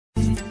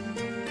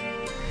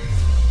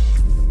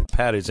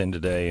Pat is in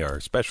today. Our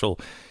special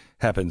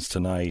happens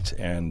tonight,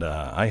 and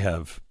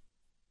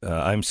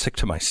I'm sick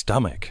to my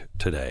stomach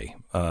today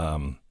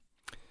on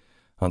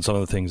some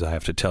of the things I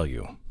have to tell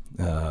you.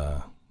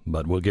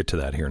 But we'll get to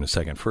that here in a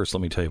second. First,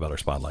 let me tell you about our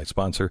Spotlight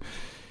sponsor.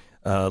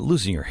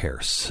 Losing your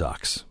hair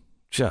sucks.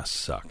 Just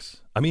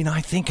sucks. I mean, I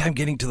think I'm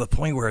getting to the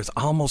point where it's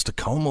almost a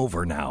comb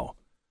over now.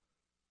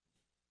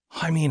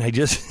 I mean,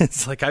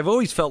 it's like I've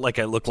always felt like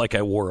I look like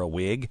I wore a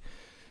wig.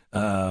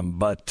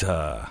 But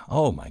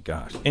oh my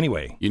gosh.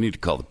 Anyway. You need to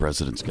call the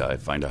president's guy,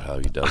 find out how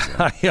he does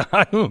that.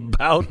 I'm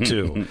about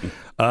to.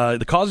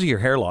 The cause of your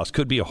hair loss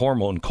could be a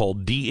hormone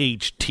called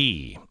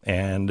DHT,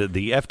 and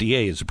the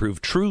FDA has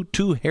approved True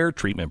 2 hair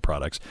treatment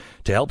products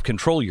to help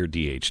control your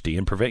DHT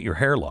and prevent your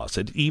hair loss.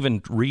 It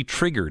even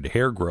re-triggered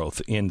hair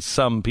growth in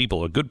some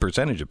people, a good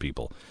percentage of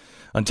people.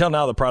 Until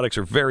now, the products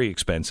are very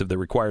expensive. They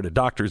required a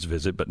doctor's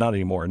visit, but not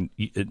anymore. And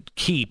it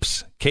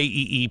Keeps,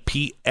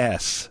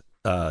 KEEPS,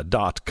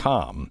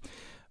 .com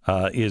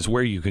is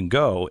where you can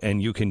go,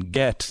 and you can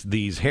get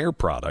these hair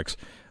products.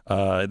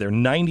 They're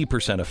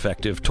 90%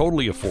 effective,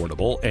 totally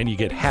affordable, and you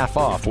get half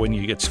off when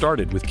you get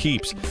started with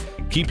Keeps.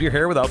 Keep your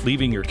hair without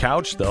leaving your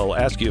couch. They'll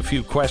ask you a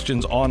few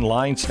questions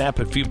online, snap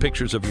a few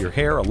pictures of your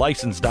hair. A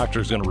licensed doctor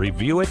is going to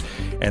review it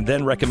and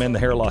then recommend the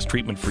hair loss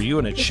treatment for you,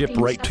 and it's shipped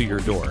right to your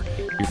door.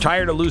 You're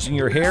tired of losing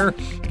your hair?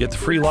 Get the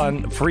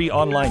free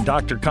online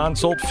doctor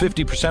consult,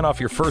 50%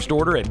 off your first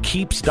order at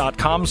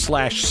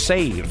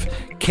keeps.com/save.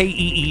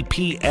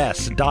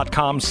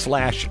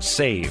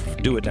 KEEPS.com/save.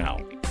 Do it now.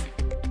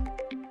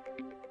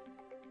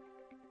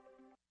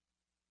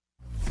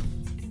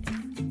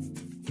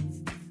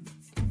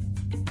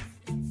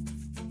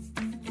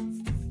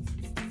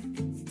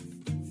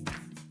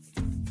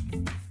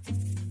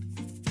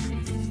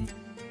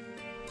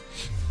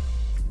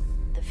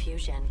 The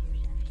fusion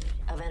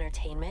of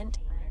entertainment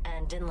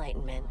and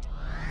enlightenment.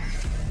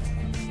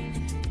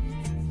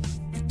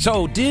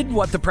 So, did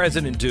what the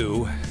president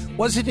do?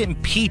 Was it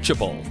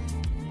impeachable?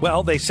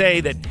 Well, they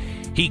say that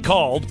he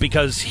called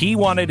because he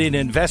wanted an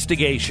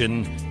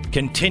investigation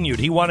continued.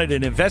 He wanted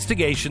an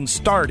investigation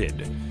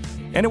started.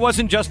 And it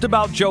wasn't just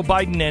about Joe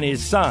Biden and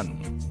his son.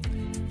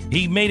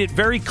 He made it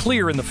very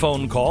clear in the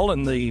phone call,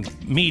 and the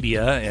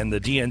media and the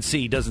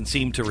DNC doesn't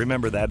seem to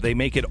remember that. They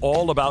make it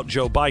all about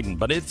Joe Biden,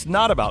 but it's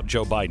not about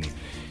Joe Biden.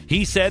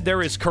 He said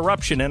there is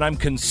corruption, and I'm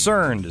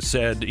concerned,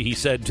 he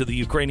said to the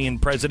Ukrainian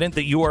president,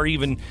 that you are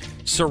even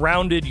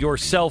surrounded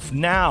yourself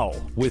now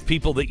with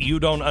people that you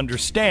don't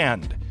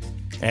understand.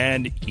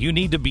 And you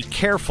need to be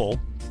careful,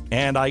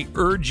 and I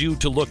urge you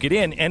to look it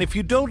in. And if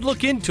you don't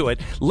look into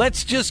it,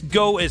 let's just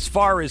go as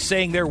far as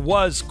saying there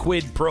was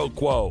quid pro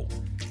quo.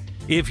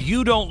 If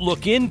you don't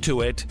look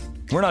into it,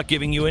 we're not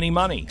giving you any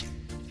money.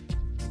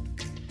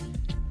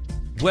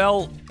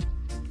 Well,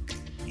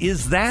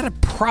 is that a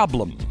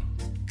problem?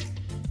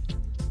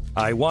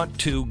 I want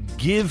to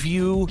give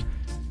you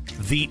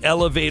the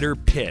elevator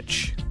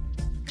pitch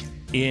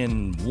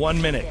in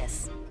 1 minute.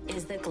 This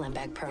is the Glenn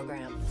Beck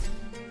Program.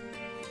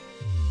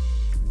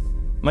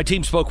 My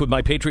team spoke with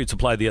My Patriot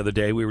Supply the other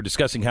day. We were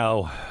discussing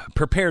how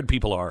prepared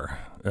people are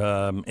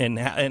and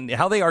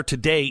how they are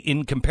today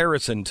in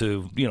comparison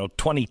to,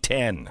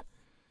 2010.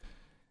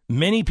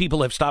 Many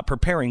people have stopped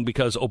preparing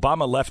because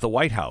Obama left the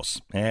White House,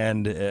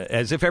 and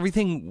as if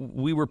everything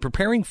we were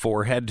preparing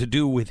for had to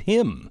do with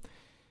him.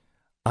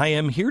 I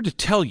am here to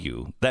tell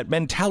you that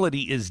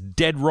mentality is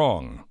dead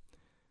wrong.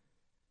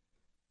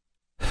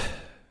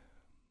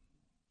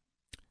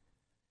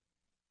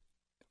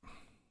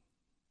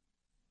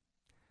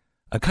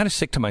 I'm kind of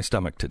sick to my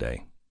stomach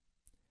today.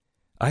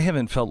 I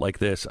haven't felt like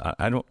this.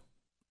 I don't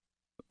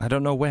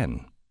know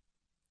when.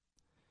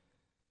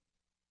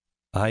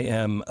 I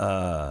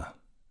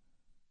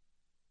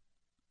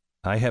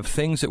have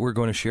things that we're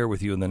going to share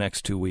with you in the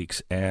next 2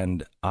 weeks,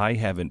 and I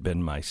haven't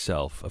been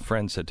myself. A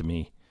friend said to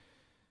me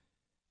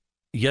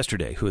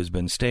yesterday, who has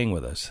been staying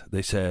with us,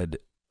 they said,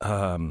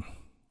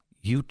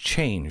 you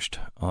changed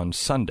on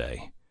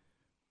Sunday,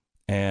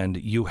 and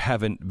you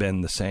haven't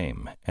been the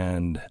same.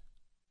 And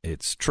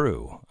it's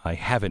true. I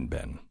haven't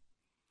been.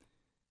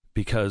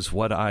 Because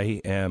what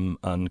I am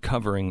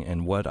uncovering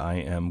and what I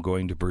am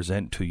going to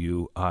present to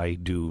you, I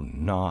do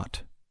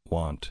not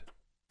want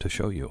to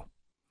show you.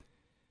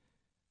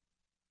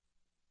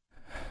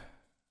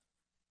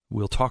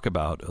 We'll talk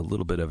about a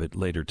little bit of it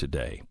later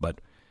today,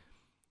 but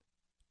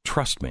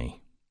trust me,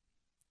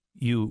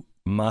 you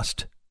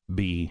must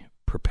be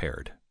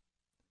prepared.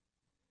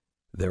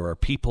 There are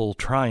people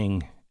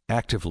trying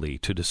actively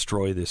to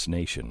destroy this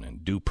nation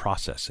and due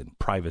process and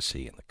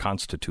privacy and the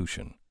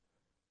Constitution.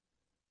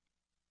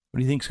 What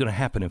do you think is going to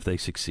happen if they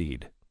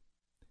succeed?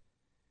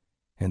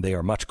 And they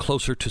are much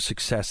closer to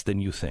success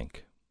than you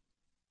think.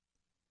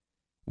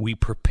 We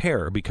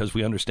prepare because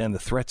we understand the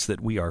threats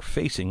that we are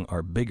facing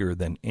are bigger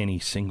than any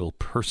single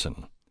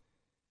person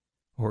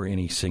or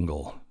any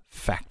single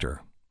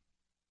factor.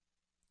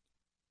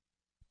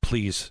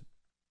 Please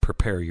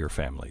prepare your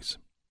families.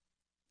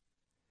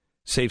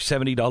 Save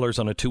 $70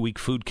 on a 2-week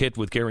food kit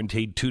with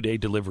guaranteed 2-day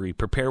delivery.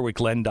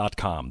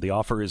 PrepareWithGlenn.com. The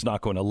offer is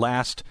not going to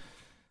last.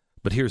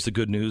 But here's the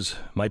good news.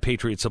 My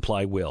Patriot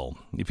Supply will.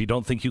 If you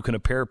don't think you can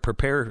afford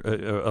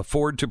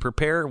to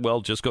prepare,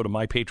 well, just go to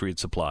My Patriot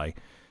Supply.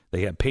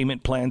 They have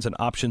payment plans and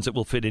options that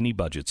will fit any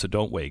budget, so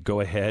don't wait.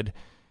 Go ahead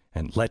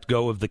and let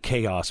go of the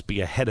chaos.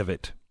 Be ahead of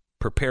it.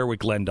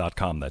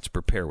 PrepareWithGlenn.com. That's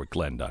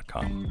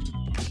PrepareWithGlenn.com.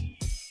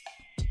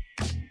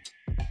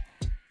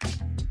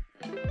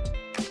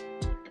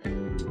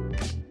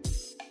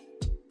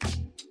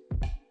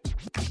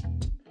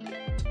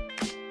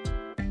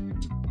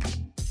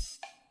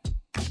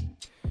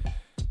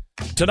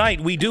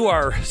 Tonight, we do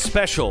our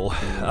special,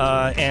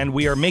 and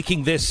we are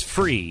making this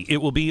free.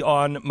 It will be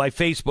on my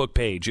Facebook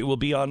page. It will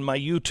be on my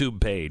YouTube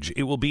page.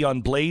 It will be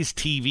on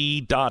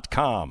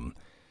blazetv.com.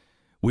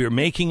 We are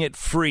making it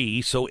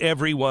free so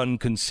everyone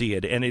can see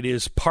it, and it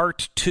is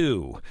part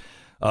 2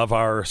 of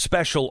our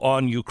special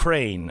on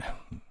Ukraine.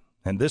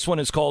 And this one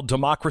is called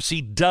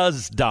Democracy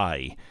Does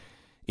Die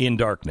in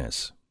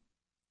Darkness.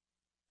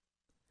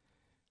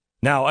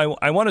 Now,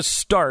 I want to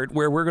start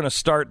where we're going to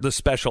start the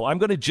special. I'm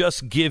going to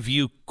just give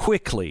you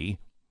quickly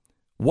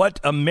what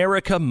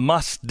America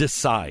must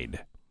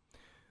decide.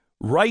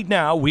 Right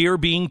now, we are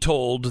being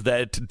told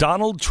that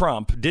Donald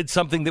Trump did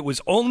something that was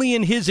only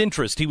in his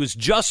interest. He was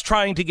just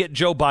trying to get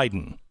Joe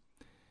Biden.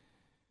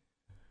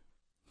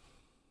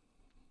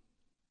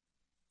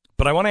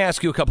 But I want to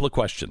ask you a couple of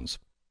questions.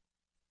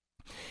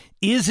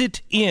 Is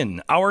it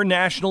in our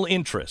national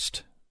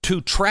interest to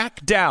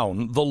track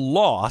down the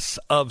loss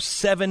of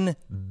 $7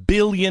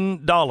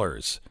 billion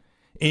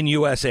in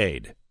U.S.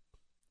 aid?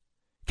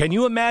 Can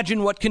you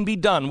imagine what can be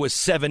done with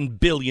 $7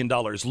 billion?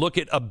 Look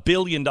at $1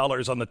 billion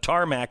on the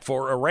tarmac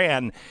for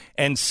Iran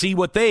and see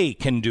what they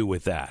can do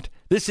with that.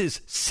 This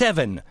is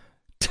 7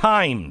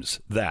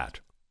 times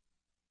that.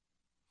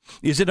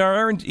 Is it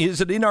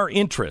in our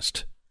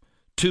interest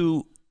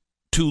to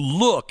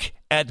look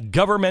at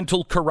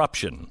governmental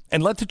corruption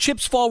and let the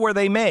chips fall where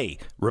they may?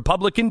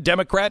 Republican,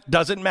 Democrat,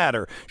 doesn't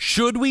matter.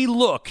 Should we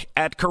look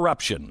at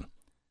corruption?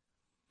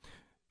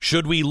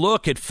 Should we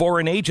look at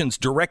foreign agents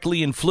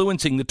directly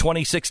influencing the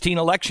 2016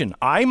 election?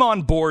 I'm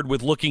on board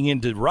with looking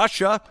into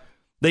Russia.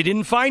 They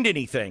didn't find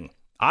anything.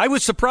 I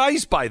was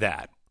surprised by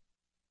that.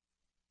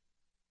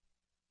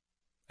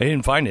 They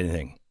didn't find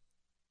anything.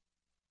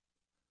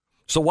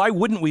 So why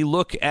wouldn't we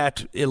look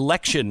at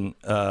election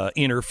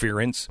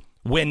interference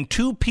when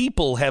 2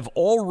 people have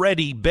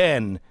already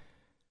been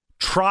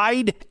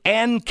tried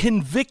and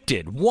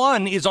convicted?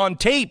 One is on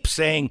tape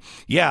saying,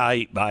 yeah,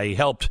 I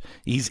helped.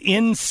 He's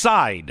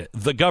inside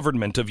the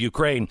government of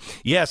Ukraine.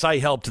 Yes, I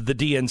helped the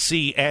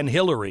DNC and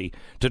Hillary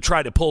to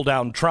try to pull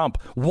down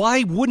Trump.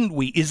 Why wouldn't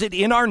we? Is it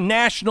in our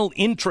national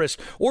interest?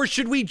 Or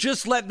should we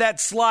just let that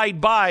slide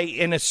by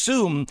and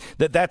assume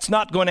that that's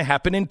not going to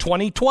happen in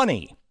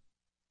 2020?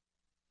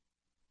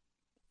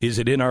 Is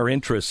it in our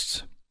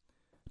interests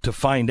to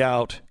find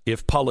out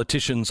if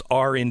politicians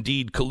are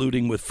indeed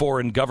colluding with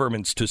foreign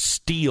governments to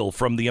steal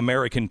from the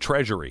American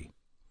treasury?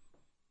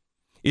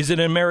 Is it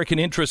in American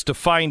interest to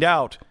find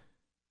out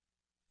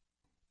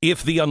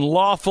if the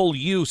unlawful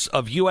use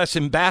of U.S.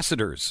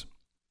 ambassadors,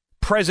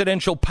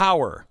 presidential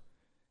power,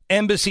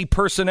 embassy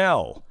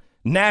personnel,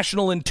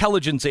 national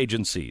intelligence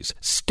agencies,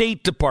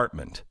 State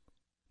Department,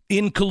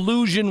 in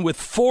collusion with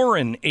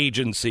foreign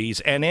agencies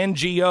and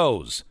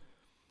NGOs,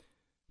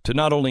 to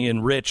not only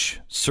enrich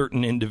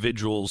certain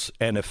individuals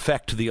and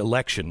affect the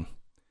election,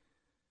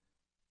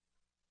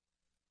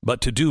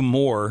 but to do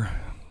more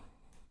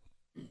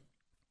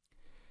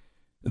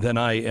than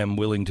I am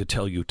willing to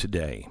tell you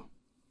today?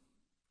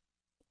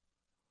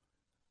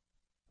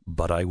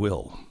 But I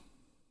will.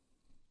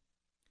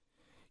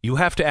 You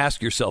have to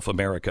ask yourself,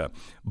 America,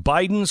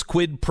 Biden's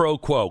quid pro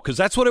quo, because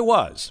that's what it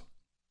was.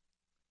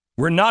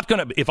 We're not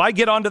going to, if I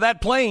get onto that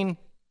plane,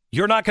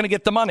 you're not going to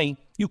get the money.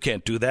 You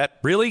can't do that.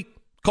 Really?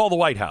 Call the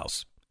White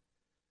House.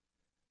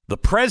 The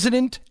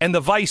president and the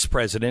vice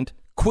president,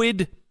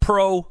 quid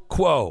pro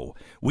quo.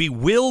 We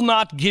will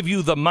not give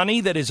you the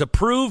money that is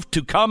approved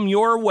to come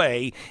your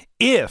way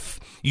if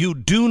you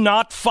do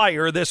not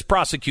fire this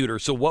prosecutor.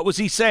 So what was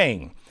he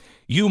saying?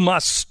 You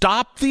must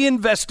stop the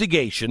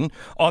investigation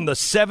on the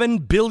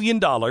 $7 billion,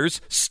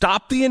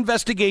 stop the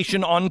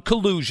investigation on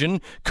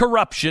collusion,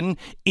 corruption,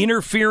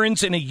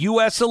 interference in a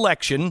U.S.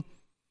 election.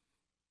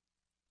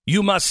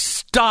 You must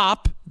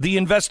stop the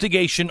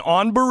investigation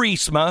on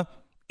Burisma,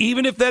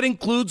 even if that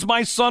includes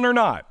my son or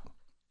not,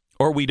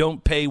 or we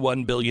don't pay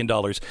 $1 billion.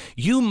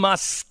 You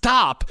must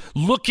stop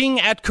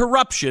looking at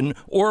corruption,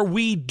 or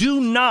we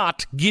do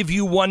not give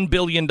you $1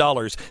 billion.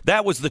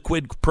 That was the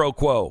quid pro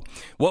quo.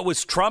 What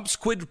was Trump's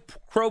quid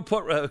pro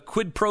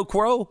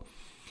quo?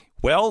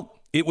 Well,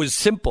 it was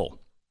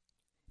simple.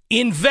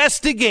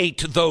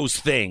 Investigate those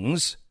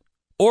things,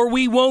 or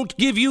we won't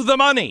give you the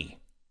money.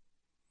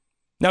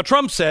 Now,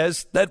 Trump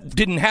says that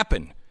didn't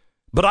happen,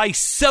 but I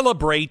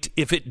celebrate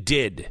if it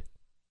did.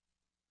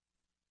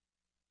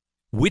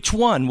 Which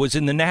one was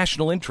in the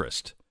national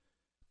interest?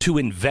 To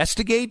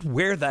investigate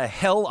where the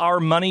hell our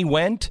money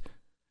went?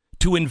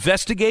 To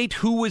investigate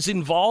who was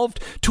involved?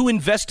 To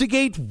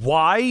investigate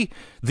why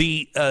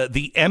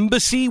the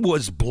embassy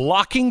was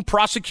blocking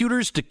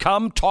prosecutors to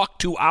come talk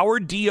to our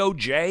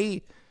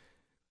DOJ?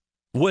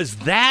 Was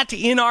that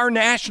in our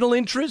national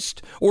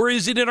interest? Or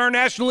is it in our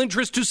national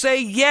interest to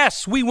say,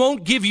 yes, we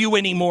won't give you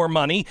any more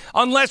money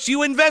unless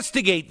you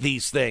investigate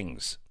these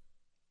things?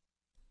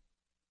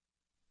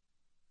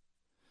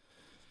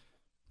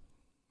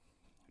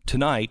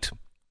 Tonight,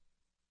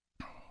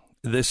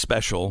 this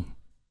special,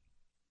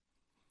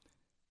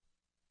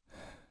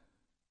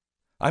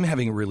 I'm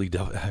having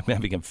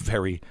a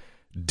very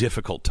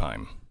difficult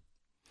time.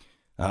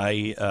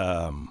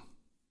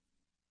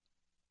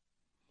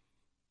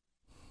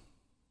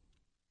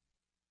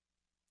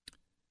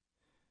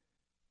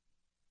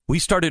 We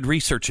started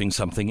researching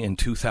something in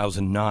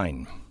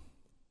 2009.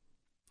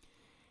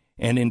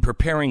 And in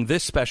preparing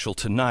this special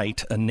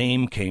tonight, a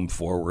name came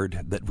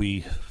forward that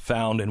we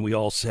found, and we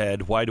all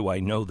said, why do I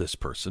know this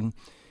person?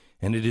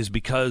 And it is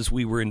because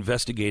we were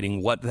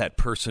investigating what that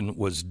person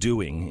was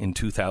doing in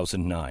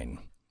 2009.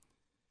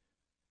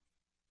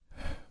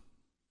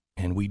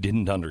 And we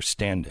didn't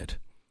understand it.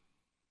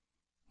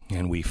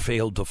 And we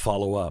failed to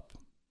follow up.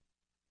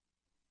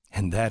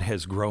 And that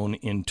has grown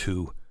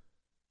into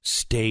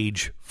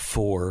stage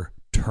 4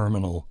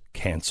 terminal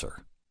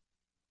cancer.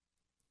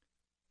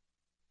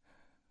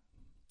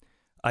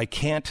 I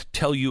can't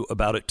tell you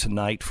about it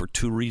tonight for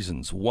 2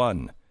 reasons.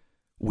 One,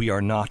 we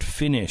are not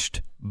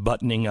finished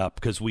buttoning up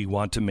because we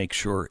want to make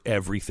sure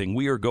everything.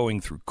 We are going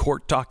through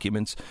court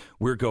documents.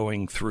 We're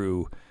going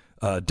through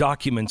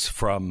documents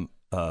from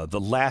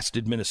the last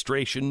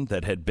administration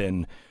that had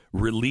been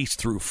released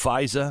through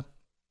FISA.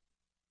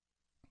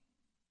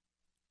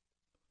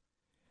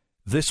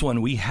 This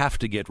one we have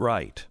to get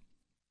right.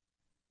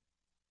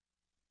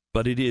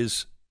 But it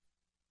is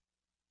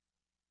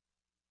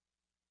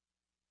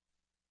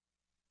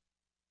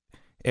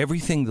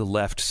everything the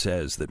left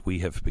says that we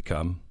have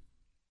become,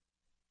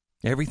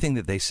 everything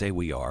that they say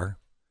we are,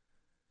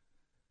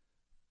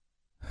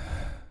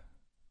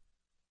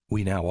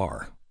 we now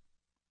are.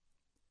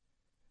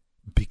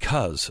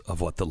 Because of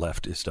what the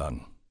left has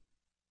done.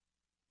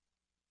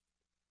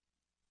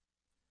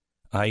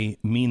 I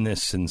mean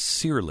this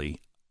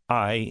sincerely.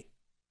 I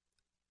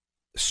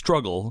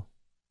struggle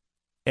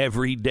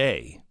every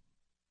day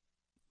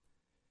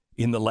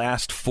in the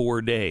last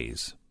 4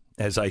 days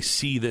as I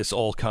see this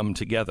all come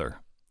together.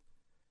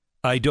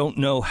 I don't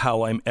know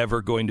how I'm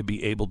ever going to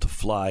be able to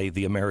fly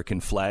the American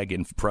flag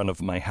in front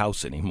of my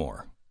house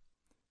anymore.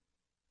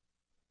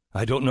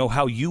 I don't know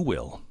how you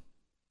will.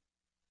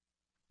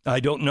 I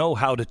don't know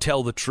how to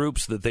tell the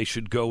troops that they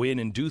should go in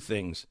and do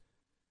things.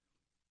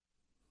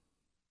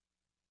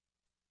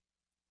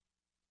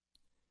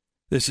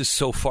 This is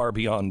so far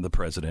beyond the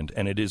president,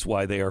 and it is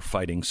why they are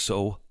fighting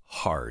so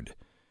hard.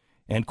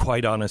 And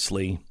quite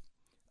honestly,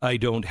 I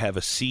don't have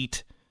a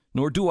seat,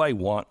 nor do I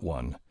want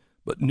one,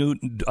 but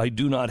I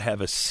do not have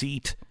a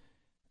seat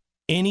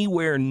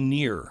anywhere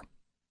near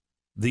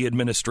the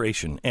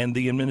administration, and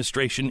the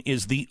administration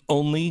is the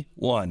only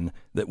one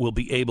that will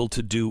be able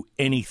to do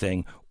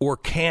anything or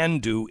can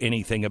do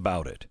anything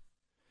about it.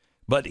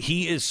 But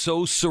he is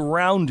so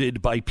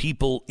surrounded by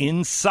people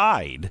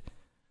inside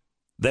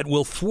that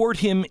will thwart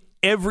him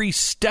every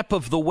step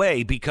of the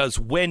way, because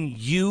when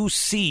you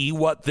see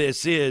what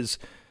this is,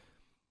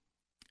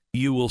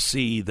 you will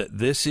see that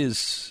this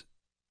is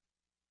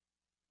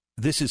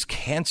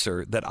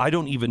cancer that I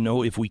don't even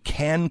know if we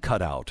can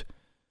cut out.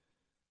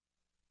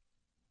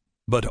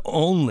 But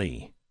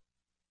only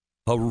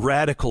a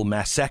radical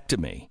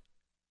mastectomy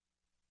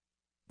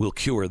will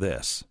cure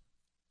this.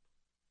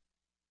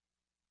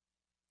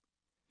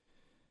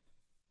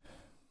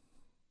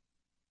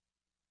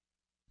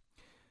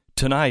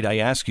 Tonight, I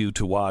ask you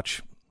to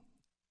watch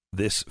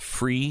this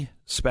free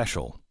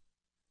special.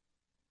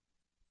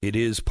 It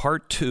is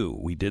part 2.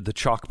 We did the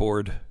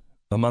chalkboard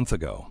a month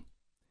ago.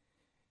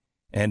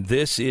 And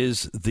this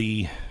is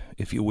the,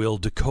 if you will,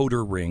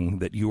 decoder ring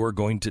that you are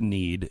going to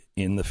need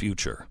in the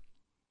future.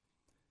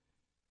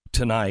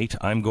 Tonight,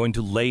 I'm going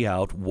to lay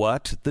out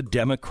what the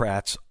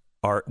Democrats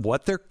are,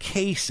 what their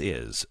case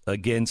is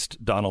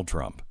against Donald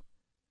Trump,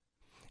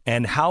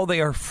 and how they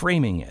are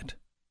framing it.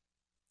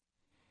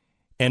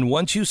 And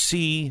once you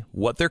see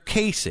what their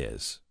case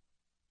is,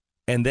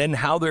 and then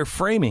how they're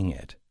framing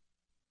it,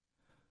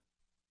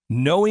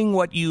 knowing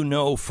what you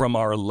know from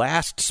our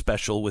last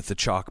special with the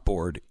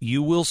chalkboard,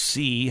 you will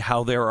see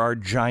how there are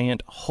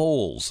giant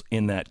holes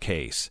in that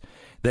case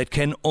that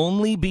can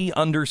only be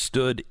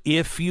understood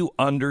if you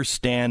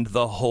understand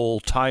the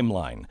whole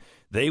timeline.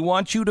 They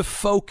want you to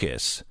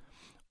focus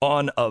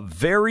on a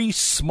very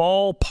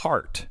small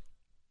part.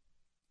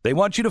 They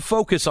want you to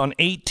focus on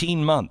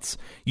 18 months.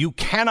 You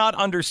cannot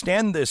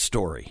understand this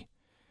story.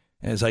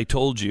 As I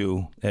told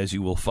you, as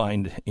you will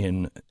find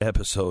in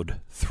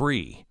episode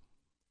 3,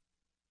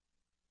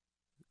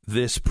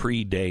 this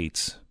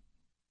predates,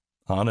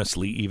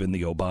 honestly, even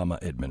the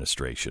Obama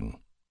administration.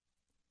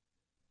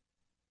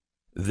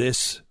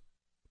 This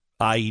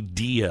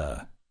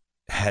idea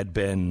had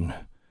been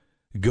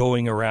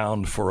going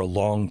around for a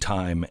long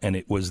time, and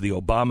it was the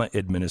Obama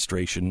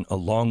administration,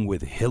 along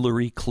with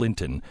Hillary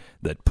Clinton,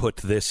 that put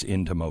this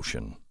into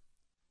motion.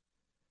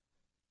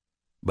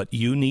 But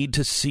you need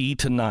to see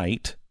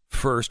tonight,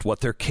 first, what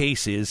their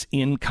case is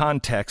in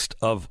context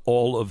of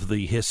all of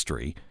the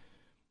history.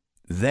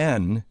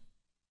 Then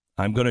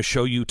I'm going to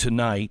show you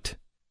tonight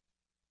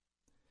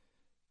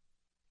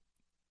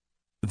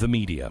the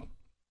media.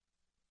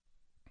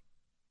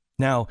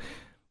 Now,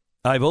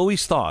 I've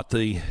always thought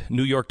the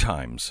New York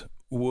Times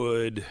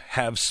would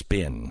have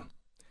spin.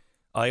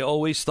 I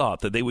always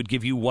thought that they would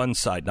give you one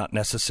side, not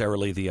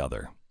necessarily the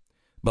other.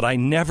 But I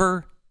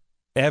never,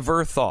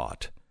 ever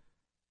thought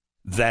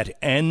that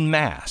en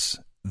masse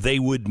they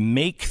would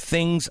make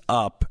things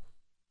up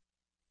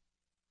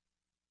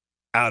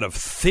out of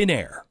thin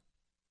air.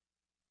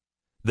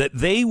 That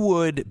they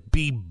would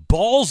be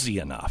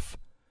ballsy enough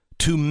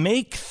to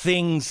make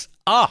things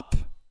up.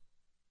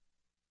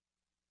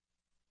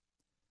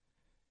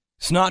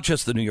 It's not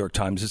just the New York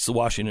Times, it's the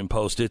Washington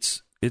Post,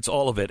 it's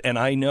all of it. And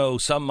I know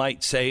some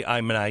might say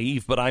I'm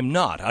naive, but I'm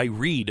not. I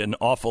read an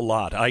awful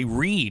lot. I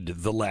read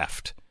the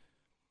left.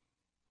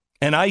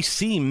 And I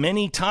see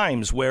many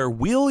times where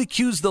we'll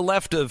accuse the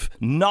left of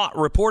not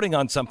reporting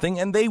on something,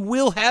 and they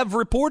will have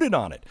reported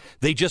on it.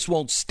 They just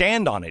won't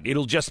stand on it.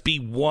 It'll just be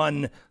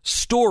one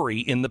story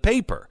in the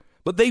paper.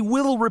 But they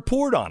will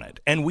report on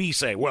it. And we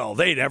say, well,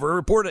 they never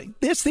reported.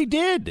 Yes, they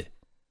did.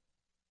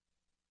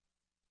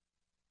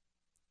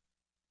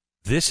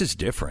 This is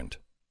different.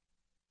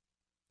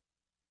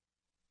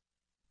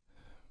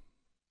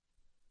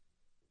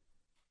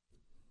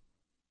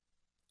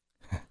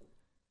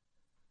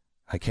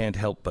 I can't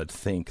help but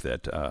think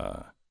that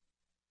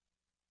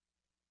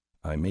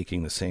I'm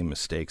making the same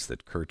mistakes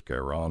that Kurt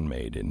Guerin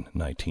made in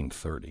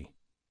 1930.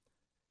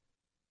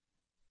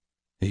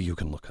 You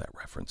can look that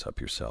reference up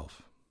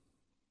yourself.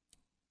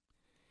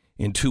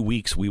 In 2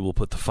 weeks, we will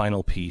put the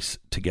final piece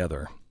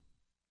together.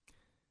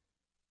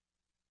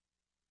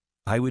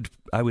 I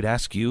would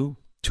ask you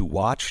to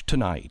watch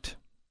tonight,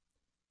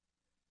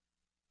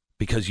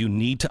 because you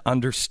need to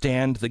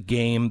understand the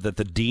game that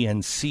the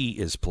DNC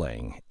is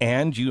playing,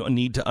 and you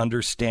need to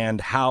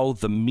understand how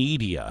the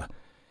media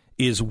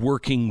is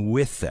working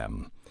with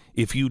them.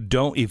 If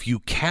you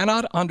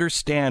cannot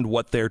understand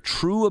what their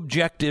true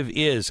objective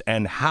is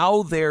and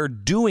how they're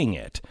doing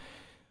it,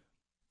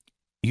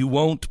 you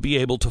won't be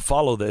able to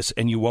follow this,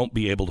 and you won't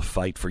be able to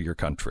fight for your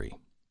country.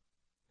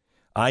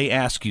 I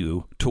ask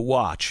you to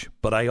watch,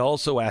 but I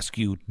also ask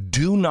you,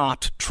 do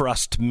not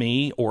trust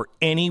me or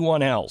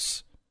anyone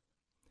else.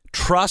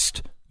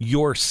 Trust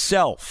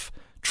yourself.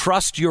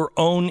 Trust your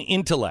own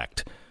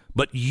intellect.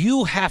 But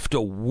you have to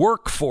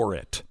work for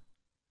it.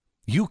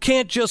 You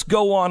can't just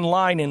go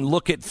online and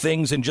look at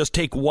things and just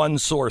take one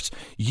source.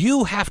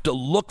 You have to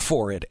look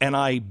for it, and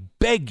I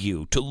beg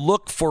you to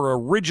look for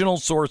original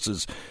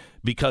sources,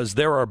 because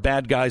there are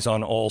bad guys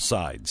on all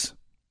sides.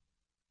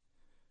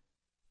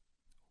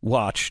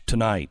 Watch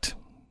tonight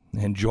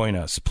and join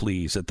us,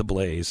 please, at the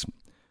Blaze.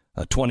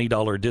 A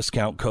 $20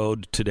 discount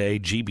code today,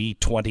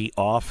 GB20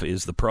 off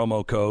is the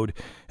promo code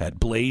at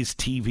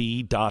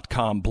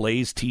blazetv.com.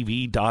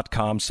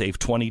 Blazetv.com. Save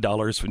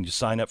 $20 when you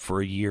sign up for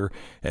a year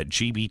at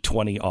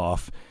GB20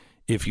 off.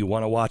 If you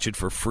want to watch it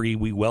for free,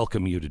 we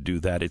welcome you to do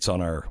that. It's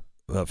on our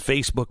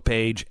Facebook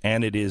page,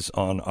 and it is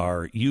on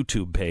our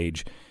YouTube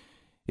page.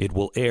 It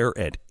will air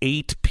at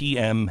 8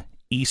 p.m.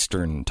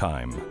 Eastern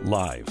Time,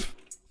 live.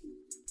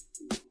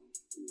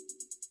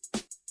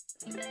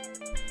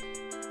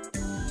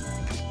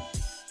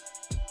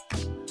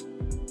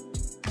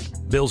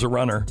 Bill's a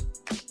runner.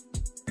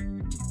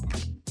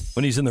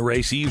 When he's in the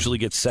race, he usually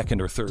gets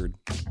second or third.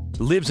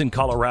 Lives in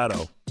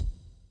Colorado.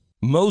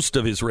 Most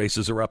of his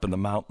races are up in the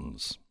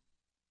mountains.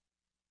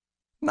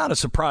 Not a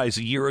surprise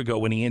a year ago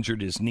when he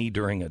injured his knee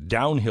during a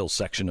downhill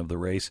section of the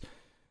race,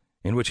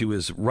 in which he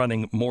was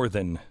running more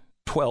than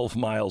 12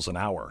 miles an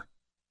hour.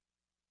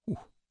 Whew.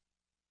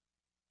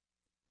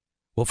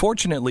 Well,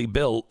 fortunately,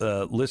 Bill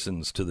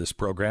listens to this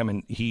program,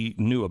 and he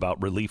knew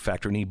about Relief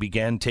Factor, and he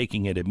began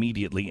taking it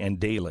immediately and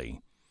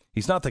daily.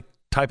 He's not the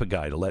type of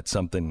guy to let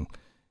something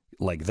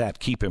like that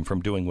keep him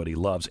from doing what he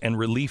loves, and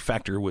Relief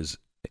Factor was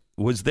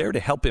there to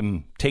help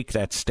him take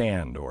that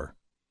stand or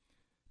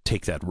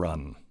take that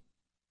run.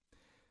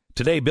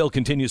 Today, Bill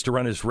continues to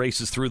run his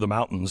races through the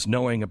mountains.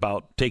 Knowing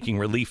about taking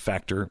Relief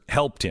Factor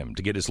helped him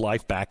to get his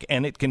life back,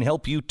 and it can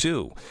help you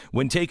too.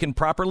 When taken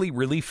properly,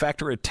 Relief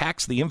Factor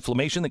attacks the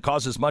inflammation that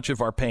causes much of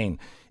our pain.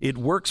 It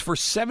works for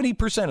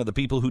 70% of the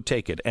people who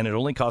take it, and it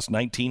only costs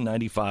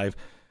 $19.95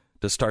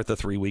 to start the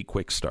 3-week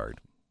quick start.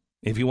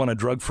 If you want a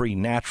drug-free,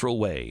 natural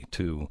way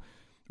to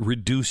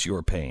reduce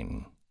your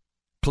pain,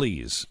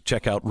 please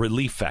check out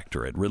Relief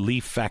Factor at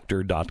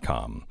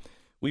relieffactor.com.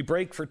 We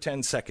break for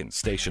 10 seconds.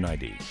 Station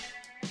ID.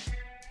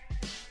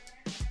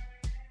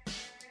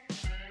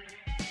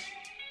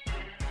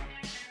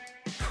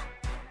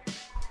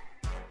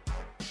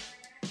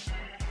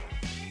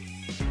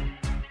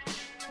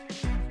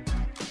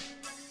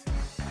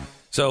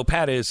 So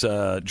Pat is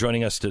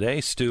joining us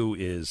today. Stu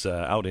is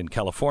out in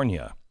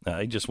California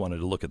He just wanted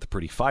to look at the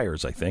pretty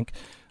fires, I think.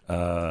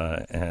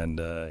 And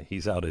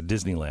he's out at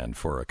Disneyland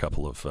for a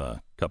couple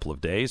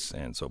of days.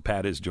 And so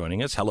Pat is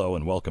joining us. Hello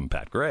and welcome,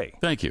 Pat Gray.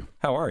 Thank you.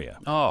 How are you?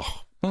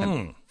 Oh,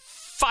 I'm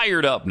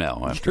fired up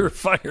now. You're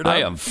fired up?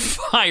 I am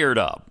fired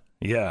up.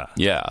 Yeah.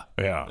 Yeah.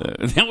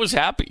 That was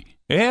happy.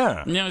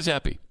 Yeah. I was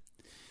happy.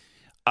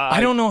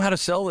 I don't know how to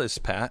sell this,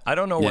 Pat. I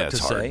don't know what to it's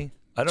hard. say.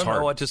 I don't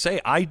know what to say.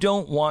 I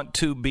don't want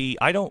to do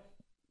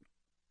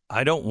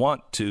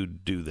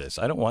this.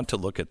 I don't want to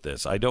look at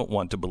this. I don't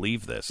want to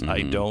believe this.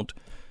 Mm-hmm.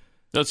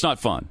 That's not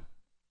fun.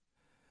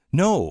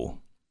 No.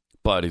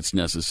 But it's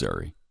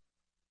necessary.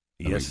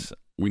 Yes.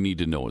 We need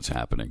to know what's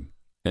happening.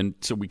 And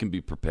so we can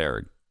be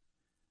prepared.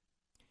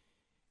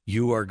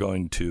 You will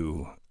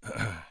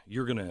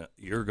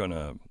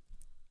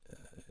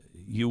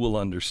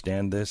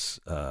understand this.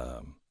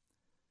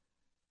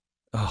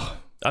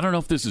 I don't know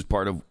if this is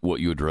part of what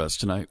you addressed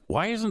tonight.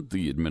 Why isn't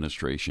the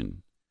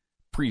administration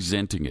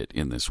presenting it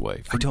in this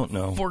way? I don't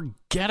know.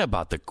 Forget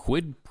about the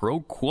quid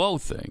pro quo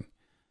thing.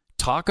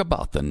 Talk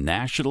about the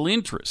national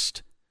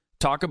interest.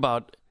 Talk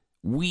about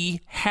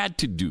we had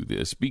to do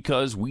this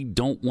because we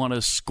don't want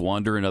to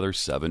squander another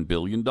 $7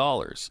 billion.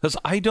 Because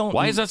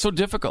Why is that so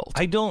difficult?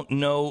 I don't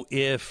know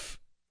if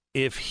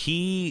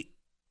he.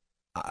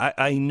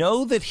 I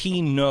know that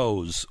he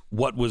knows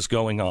what was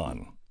going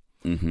on.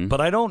 Mm-hmm. But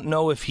I don't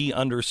know if he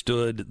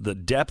understood the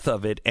depth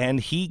of it,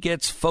 and he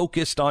gets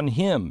focused on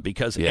him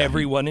because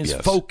everyone is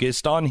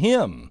focused on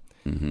him.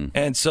 Mm-hmm.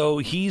 And so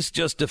he's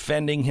just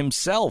defending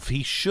himself.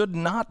 He should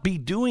not be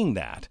doing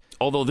that.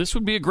 Although this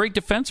would be a great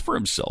defense for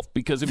himself,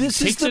 because if he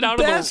takes it out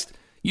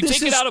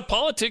of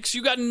politics,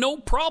 you got no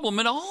problem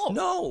at all.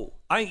 No.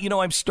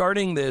 I'm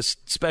starting this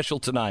special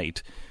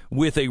tonight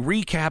with a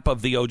recap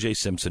of the O.J.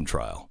 Simpson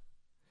trial.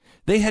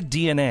 They had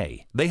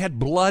DNA. They had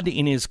blood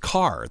in his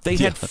car. They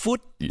had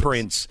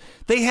footprints. Yes.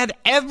 They had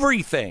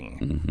everything.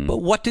 Mm-hmm. But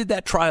what did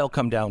that trial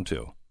come down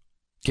to?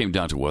 Came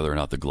down to whether or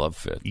not the glove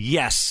fit.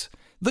 Yes.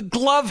 The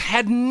glove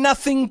had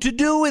nothing to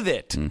do with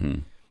it. Mm-hmm.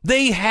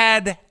 They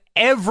had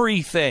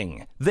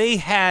everything.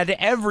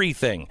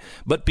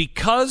 But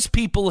because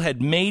people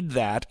had made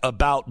that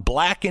about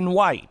black and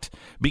white,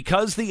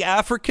 because the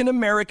African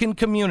American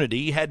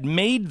community had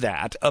made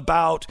that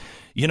about,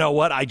 you know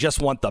what, I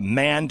just want the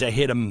man to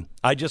hit him.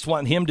 I just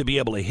want him to be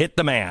able to hit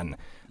the man.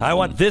 I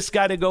want this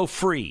guy to go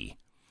free.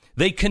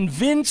 They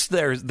convinced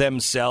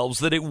themselves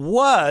that it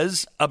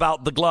was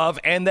about the glove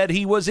and that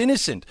he was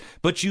innocent.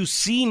 But you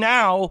see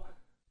now,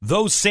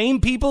 those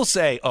same people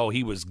say, oh,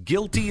 he was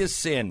guilty as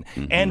sin.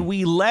 Mm-hmm. And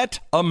we let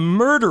a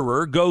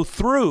murderer go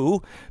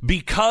through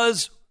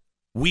because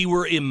we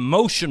were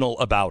emotional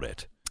about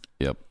it.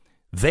 Yep.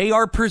 They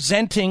are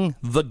presenting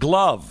the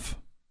glove.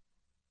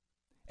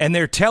 And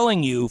they're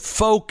telling you,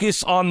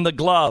 focus on the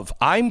glove.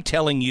 I'm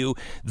telling you,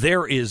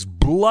 there is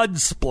blood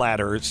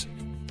splatters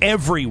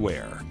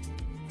everywhere.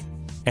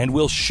 And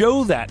we'll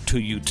show that to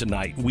you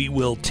tonight. We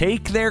will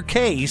take their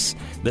case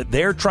that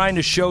they're trying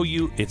to show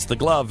you, it's the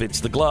glove,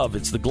 it's the glove,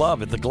 it's the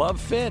glove, the glove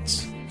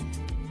fits.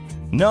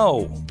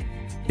 No,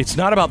 it's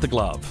not about the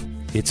glove.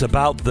 It's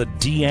about the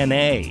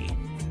DNA.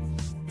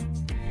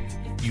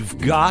 You've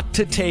got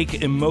to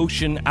take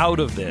emotion out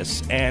of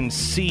this and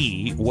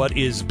see what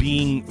is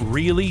being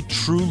really,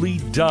 truly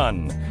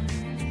done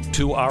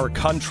to our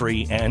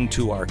country and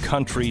to our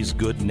country's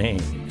good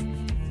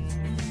name.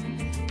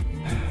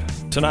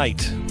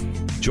 Tonight,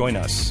 join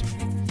us.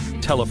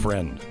 Tell a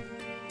friend.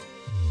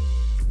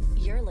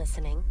 You're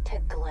listening to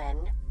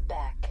Glenn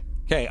Beck.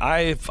 Okay,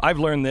 I've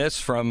learned this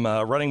from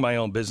running my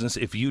own business.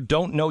 If you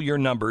don't know your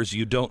numbers,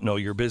 you don't know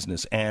your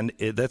business. And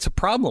that's a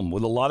problem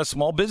with a lot of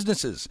small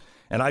businesses.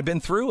 And I've been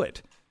through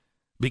it.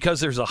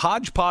 Because there's a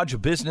hodgepodge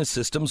of business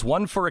systems,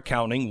 one for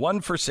accounting,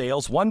 one for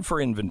sales, one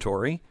for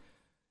inventory.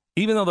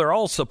 Even though they're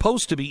all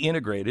supposed to be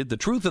integrated, the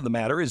truth of the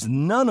matter is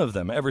none of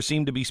them ever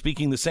seem to be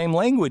speaking the same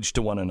language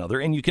to one another,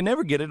 and you can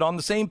never get it on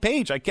the same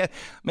page. I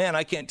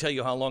can't tell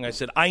you how long I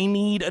said, I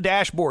need a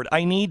dashboard.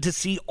 I need to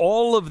see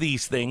all of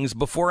these things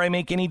before I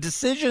make any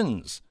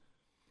decisions.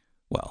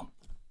 Well,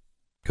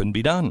 couldn't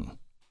be done.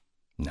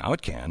 Now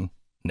it can.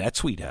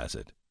 NetSuite has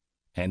it,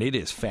 and it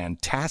is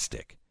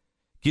fantastic.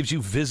 Gives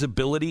you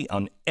visibility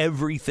on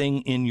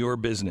everything in your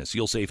business.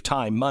 You'll save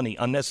time, money,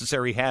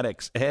 unnecessary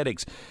headaches.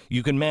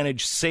 You can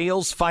manage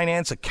sales,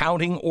 finance,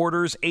 accounting,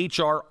 orders,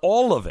 HR,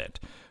 all of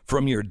it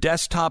from your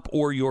desktop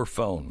or your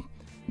phone.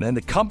 And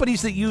the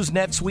companies that use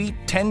NetSuite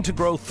tend to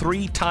grow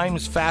 3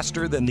 times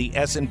faster than the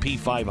S&P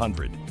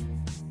 500.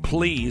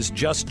 Please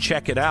just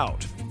check it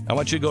out. I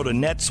want you to go to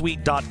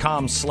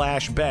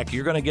netsuite.com/Beck.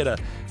 You're going to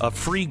get a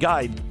free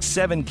guide,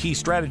 7 key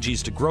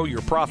strategies to grow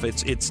your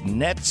profits. It's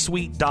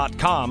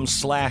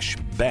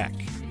netsuite.com/Beck.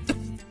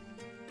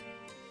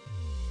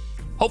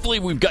 Hopefully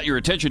we've got your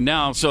attention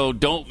now, so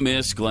don't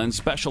miss Glenn's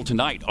special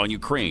tonight on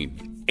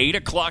Ukraine. 8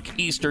 o'clock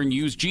Eastern.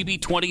 Use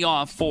GB20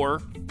 off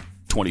for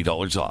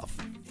 $20 off.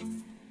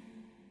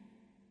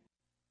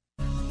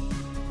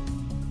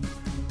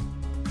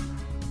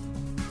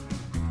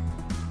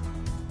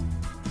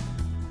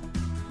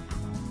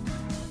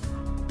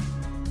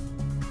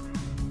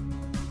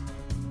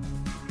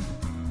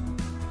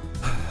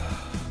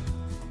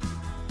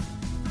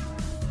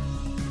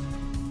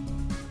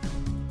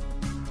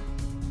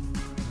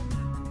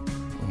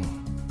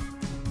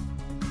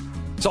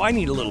 So I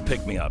need a little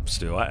pick me up,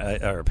 Stu,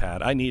 or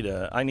Pat. I need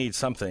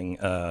something.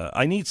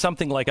 I need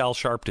something like Al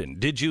Sharpton.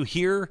 Did you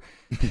hear?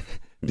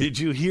 Did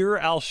you hear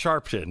Al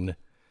Sharpton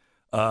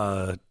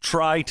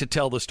try to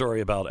tell the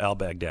story about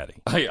al-Baghdadi?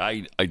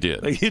 I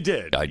did. You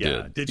did. I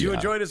did. Did you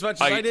enjoy it as much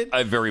as I did?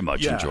 I very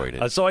much enjoyed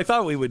it. So I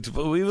thought we would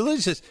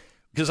just,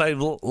 because I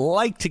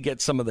like to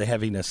get some of the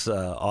heaviness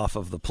off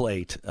of the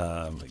plate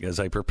as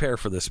I prepare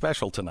for the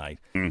special tonight.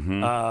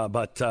 Mm-hmm.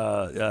 But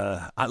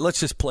let's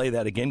just play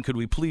that again. Could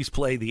we please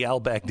play the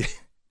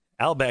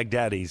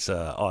al-Baghdadi's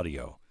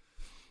audio?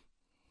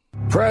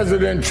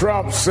 President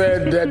Trump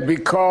said that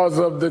because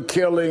of the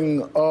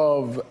killing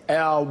of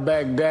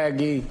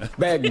al-Baghdadi,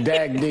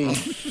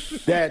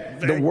 that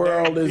the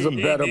world is a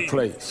better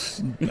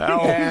place.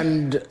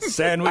 And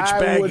Sandwich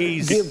I would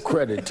baggies. give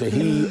credit to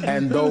he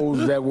and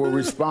those that were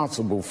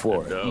responsible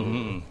for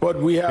it.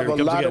 But we have a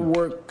lot of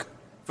work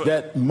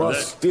that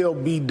must still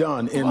be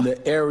done in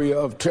the area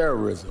of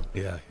terrorism.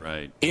 Yeah,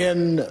 right.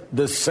 In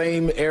the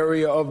same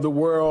area of the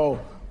world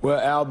where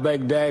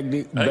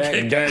al-Baghdadi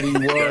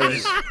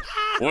was.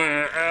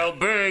 Where Al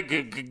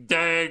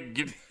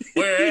Baghdadi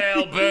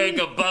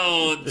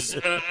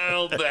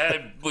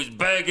was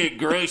bagging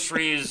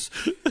groceries,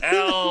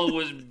 Al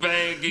was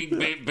bagging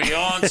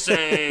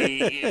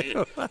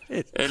Beyonce.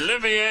 And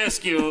let me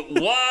ask you,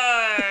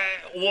 why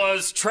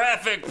was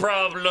traffic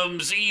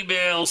problems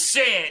email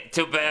sent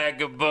to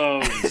Bag of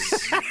Bones?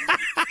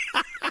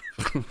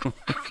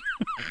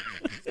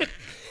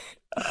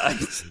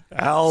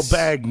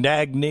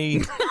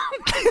 al-Baghdadi.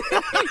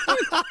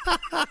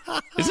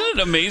 Isn't it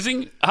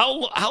amazing?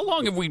 How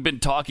long have we been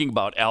talking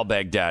about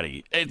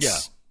al-Baghdadi?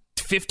 It's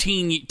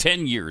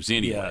 10 years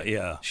anyway.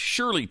 Yeah.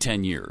 Surely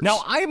 10 years.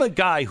 Now, I'm a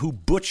guy who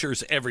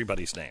butchers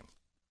everybody's name.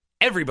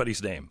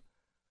 Everybody's name.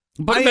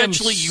 But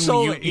eventually you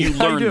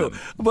learn them.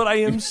 But I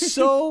am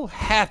so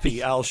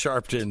happy Al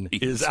Sharpton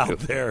is out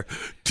there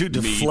to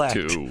deflect.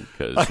 Me too,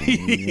 because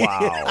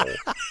wow.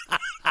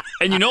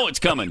 And you know it's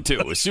coming,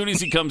 too. As soon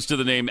as he comes to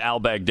the name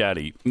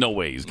al-Baghdadi, no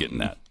way he's getting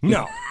that.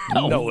 No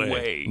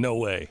way. No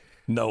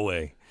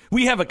way.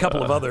 We have a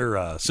couple of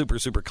other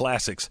super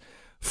classics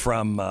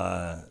from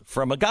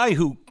a guy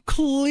who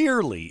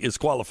clearly is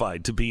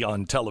qualified to be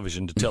on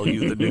television to tell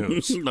you the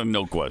news.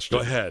 No question.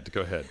 Go ahead.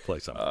 Play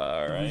something.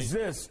 All right.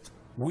 Resist.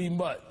 We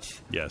much.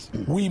 Yes.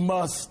 We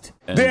must.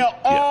 They're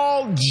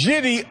all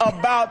jitty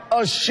about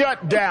a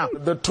shutdown.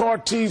 The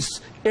tortoise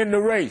in the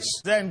race,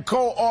 then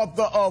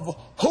co-author of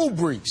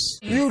Hubris.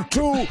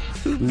 U2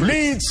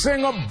 lead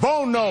singer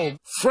Bono,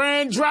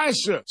 Fran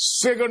Drescher,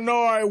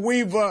 Sigourney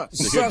Weaver,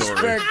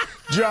 suspect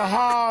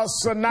Jahar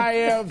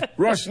Tsarnaev,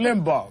 Rush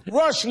Limbaugh.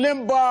 Rush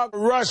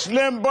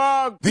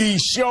Limbaugh. The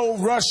show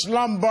Rush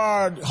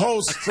Limbaugh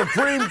hosts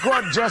Supreme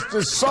Court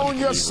Justice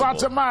Sonia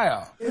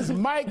Sotomayor. Is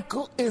Mike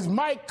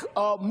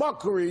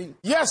McMurtry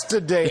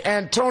yesterday,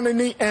 Antonin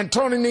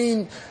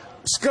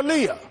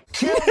Scalia.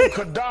 Kim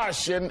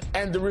Kardashian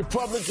and the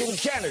Republican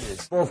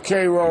candidates, both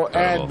Cairo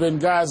and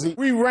Benghazi.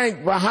 We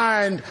rank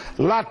behind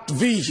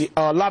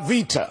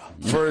Lavita.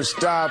 First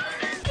stop,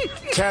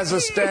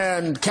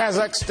 Kazakhstan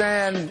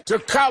to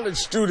college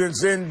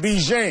students in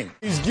Beijing.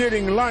 He's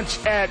getting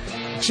lunch at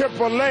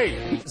Chipotle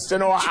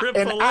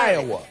in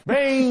Iowa.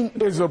 Maine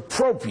is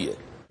appropriate.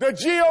 The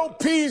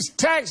GOP's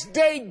tax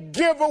day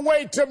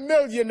giveaway to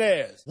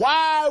millionaires.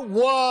 Why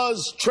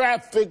was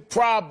traffic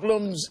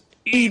problems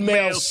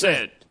email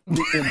sent?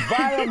 The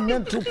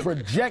Environmental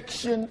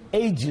Projection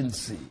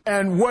Agency.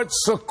 And what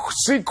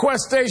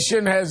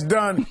sequestration has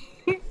done.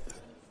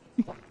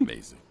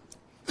 Amazing.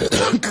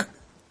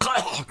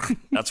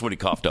 That's when he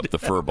coughed up the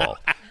fur ball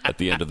at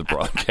the end of the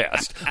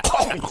broadcast.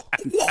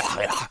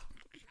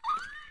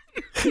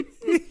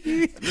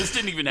 This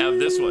didn't even have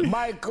this one.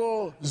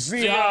 Michael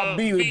Ziha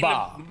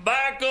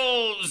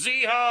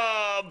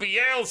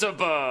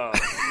Beelzebub.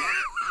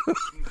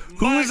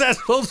 Who is that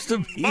supposed to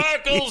be?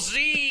 Michael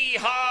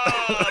Ziha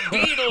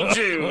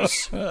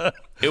Beetlejuice.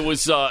 It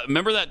was,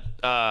 remember that?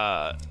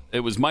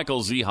 It was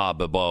Michael Ziha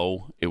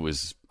Bebo. It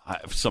was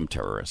some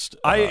terrorist.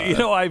 You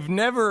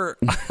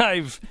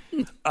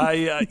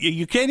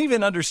can't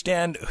even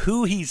understand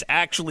who he's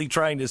actually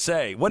trying to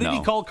say. What did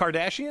he call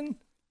Kardashian?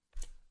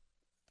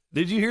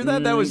 Did you hear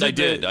that? That was I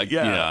did.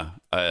 Yeah.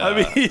 I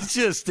mean,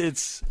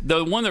 it's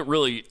the one that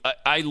really.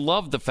 I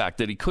love the fact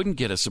that he couldn't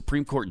get a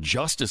Supreme Court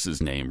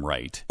justice's name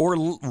right, or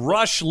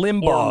Rush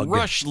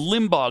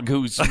Limbaugh,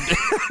 who's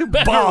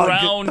been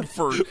around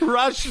for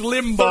Rush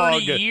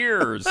Limbaugh 30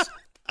 years.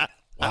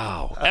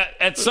 Wow.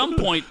 At some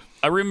point,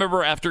 I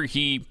remember after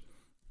Maya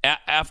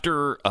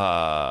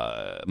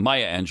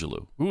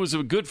Angelou, who was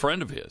a good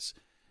friend of his,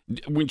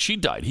 when she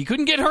died, he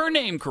couldn't get her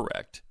name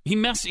correct. He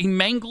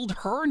mangled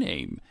her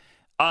name.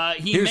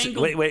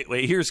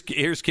 Wait. Here's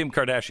Kim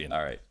Kardashian.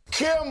 All right.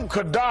 Kim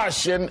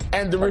Kardashian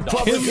and the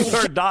Republican. Kim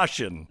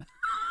Kardashian.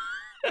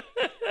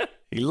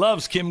 He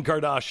loves Kim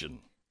Kardashian.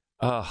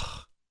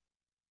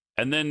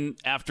 And then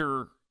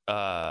after,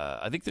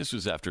 I think this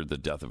was after the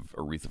death of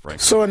Aretha Franklin.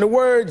 So in the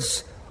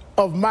words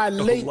of my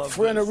late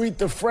friend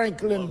Aretha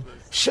Franklin,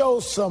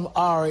 show some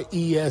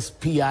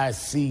RESPICT.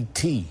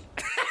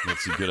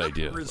 That's a good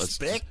idea.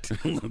 Respect.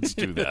 Let's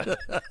do that.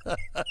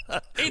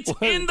 It's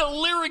in the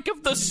lyric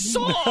of the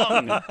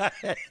song.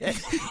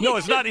 No,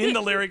 it's not in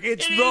the lyric.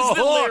 It's It the is the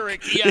hook.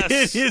 lyric, yes.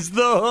 It is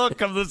the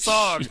hook of the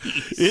song.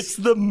 It's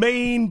the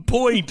main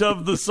point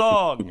of the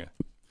song.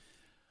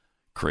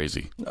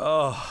 Crazy.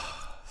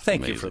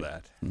 Thank you for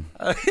that.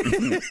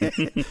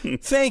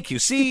 Thank you.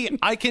 See,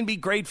 I can be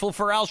grateful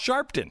for Al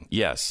Sharpton.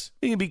 Yes.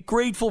 You can be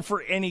grateful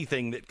for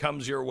anything that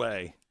comes your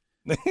way.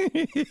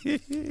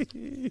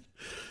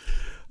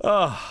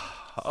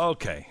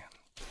 Okay.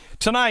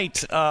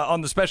 Tonight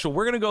on the special,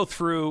 we're going to go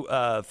through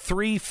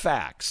 3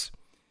 facts.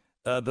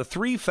 The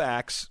 3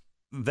 facts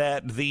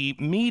that the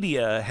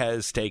media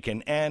has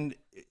taken. And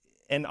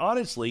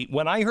honestly,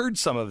 when I heard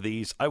some of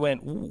these, I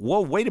went,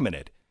 whoa, wait a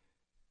minute.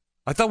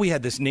 I thought we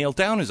had this nailed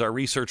down. Is our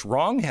research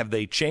wrong? Have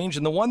they changed?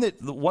 And the one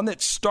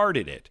that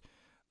started it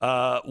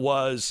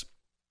was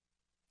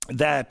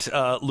that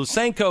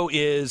Lysenko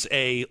is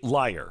a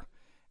liar.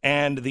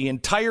 And the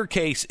entire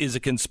case is a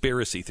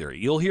conspiracy theory.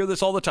 You'll hear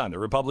this all the time, the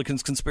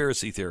Republicans'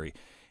 conspiracy theory.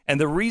 And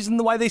the reason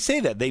why they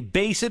say that, they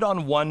base it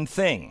on one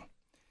thing.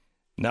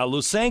 Now,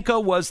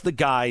 Lysenko was the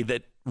guy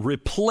that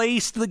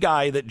replaced the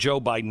guy that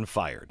Joe Biden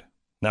fired.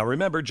 Now,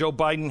 remember, Joe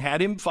Biden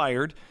had him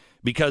fired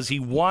because he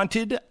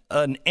wanted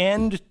an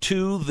end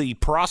to the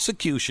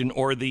prosecution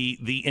or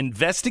the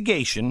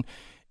investigation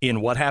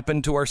in what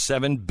happened to our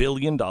 $7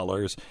 billion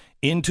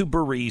into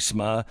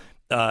Burisma,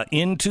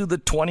 into the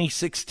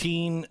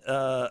 2016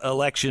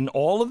 election,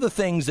 all of the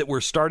things that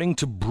were starting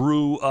to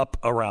brew up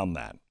around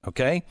that,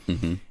 okay?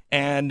 Mm-hmm.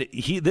 And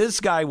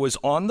this guy was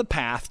on the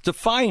path to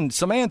find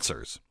some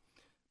answers.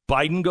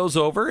 Biden goes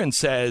over and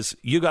says,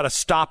 you got to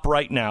stop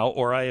right now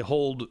or I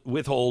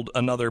withhold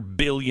another $1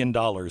 billion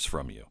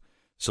from you.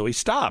 So he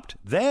stopped.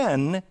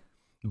 Then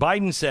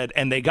Biden said,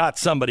 and they got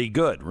somebody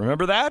good.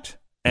 Remember that?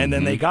 And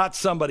then they got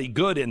somebody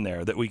good in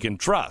there that we can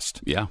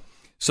trust. Yeah.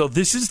 So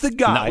this is the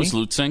guy. And that was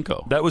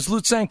Lutsenko. That was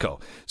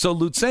Lutsenko. So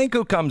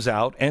Lutsenko comes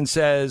out and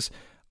says,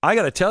 I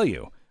got to tell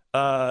you,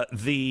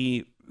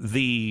 the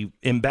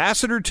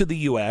ambassador to the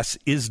U.S.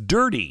 is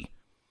dirty.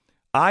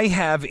 I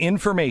have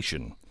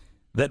information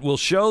that will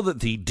show that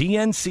the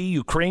DNC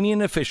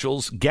Ukrainian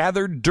officials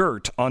gathered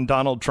dirt on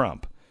Donald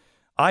Trump.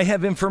 I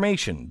have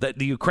information that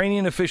the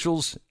Ukrainian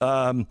officials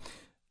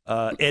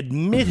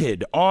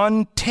admitted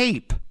on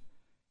tape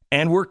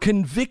and were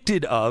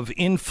convicted of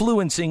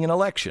influencing an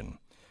election.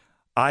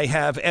 I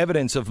have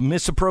evidence of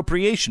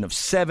misappropriation of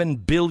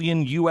 $7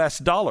 billion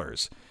US.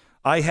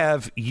 I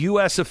have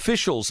U.S.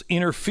 officials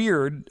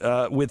interfered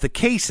with the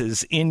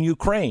cases in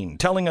Ukraine,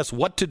 telling us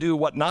what to do,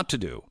 what not to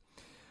do.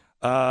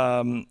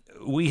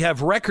 We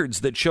have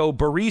records that show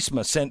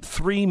Burisma sent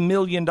 $3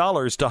 million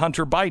to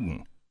Hunter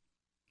Biden.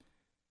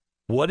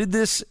 What did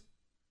this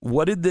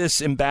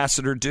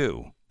ambassador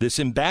do? This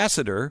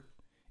ambassador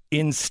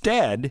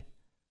instead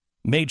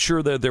made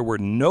sure that there were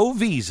no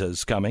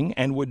visas coming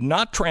and would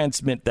not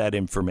transmit that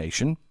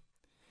information.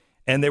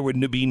 And there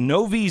would be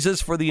no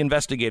visas for the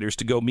investigators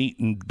to go meet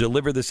and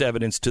deliver this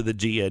evidence to the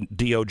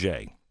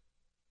DOJ.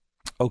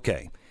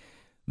 Okay.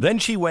 Then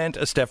she went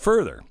a step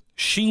further.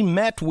 She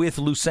met with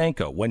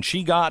Lysenko. When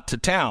she got to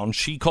town,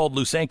 she called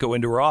Lysenko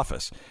into her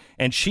office,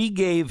 and she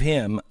gave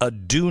him a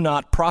do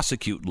not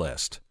prosecute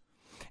list.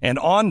 And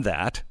on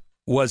that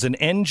was an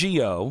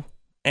NGO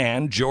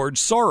and George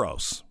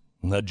Soros,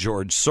 the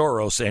George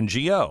Soros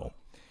NGO.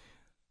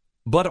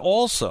 But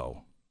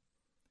also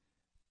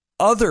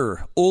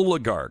other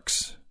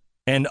oligarchs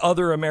and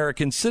other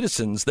American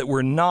citizens that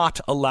were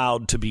not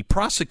allowed to be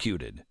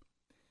prosecuted.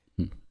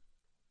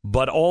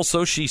 But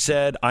also she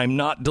said, I'm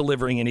not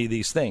delivering any of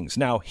these things.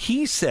 Now,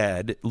 he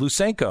said,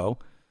 Lysenko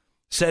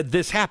said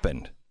this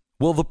happened.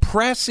 Well, the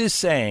press is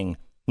saying,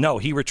 no,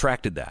 he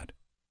retracted that.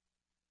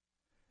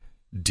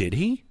 Did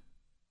he?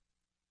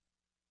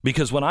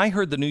 Because when I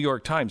heard the New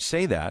York Times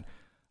say that,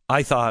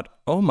 I thought,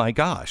 oh my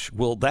gosh,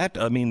 well,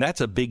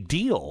 that's a big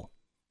deal.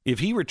 If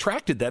he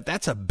retracted that,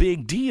 that's a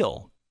big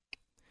deal.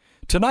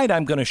 Tonight,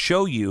 I'm going to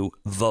show you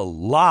the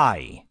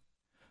lie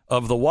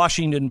of the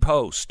Washington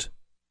Post,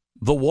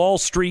 the Wall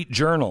Street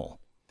Journal,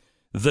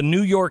 the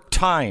New York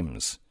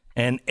Times,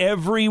 and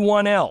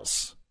everyone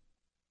else.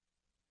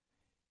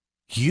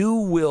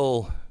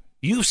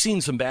 You've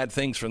seen some bad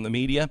things from the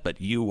media, but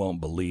you won't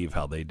believe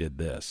how they did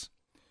this.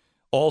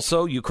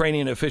 Also,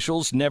 Ukrainian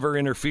officials never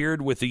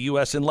interfered with the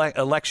U.S.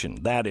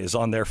 election. That is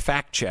on their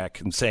fact check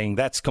and saying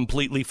that's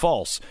completely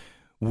false.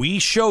 We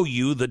show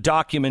you the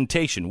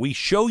documentation. We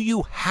show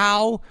you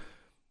how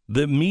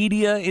the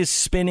media is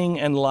spinning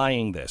and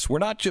lying this. We're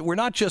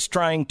not just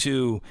trying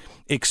to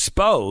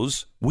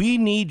expose. We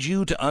need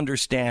you to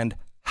understand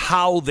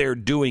how they're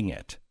doing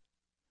it.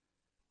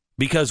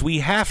 Because we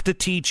have to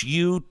teach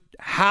you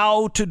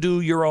how to do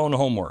your own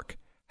homework,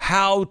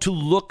 how to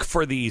look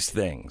for these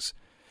things.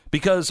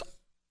 Because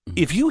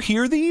if you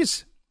hear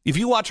these, if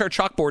you watch our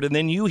chalkboard and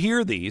then you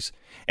hear these,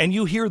 and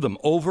you hear them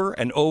over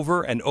and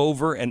over and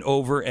over and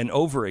over and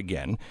over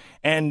again,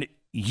 and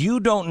you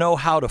don't know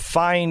how to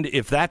find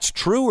if that's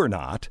true or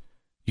not,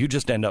 you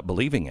just end up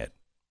believing it.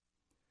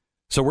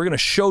 So we're going to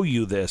show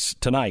you this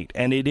tonight,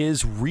 and it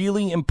is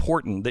really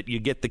important that you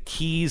get the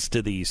keys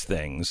to these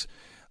things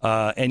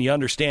and you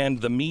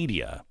understand the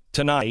media.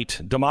 Tonight,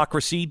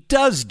 democracy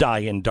does die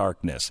in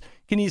darkness.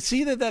 Can you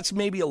see that that's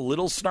maybe a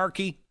little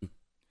snarky?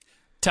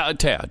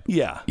 Tad.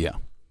 Yeah. Yeah.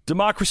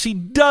 Democracy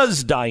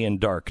does die in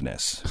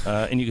darkness.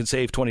 And you can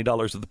save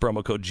 $20 with the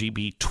promo code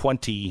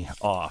GB20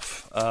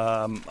 off.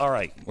 All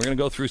right. We're going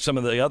to go through some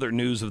of the other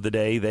news of the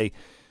day.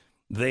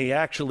 They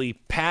actually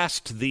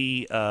passed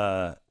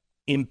the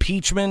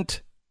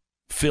impeachment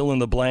fill in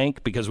the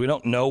blank because we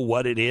don't know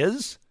what it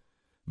is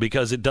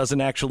because it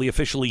doesn't actually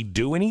officially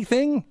do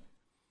anything.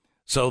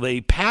 So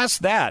they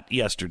passed that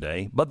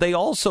yesterday, but they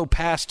also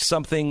passed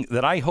something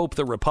that I hope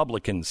the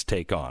Republicans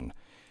take on,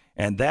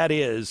 and that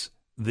is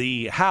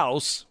the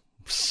House,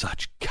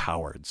 such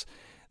cowards,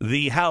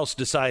 the House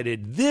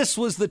decided this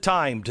was the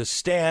time to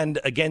stand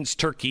against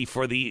Turkey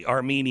for the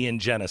Armenian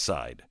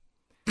genocide.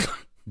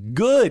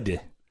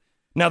 Good.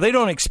 Now, they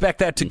don't expect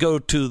that to go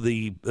to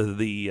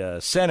the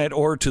Senate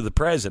or to the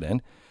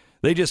president.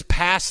 They just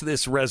pass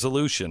this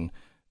resolution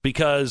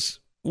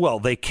because, well,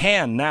 they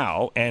can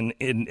now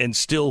and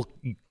still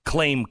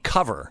claim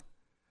cover.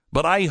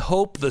 But I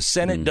hope the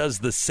Senate does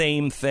the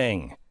same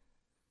thing,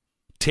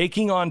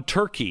 taking on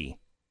Turkey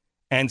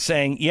and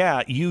saying,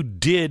 yeah, you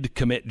did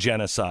commit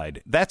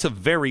genocide. That's a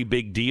very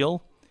big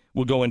deal.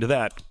 We'll go into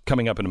that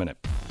coming up in a minute.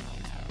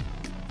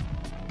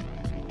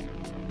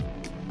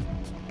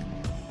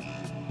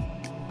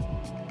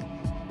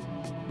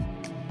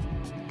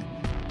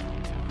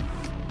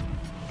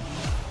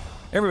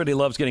 Everybody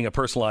loves getting a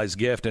personalized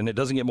gift, and it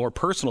doesn't get more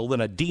personal than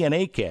a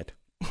DNA kit.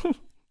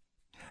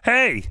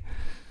 Hey,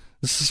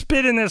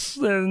 spit in this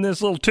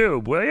little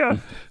tube, will you?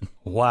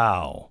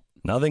 Wow.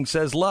 Nothing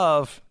says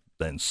love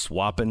than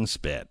swap and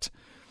spit.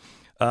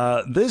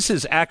 This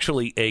is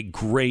actually a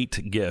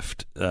great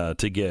gift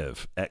to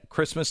give at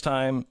Christmas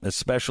time,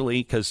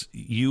 especially because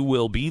you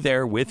will be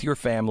there with your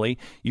family.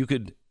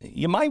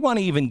 You might want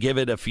to even give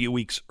it a few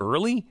weeks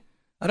early.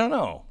 I don't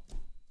know.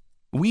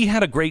 We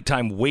had a great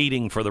time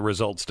waiting for the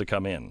results to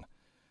come in.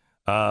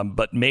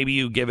 But maybe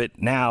you give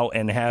it now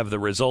and have the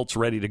results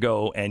ready to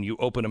go and you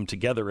open them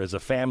together as a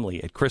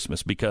family at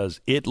Christmas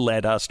because it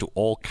led us to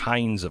all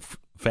kinds of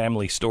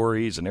family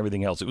stories and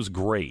everything else. It was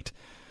great.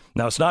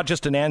 Now, it's not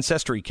just an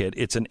ancestry kit.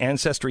 It's an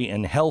ancestry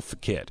and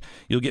health kit.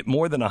 You'll get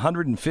more than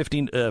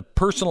 150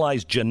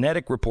 personalized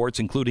genetic reports,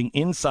 including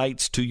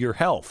insights to your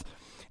health.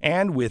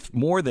 And with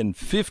more than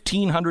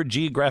 1,500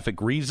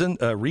 geographic regions,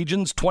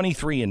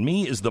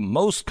 23andMe is the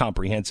most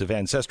comprehensive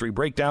ancestry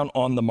breakdown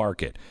on the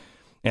market.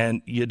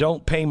 And you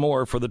don't pay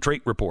more for the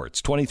trait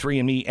reports.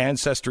 23andMe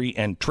Ancestry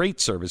and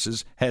Trait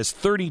Services has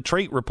 30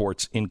 trait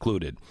reports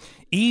included.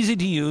 Easy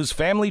to use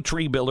Family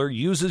Tree Builder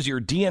uses your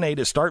DNA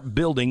to start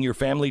building your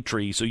family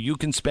tree so you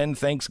can spend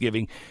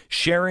Thanksgiving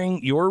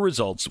sharing your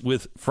results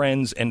with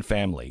friends and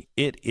family.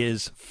 It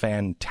is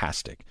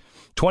fantastic.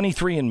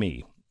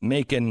 23andMe,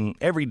 making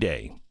every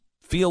day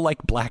feel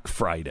like Black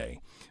Friday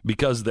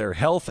because their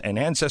health and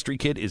ancestry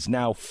kit is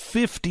now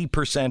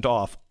 50%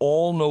 off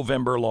all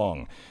November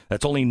long.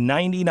 That's only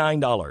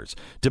 $99.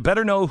 To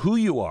better know who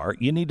you are,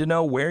 you need to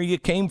know where you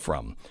came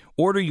from.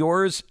 Order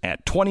yours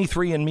at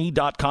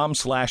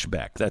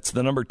 23andme.com/Beck. That's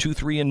the number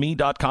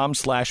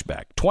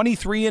 23andme.com/Beck.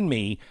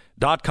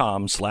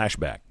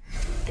 23andme.com/Beck.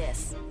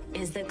 This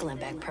is the Glenn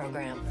Beck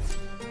Program.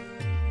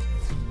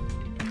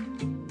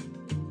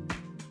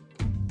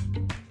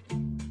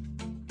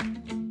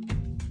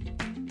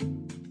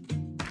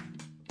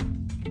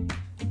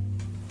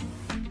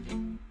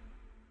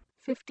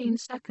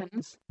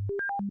 Seconds.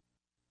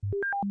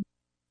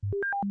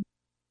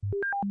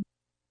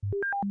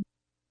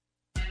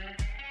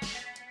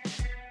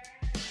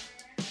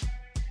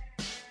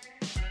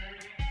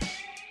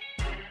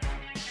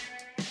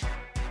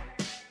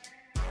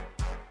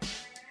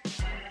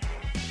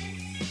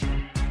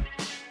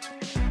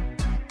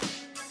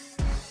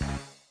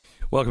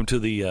 Welcome to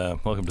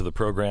the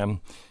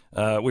program. We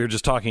were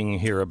just talking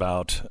here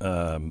about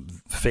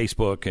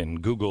Facebook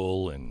and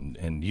Google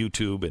and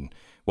YouTube and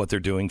what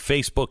they're doing.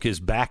 Facebook is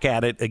back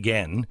at it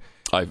again.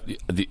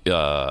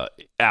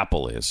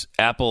 Apple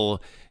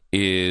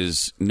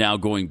is now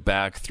going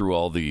back through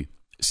all the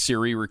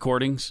Siri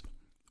recordings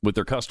with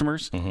their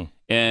customers,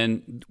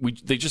 and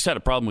they just had a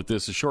problem with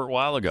this a short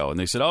while ago, and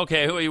they said,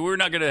 okay, we're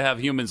not going to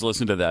have humans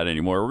listen to that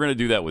anymore. We're going to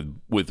do that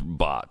with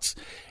bots.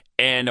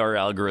 And our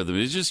algorithm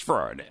is just for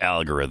our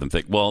algorithm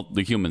thing. Well,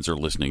 the humans are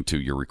listening to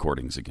your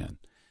recordings again.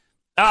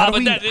 How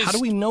do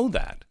we know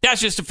that?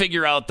 That's just to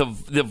figure out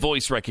the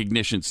voice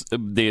recognitions.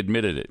 They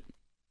admitted it.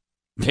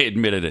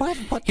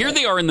 What Here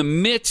they are in the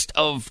midst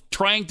of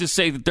trying to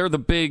say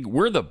that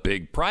we're the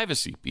big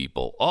privacy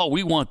people. Oh,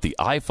 we want the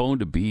iPhone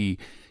to be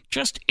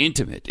just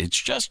intimate. It's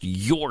just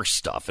your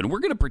stuff, and we're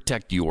going to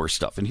protect your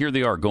stuff. And here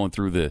they are going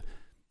through the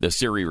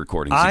Siri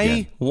recordings again.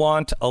 I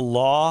want a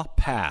law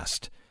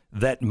passed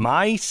that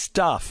my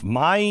stuff,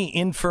 my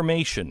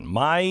information,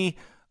 my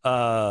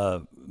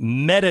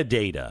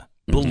metadata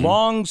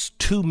belongs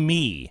to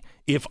me.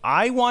 If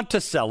I want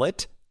to sell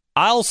it,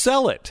 I'll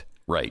sell it.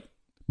 Right.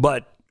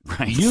 But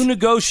Right. You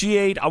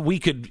negotiate. We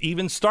could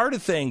even start a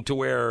thing to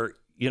where,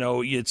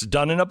 it's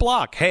done in a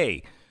block.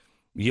 Hey,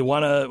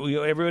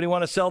 everybody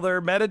want to sell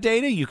their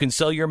metadata? You can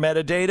sell your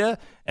metadata,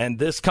 and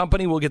this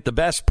company will get the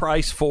best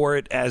price for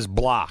it as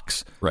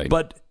blocks. Right.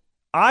 But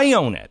I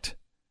own it,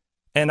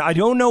 and I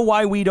don't know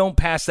why we don't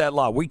pass that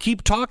law. We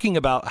keep talking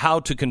about how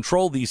to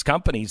control these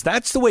companies.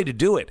 That's the way to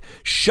do it.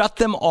 Shut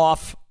them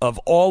off of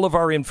all of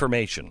our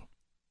information.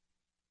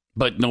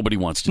 But nobody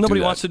wants to do that.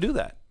 Nobody wants to do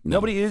that. No.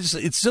 Nobody is.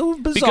 It's so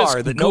bizarre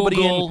because that Google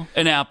nobody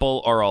and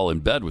Apple are all in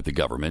bed with the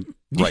government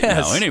right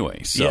now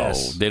anyway, so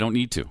they don't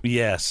need to.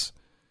 Yes.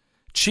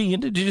 Gee,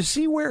 and did you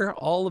see where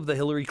all of the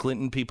Hillary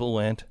Clinton people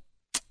went?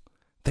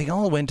 They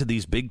all went to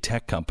these big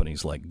tech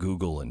companies like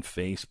Google and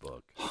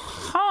Facebook,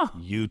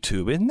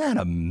 YouTube. Isn't that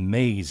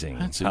amazing?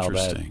 That's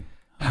interesting.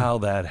 How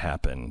that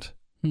happened.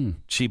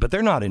 Gee, but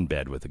they're not in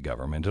bed with the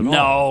government at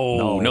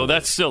all. No,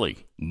 that's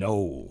silly.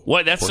 No.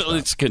 What?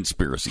 It's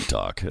conspiracy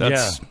talk.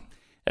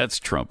 That's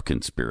Trump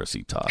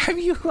conspiracy talk.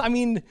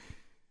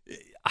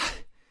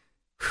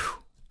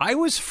 I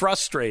was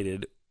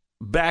frustrated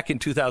back in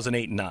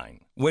 2008 and 9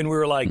 when we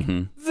were like,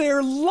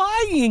 they're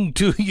lying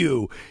to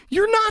you.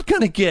 You're not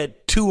going to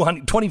get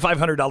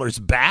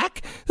 $2,500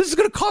 back. This is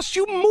going to cost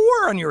you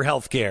more on your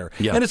health care.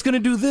 Yeah. And it's going to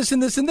do this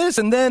and this and this.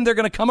 And then they're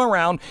going to come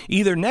around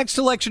either next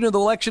election or the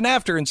election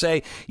after and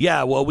say,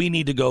 yeah, well, we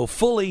need to go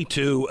fully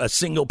to a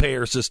single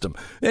payer system.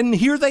 And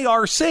here they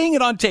are saying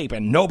it on tape,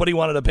 and nobody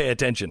wanted to pay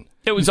attention.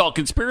 It was all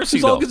conspiracy,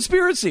 It was all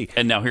conspiracy.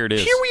 And now here it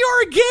is. Here we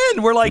are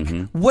again. We're like,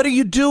 what are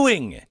you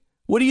doing?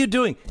 What are you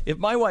doing? If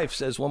my wife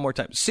says one more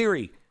time,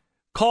 Siri,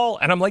 call,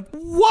 and I'm like,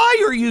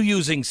 why are you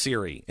using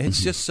Siri?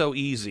 It's just so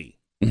easy.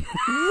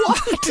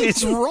 What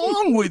is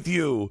wrong with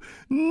you?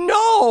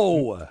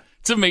 No.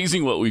 It's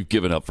amazing what we've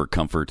given up for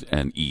comfort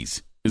and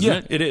ease,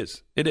 isn't it? It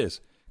is. It is.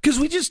 Because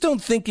we just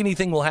don't think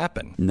anything will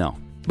happen. No.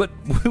 But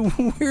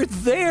we're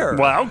there.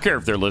 Well, I don't care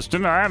if they're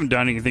listening. I haven't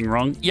done anything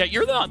wrong. Yeah,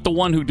 you're not the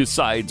one who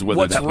decides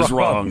whether that was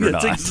wrong or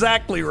That's not.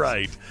 exactly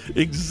right.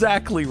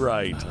 Exactly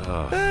right.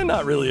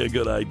 Not really a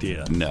good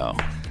idea. No.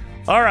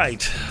 All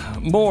right.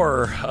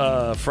 More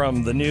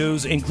from the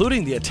news,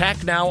 including the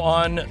attack now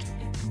on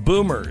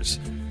boomers.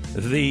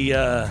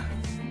 The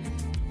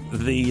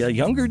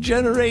younger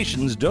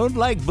generations don't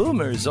like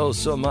boomers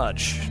so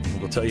much.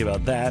 We'll tell you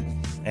about that.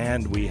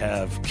 And we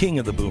have King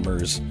of the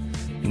Boomers,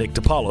 Nick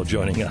Paolo,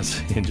 joining us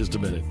in just a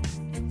minute.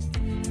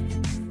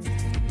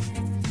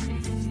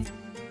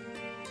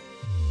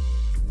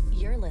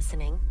 You're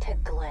listening to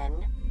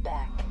Glenn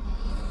Beck.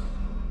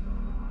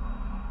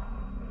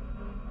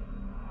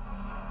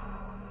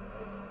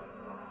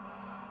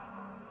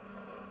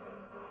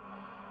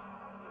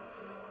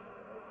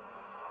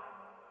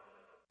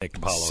 Nick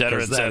Paolo.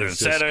 Et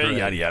cetera,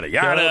 yada, yada,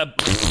 yada.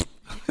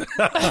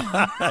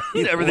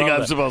 Everything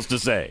I'm supposed to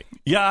say.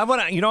 Yeah, I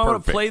want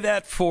to play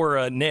that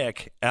for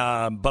Nick,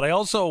 but I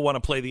also want to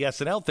play the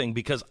SNL thing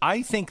because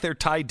I think they're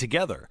tied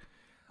together.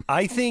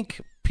 I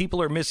think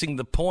people are missing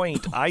the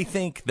point. I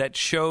think that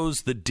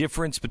shows the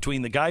difference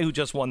between the guy who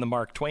just won the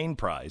Mark Twain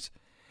Prize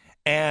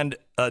and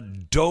a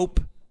dope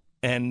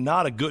and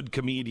not a good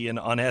comedian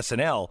on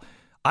SNL.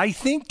 I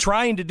think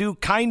trying to do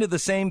kind of the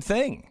same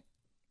thing.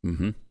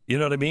 Mm-hmm. You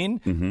know what I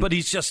mean? But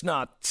he's just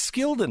not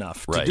skilled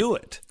enough to do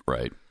it.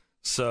 Right.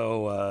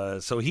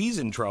 So he's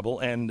in trouble.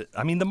 And,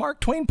 I mean, the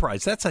Mark Twain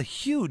Prize, that's a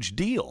huge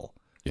deal.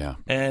 Yeah.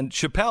 And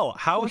Chappelle,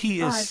 how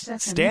he is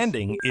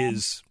standing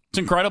is... It's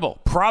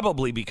incredible.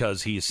 Probably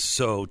because he's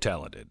so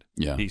talented.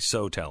 Yeah. He's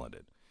so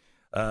talented.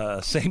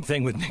 Same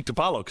thing with Nick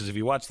DiPaolo, because if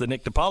you watch the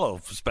Nick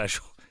DiPaolo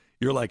special,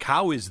 you're like,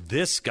 how is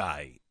this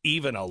guy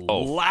even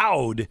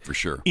allowed for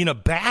sure in a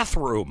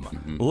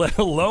bathroom, let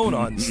alone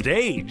on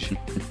stage?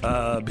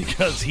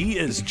 Because he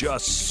is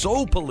just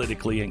so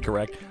politically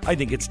incorrect. I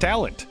think it's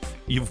talent.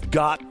 You've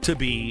got to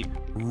be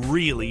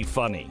really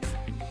funny.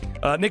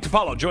 Nick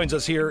DiPaolo joins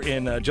us here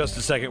in just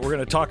a second. We're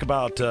going to talk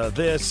about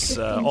this,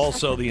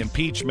 also the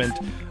impeachment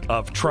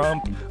of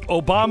Trump.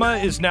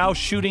 Obama is now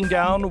shooting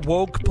down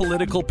woke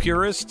political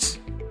purists.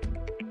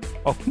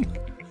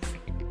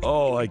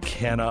 Oh, I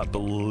cannot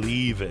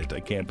believe it. I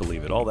can't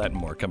believe it. All that and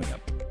more coming up.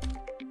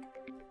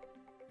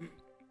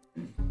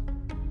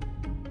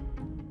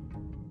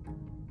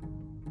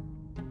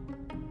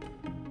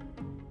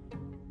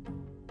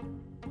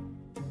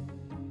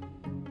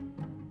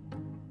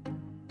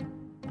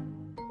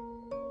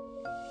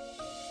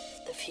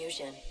 The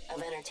fusion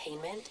of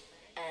entertainment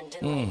and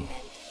enlightenment.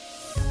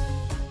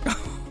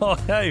 Oh,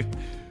 hey.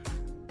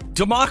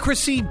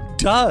 Democracy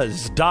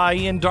does die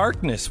in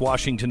darkness,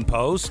 Washington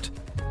Post.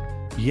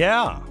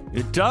 Yeah,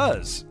 it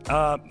does.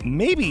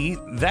 Maybe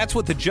that's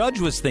what the judge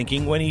was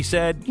thinking when he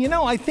said,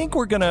 I think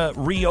we're going to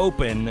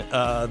reopen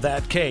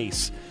that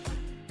case.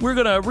 We're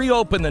going to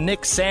reopen the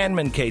Nick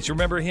Sandmann case.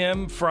 Remember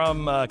him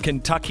from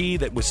Kentucky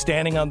that was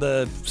standing on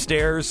the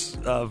stairs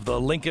of the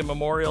Lincoln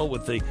Memorial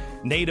with the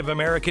Native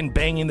American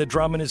banging the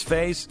drum in his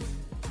face?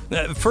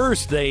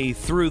 First, they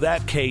threw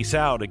that case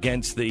out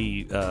against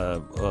the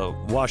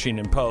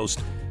Washington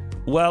Post.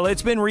 Well,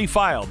 it's been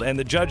refiled, and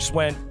the judge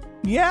went,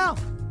 yeah,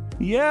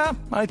 Yeah,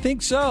 I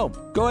think so.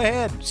 Go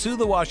ahead, sue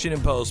the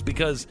Washington Post,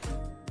 because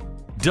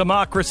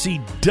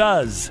democracy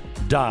does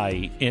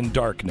die in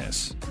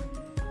darkness.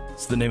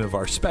 It's the name of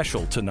our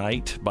special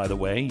tonight, by the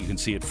way. You can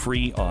see it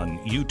free on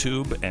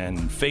YouTube and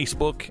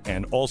Facebook,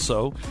 and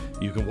also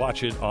you can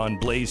watch it on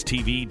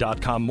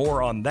blazetv.com.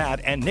 More on that,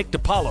 and Nick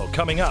DiPaolo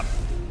coming up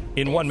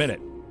in 1 minute.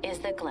 Is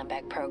the Glenn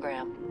Beck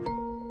Program.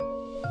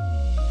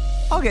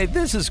 Okay,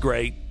 this is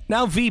great.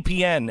 Now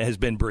VPN has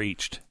been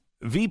breached.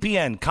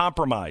 VPN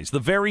compromised, the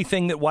very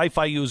thing that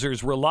Wi-Fi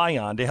users rely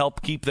on to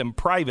help keep them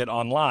private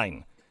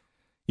online.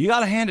 You got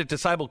to hand it to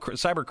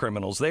cyber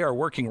criminals. They are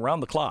working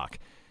around the clock.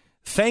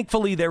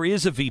 Thankfully, there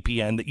is a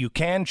VPN that you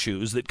can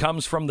choose that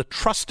comes from the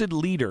trusted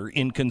leader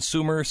in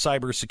consumer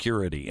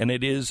cybersecurity, and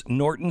it is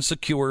Norton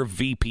Secure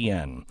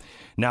VPN.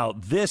 Now,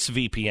 this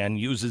VPN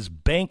uses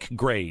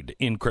bank-grade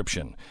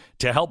encryption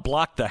to help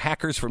block the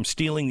hackers from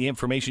stealing the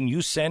information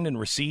you send and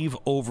receive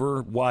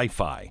over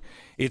Wi-Fi.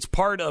 It's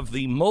part of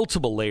the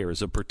multiple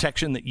layers of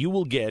protection that you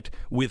will get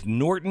with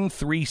Norton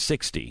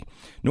 360.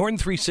 Norton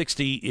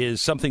 360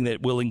 is something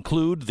that will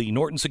include the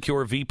Norton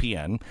Secure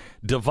VPN,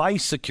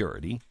 device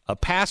security, a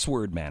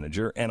password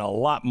manager, and a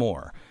lot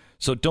more.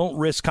 So don't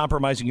risk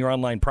compromising your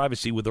online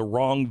privacy with the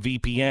wrong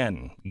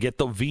VPN. Get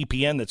the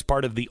VPN that's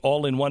part of the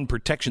all-in-one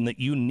protection that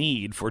you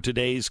need for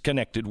today's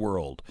connected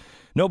world.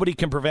 Nobody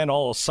can prevent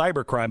all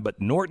cybercrime,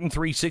 but Norton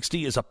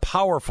 360 is a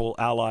powerful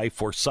ally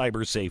for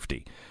cyber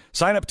safety.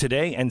 Sign up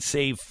today and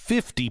save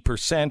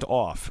 50%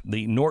 off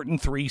the Norton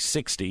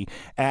 360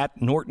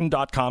 at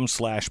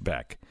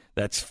norton.com/Beck.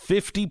 That's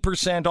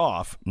 50%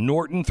 off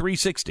Norton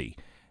 360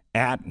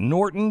 at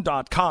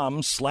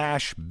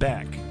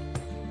norton.com/Beck.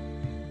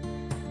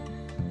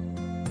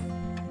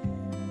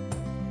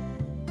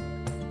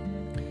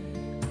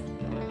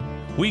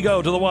 We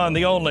go to the one,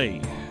 the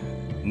only,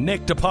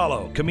 Nick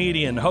DiPaolo,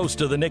 comedian,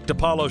 host of the Nick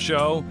DiPaolo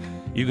Show.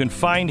 You can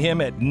find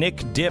him at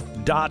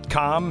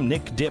nickdip.com,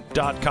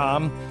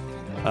 nickdip.com.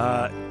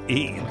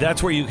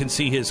 That's where you can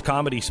see his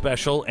comedy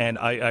special, and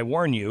I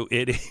warn you,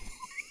 it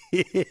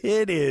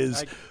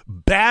is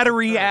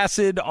battery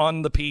acid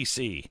on the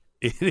PC.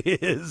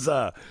 It is,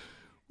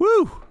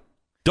 woo!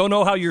 Don't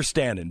know how you're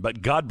standing,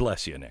 but God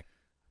bless you, Nick.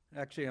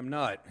 Actually, I'm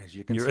not. As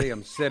you can see,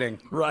 I'm sitting.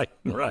 Right.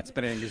 It's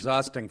been an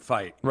exhausting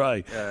fight.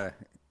 Right.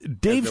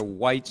 Dave, as a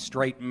white,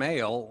 straight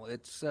male,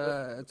 it's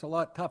a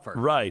lot tougher.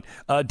 Right.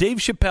 Dave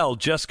Chappelle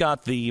just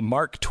got the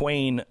Mark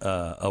Twain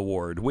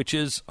Award, which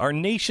is our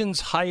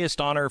nation's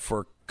highest honor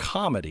for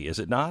comedy, is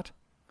it not?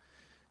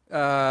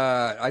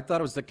 I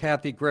thought it was the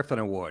Kathy Griffin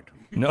Award.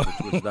 No.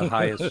 Which was the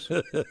highest.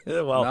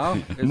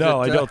 Well,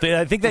 no, I don't think.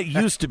 I think that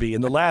used to be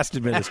in the last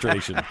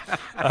administration.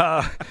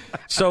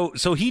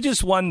 So he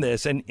just won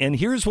this, and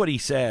here's what he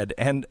said,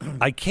 and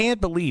I can't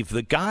believe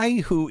the guy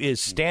who is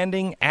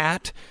standing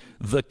at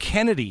the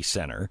Kennedy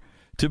Center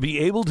to be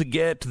able to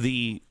get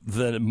the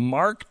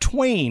Mark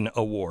Twain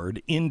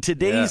Award in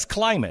today's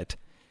climate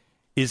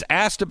is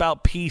asked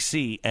about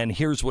PC, and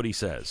here's what he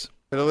says.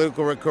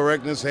 Political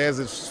correctness has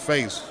its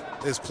place.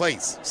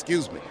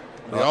 Excuse me.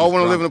 We all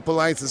want to live in a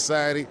polite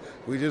society.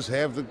 We just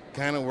have to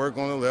kind of work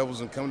on the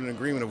levels and come to an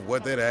agreement of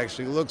what that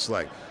actually looks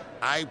like.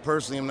 I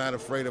personally am not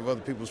afraid of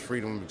other people's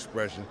freedom of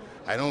expression.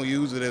 I don't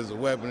use it as a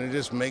weapon. It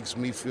just makes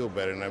me feel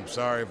better, and I'm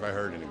sorry if I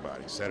hurt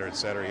anybody, et cetera,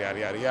 yada,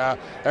 yada, yada.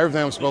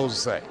 Everything I'm supposed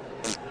to say.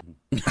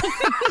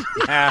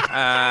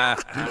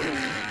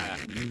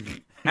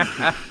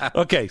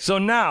 Okay, so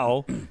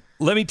now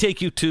let me take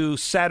you to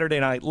Saturday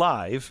Night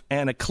Live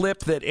and a clip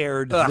that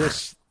aired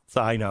this.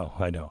 I know.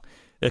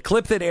 A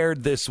clip that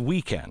aired this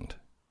weekend.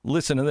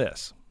 Listen to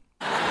this.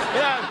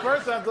 Yeah, at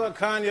first I thought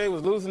Kanye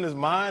was losing his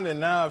mind, and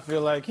now I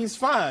feel like he's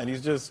fine.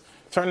 He's just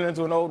turning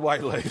into an old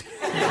white lady.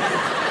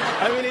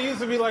 I mean, he used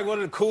to be like one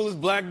of the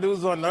coolest black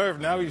dudes on earth.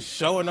 Now he's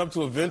showing up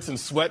to events in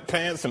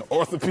sweatpants and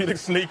orthopedic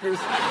sneakers,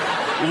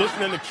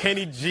 listening to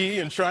Kenny G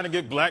and trying to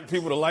get black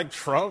people to like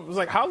Trump. It's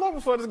like, how long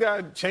before this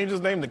guy changed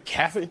his name to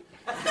Kathy?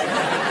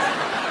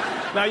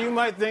 Now, you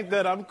might think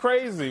that I'm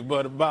crazy,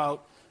 but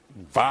about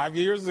 5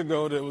 years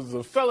ago, there was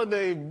a fella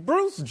named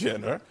Bruce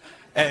Jenner,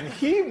 and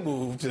he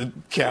moved to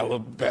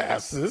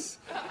Calabasas.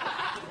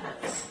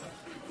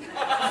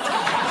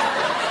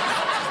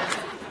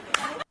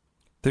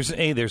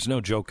 There's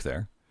no joke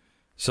there.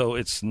 So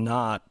it's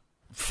not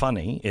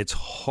funny. It's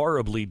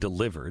horribly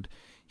delivered.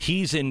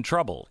 He's in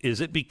trouble.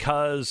 Is it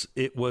because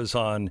it was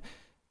on,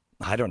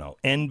 I don't know,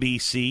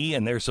 NBC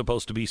and they're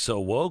supposed to be so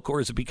woke,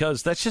 or is it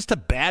because that's just a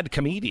bad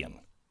comedian?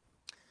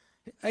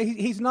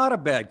 He's not a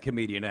bad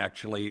comedian,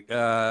 actually.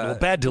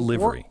 Bad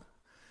delivery.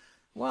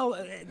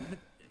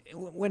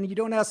 When you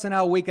do an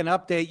SNL Weekend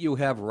Update, you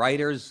have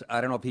writers. I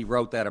don't know if he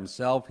wrote that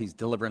himself. He's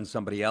delivering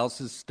somebody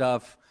else's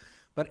stuff.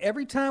 But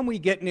every time we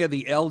get near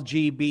the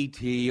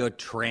LGBT or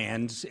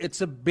trans, it's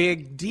a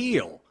big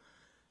deal.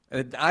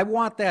 I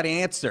want that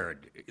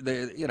answered.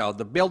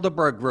 The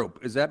Bilderberg Group,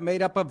 is that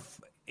made up of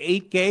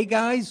 8 gay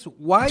guys?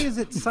 Why is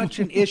it such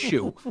an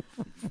issue?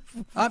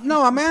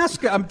 No, I'm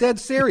asking. I'm dead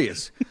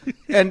serious.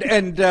 And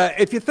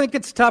if you think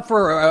it's tough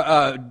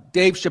for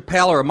Dave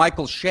Chappelle or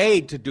Michael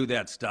Shade to do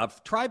that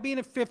stuff, try being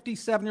a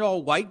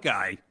 57-year-old white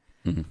guy.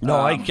 No,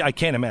 I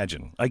can't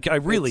imagine. I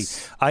really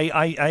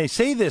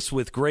say this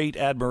with great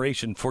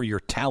admiration for your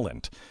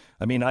talent.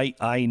 I mean,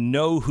 I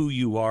know who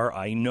you are.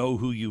 I know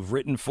who you've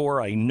written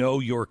for. I know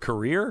your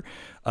career.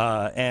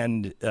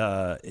 And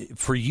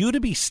for you to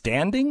be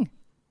standing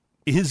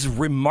is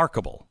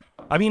remarkable.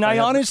 I mean, I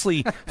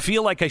honestly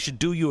feel like I should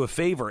do you a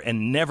favor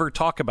and never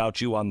talk about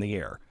you on the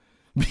air.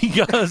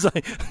 Because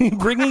I'm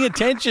bringing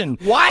attention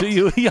to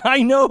you. Yeah,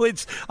 I know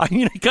I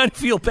kind of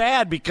feel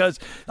bad because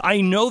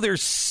I know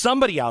there's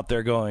somebody out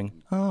there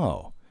going,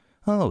 oh,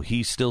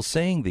 he's still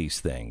saying these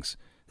things,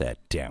 that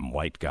damn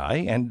white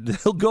guy, and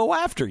they'll go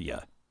after you.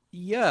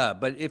 Yeah,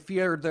 but if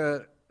you're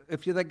the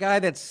guy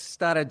that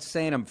started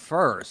saying them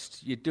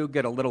first, you do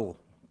get a little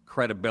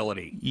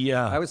credibility.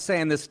 Yeah. I was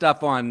saying this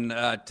stuff on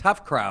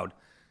Tough Crowd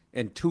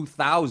in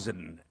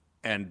 2000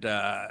 and,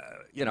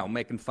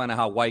 making fun of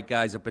how white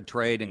guys are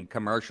portrayed in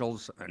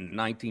commercials in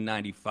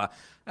 1995.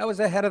 I was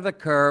ahead of the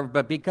curve,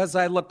 but because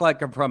I look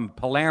like I'm from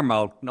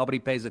Palermo, nobody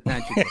pays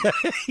attention to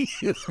me.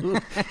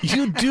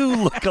 You do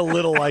look a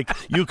little like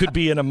you could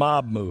be in a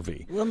mob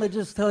movie. Let me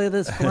just tell you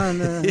this,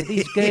 Glenn.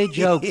 These gay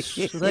jokes,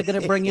 they're going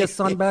to bring your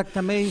son back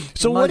to me.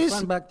 So what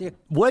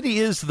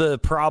is the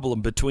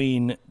problem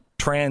between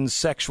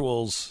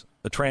transsexuals,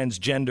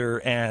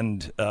 transgender,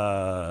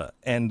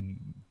 and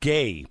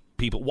gay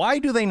people? Why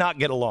do they not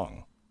get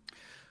along?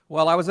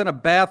 Well, I was in a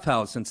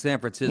bathhouse in San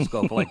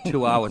Francisco for like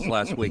 2 hours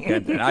last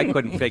weekend, and I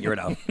couldn't figure it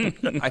out.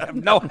 I have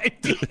no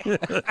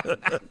idea.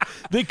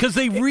 Because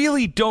they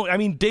really don't. I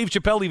mean, Dave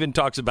Chappelle even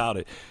talks about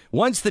it.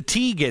 Once the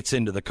T gets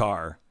into the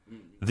car,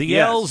 the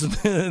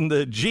L's and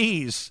the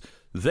G's,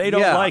 they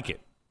don't like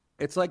it.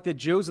 It's like the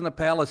Jews and the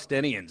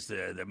Palestinians,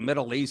 the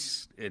Middle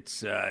East.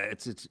 It's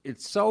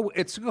so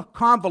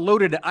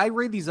convoluted. I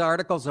read these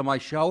articles on my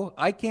show.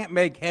 I can't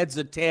make heads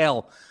or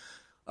tail.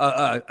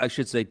 I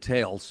should say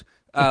tails.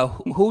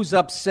 Who's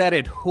upset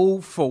at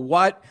who for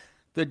what?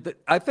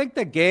 I think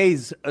the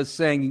gays are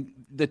saying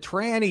the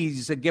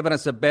trannies are giving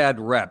us a bad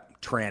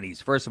rep.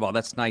 Trannies, first of all,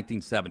 that's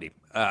 1970.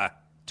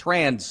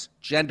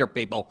 Transgender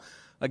people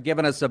are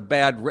giving us a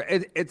bad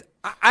rep.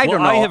 I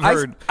don't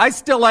know. I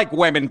still like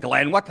women,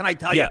 Glenn. What can I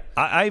tell you? Yeah,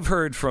 I've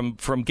heard from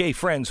gay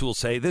friends who will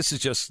say this is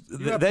just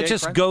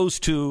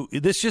goes too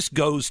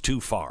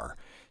far.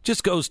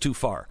 Just goes too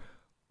far.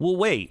 Well,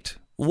 wait.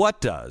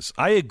 What does?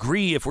 I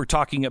agree if we're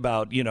talking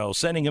about,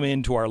 sending them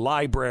into our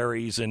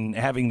libraries and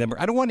having them.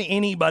 I don't want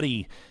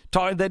anybody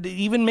that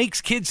even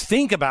makes kids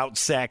think about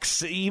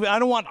sex. I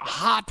don't want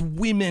hot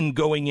women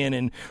going in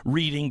and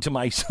reading to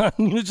my son.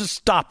 Just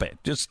stop it.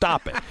 Just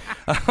stop it.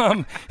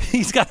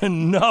 He's got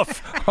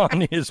enough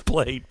on his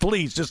plate.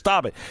 Please, just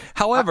stop it.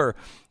 However,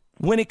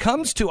 when it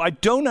comes to, I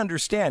don't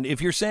understand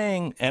if you're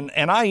saying, and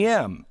I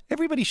am,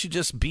 everybody should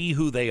just be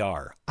who they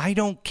are. I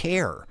don't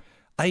care.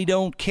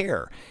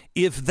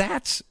 If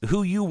that's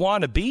who you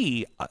want to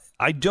be,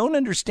 I don't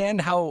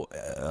understand how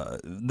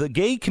the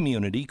gay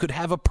community could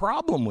have a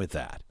problem with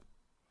that.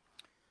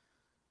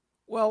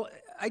 Well,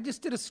 I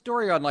just did a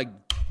story on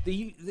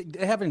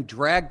having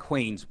drag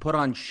queens put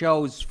on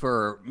shows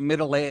for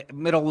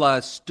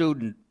middle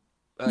student.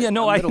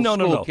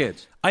 No.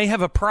 Kids. I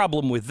have a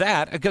problem with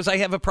that because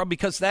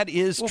because that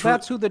is true.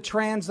 That's who the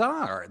trans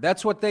are.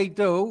 That's what they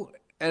do.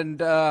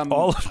 And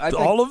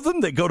all of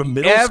them that go to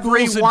middle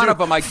every schools. Every one of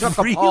them. I took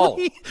a poll.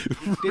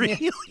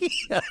 Really?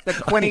 The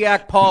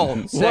Quinnipiac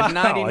poll said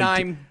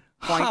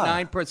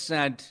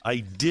 99.9%. I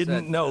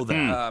didn't know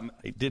that.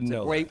 I didn't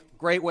know.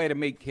 Great way to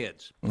meet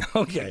kids.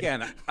 Okay.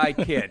 Again, I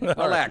kid.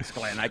 Relax,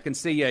 Glenn. I can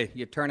see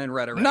you're turning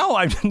red around. No,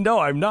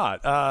 I'm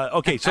not.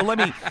 Okay, so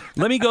let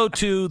me go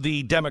to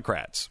the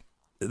Democrats.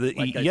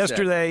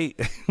 Yesterday,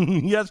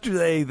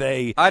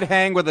 they. I'd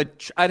hang with a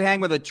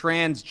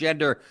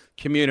transgender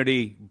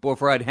community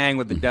before I'd hang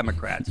with the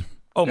Democrats.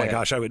 Oh my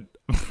gosh, I would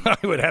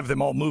have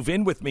them all move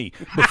in with me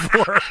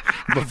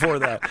before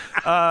that.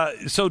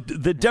 So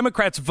the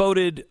Democrats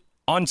voted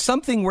on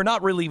something we're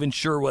not really even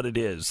sure what it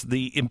is,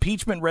 the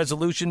impeachment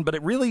resolution, but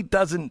it really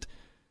doesn't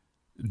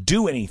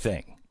do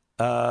anything.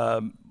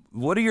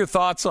 What are your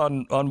thoughts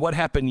on what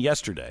happened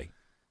yesterday?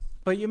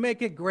 But you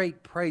make a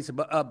great point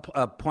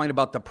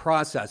about the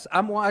process.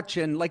 I'm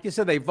watching, like you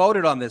said, they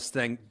voted on this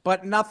thing,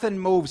 but nothing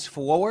moves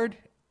forward.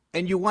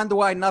 And you wonder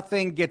why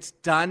nothing gets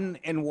done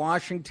in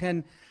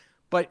Washington.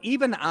 But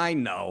even I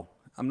know,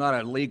 I'm not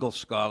a legal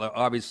scholar,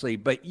 obviously,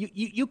 but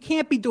you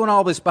can't be doing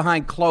all this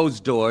behind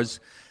closed doors.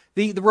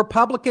 The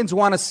Republicans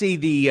want to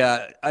see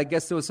I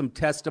guess there was some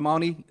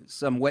testimony,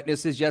 some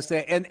witnesses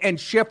yesterday, and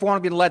Schiff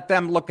wanted me to let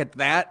them look at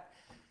that.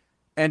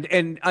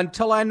 And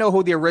until I know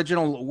who the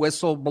original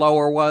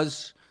whistleblower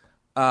was,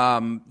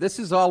 this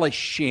is all a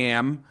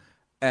sham.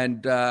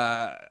 And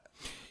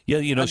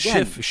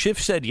Schiff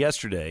said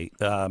yesterday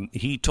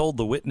he told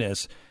the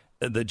witness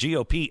the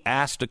GOP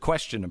asked a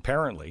question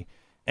apparently,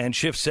 and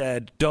Schiff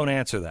said, "Don't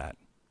answer that."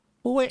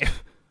 Well,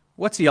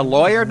 What's he, a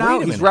lawyer now?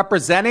 Wait a He's minute.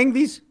 representing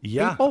these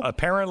people?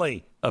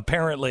 Apparently.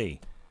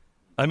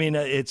 I mean,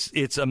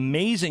 it's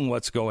amazing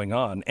what's going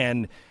on.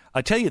 And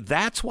I tell you,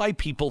 that's why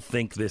people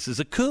think this is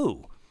a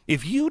coup.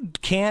 If you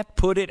can't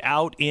put it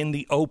out in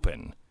the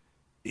open,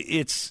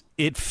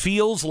 it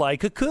feels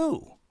like a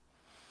coup.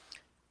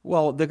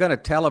 Well, they're going to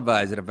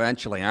televise it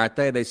eventually, aren't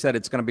they? They said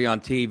it's going to be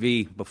on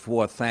TV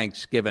before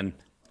Thanksgiving.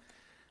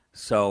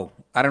 So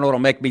I don't know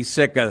what'll make me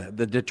sick of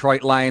the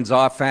Detroit Lions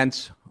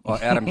offense or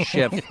Adam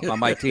Schiff on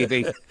my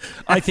TV.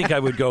 I think I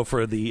would go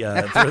for the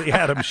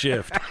Adam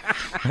Schiff.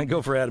 I'd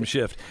go for Adam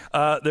Schiff.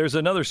 There's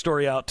another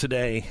story out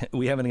today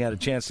we haven't had a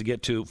chance to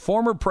get to.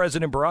 Former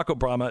President Barack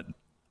Obama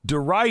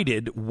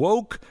derided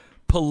woke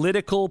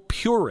political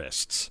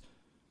purists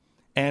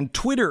and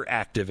Twitter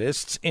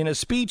activists in a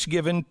speech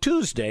given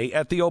Tuesday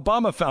at the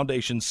Obama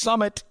Foundation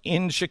Summit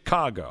in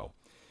Chicago.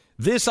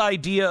 This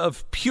idea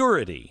of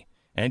purity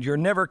and you're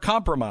never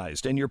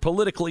compromised and you're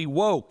politically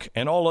woke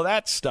and all of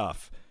that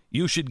stuff,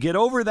 you should get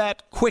over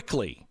that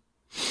quickly.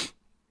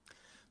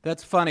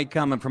 That's funny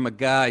coming from a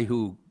guy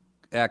who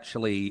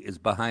actually is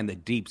behind the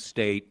deep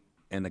state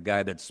and the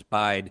guy that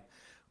spied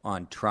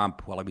on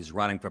Trump while he was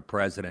running for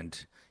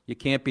president. You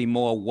can't be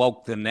more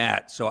woke than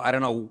that. So I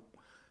don't know.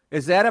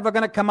 Is that ever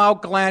going to come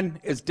out,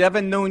 Glenn? Is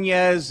Devin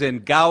Nunes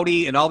and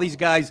Gowdy and all these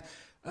guys,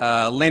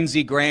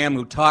 Lindsey Graham,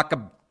 who talk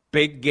a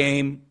big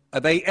game, are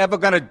they ever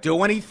going to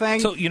do anything?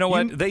 So you know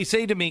what? They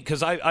say to me,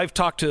 because I've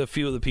talked to a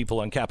few of the people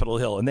on Capitol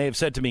Hill, and they have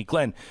said to me,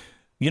 Glenn,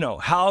 you know,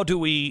 how do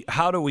we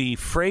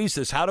phrase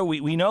this? How do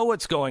we know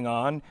what's going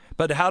on,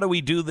 but how do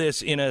we do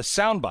this in a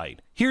soundbite?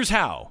 Here's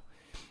how.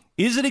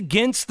 Is it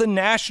against the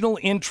national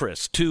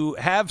interest to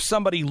have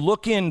somebody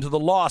look into the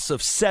loss of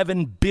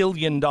 $7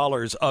 billion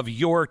of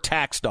your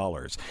tax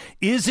dollars?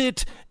 Is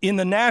it in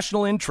the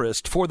national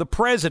interest for the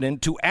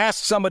president to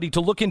ask somebody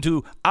to look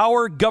into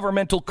our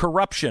governmental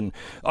corruption,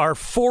 our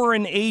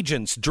foreign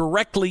agents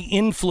directly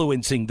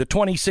influencing the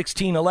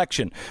 2016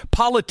 election,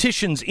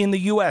 politicians in the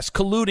U.S.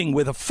 colluding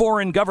with a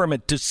foreign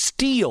government to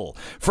steal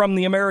from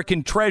the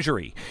American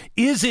Treasury?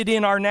 Is it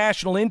in our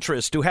national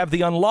interest to have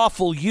the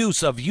unlawful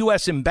use of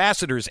U.S.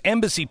 ambassadors,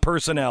 embassy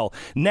personnel,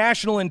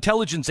 national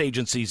intelligence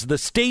agencies, the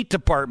State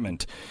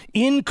Department,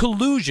 in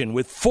collusion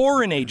with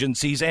foreign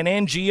agencies and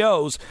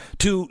NGOs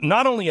to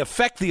not only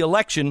affect the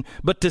election,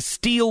 but to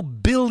steal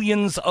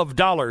billions of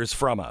dollars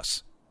from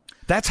us?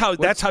 That's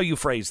how you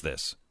phrase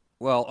this.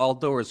 Well, all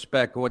due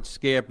respect, what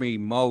scared me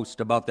most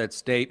about that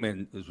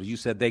statement was you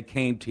said they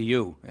came to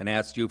you and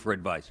asked you for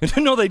advice.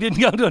 No, they didn't.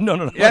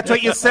 No. That's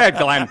what you said,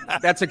 Glenn.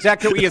 That's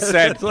exactly what you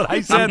said. That's what I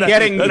said. I'm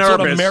getting nervous. That's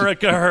what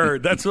America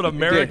heard. That's what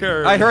America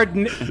heard. I heard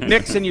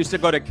Nixon used to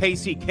go to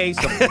Casey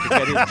Kasem to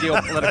get his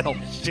geopolitical.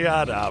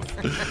 Shut up.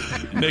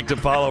 Nick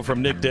DiPaolo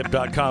from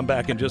nickdip.com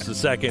back in just a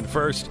second.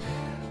 First,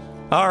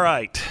 all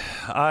right.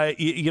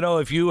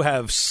 If you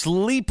have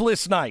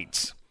sleepless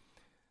nights,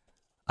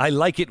 I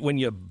like it when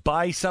you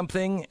buy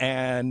something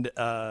and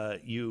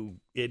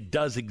it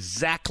does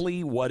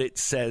exactly what it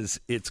says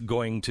it's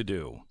going to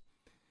do.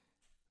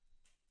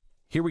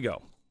 Here we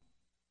go.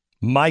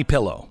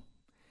 MyPillow.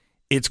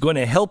 It's going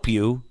to help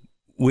you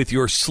with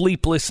your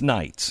sleepless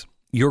nights.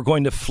 You're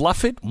going to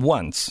fluff it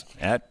once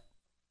at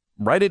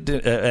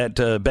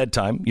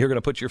bedtime. You're going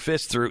to put your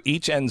fist through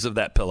each ends of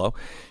that pillow.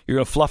 You're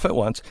going to fluff it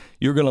once.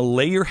 You're going to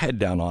lay your head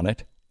down on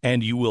it,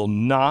 and you will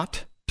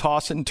not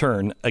toss and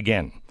turn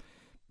again.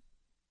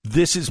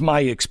 This is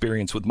my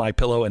experience with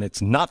MyPillow, and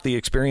it's not the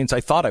experience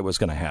I thought I was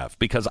going to have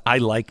because I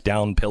like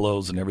down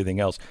pillows and everything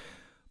else.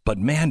 But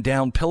man,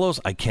 down pillows,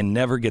 I can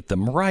never get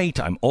them right.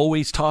 I'm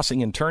always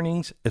tossing and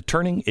turning.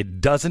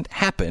 It doesn't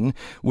happen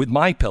with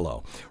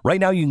MyPillow. Right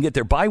now, you can get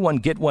their buy one,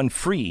 get one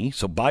free.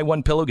 So buy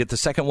one pillow, get the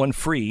second one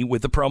free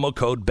with the promo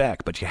code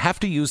BECK. But you have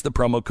to use the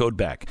promo code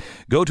BECK.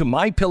 Go to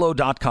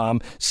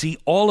MyPillow.com, see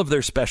all of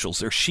their specials,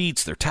 their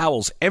sheets, their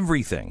towels,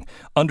 everything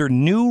under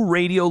new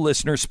radio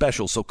listener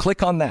specials. So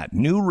click on that,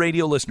 new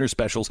radio listener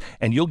specials,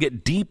 and you'll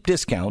get deep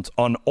discounts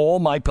on all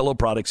MyPillow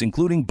products,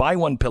 including buy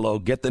one pillow,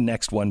 get the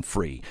next one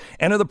free.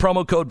 Enter the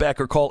promo code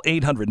BECK or call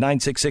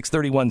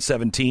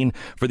 800-966-3117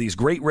 for these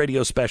great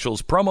radio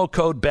specials. Promo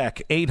code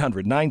BECK,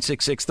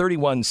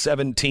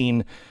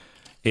 800-966-3117.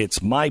 It's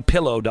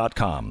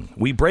MyPillow.com.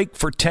 We break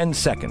for 10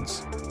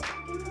 seconds.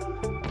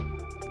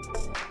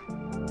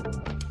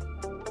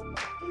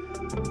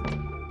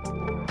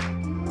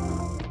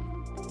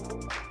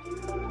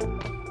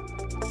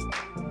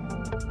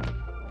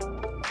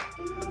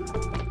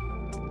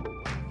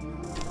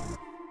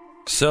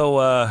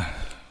 So,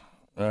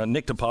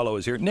 Nick DiPaolo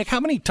is here. Nick, how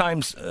many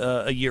times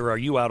a year are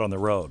you out on the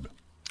road?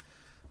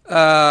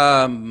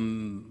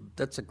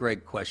 That's a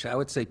great question. I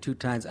would say 2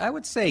 times. I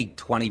would say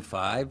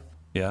 25.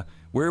 Yeah.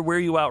 Where are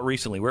you out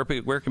recently?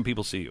 Where can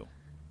people see you?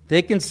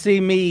 They can see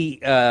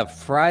me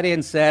Friday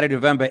and Saturday,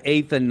 November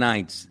 8th and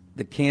 9th,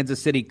 the Kansas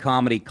City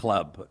Comedy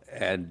Club.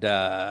 And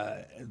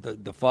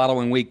the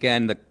following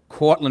weekend, the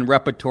Cortland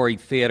Repertory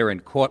Theater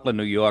in Cortland,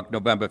 New York,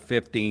 November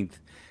 15th.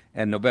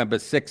 And November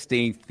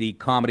 16th, the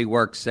Comedy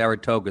Works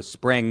Saratoga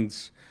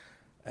Springs.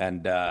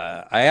 And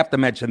I have to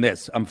mention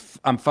this.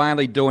 I'm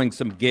finally doing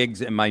some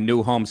gigs in my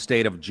new home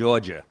state of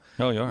Georgia.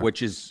 Oh, you are?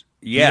 Which is,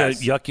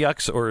 yes. Yuck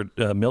yucks or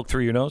milk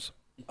through your nose?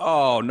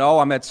 Oh, no,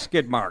 I'm at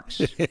skid marks.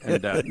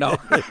 And, no.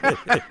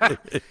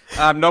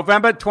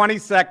 November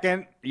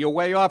 22nd, you're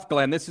way off,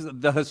 Glenn. This is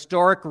the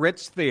historic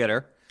Ritz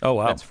Theater. Oh,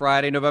 wow. That's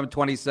Friday, November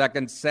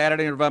 22nd.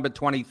 Saturday, November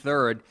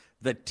 23rd,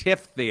 the Tiff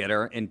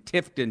Theater in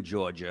Tifton,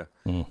 Georgia.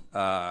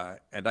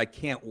 And I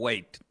can't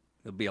wait.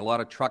 There'll be a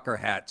lot of trucker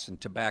hats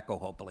and tobacco,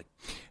 hopefully.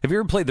 Have you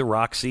ever played the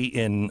Roxy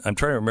in, I'm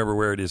trying to remember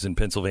where it is in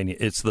Pennsylvania.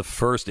 It's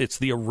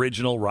the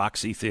original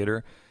Roxy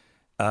Theater.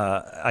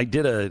 I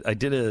did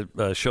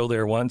a show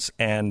there once,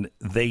 and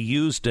they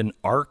used an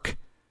arc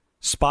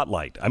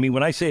spotlight. I mean,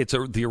 when I say it's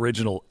the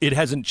original, it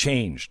hasn't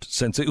changed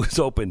since it was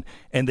open,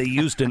 and they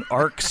used an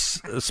arc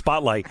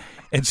spotlight.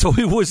 And so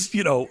it was,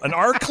 an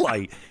arc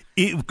light.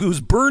 It was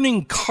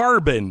burning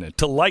carbon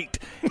to light,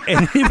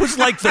 and it was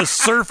like the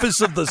surface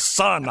of the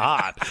sun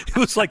hot. It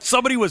was like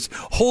somebody was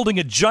holding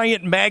a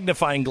giant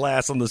magnifying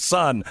glass on the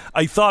sun.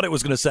 I thought it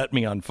was going to set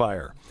me on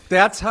fire.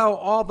 That's how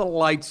all the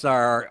lights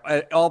are,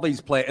 all these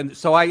play. And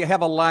so I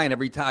have a line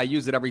every time. I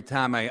use it every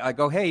time. I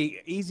go,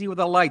 hey, easy with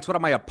the lights. What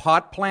am I, a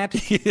pot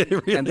plant? It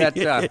really and that,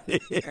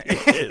 it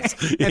is.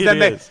 And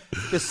then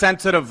the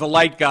sensitive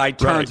light guy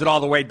turns it all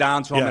the way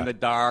down so I'm in the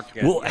dark.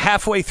 And, well,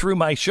 halfway through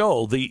my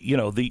show,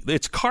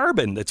 it's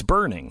carbon that's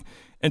burning.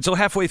 And so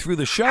halfway through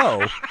the show,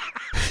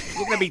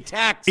 you're going to be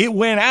taxed. It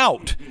went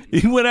out.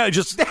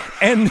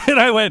 And then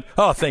I went,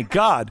 oh, thank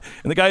God.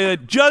 And the guy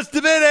said, just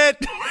a minute.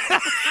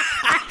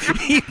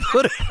 He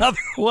put another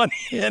one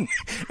in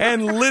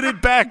and lit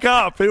it back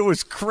up. It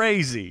was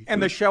crazy.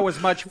 And the show was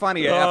much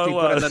funnier after he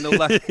put in the new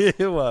light.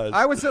 It was.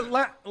 I was at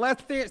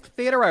last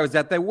theater I was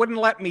at. They wouldn't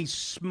let me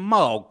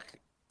smoke.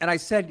 And I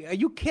said, are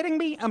you kidding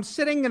me? I'm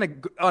sitting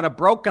on a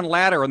broken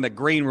ladder in the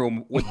green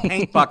room with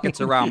paint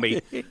buckets around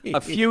me, a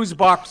fuse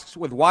box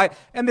with wire,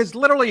 and there's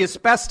literally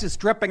asbestos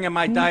dripping in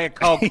my Diet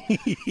Coke.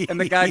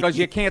 And the guy goes,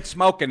 you can't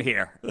smoke in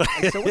here.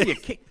 I said, what are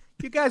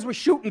you guys were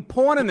shooting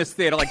porn in this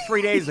theater like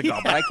 3 days ago,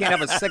 but I can't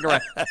have a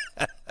cigarette.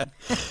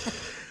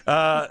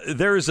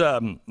 There's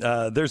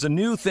a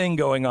new thing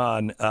going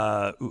on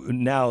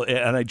now,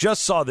 and I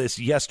just saw this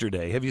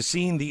yesterday. Have you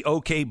seen the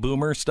OK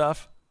Boomer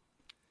stuff?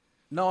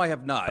 No, I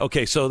have not.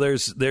 Okay, so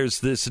there's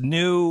this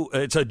new,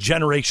 it's a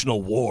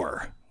generational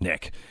war,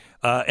 Nick.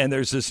 And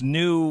there's this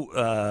new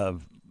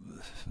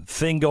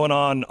thing going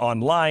on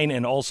online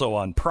and also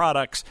on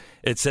products.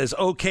 It says,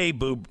 okay,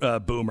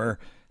 boomer,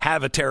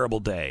 have a terrible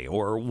day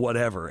or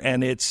whatever.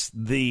 And it's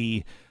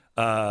the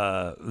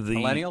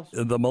millennials?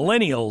 The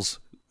millennials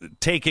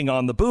taking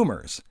on the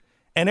boomers.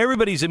 And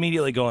everybody's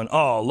immediately going,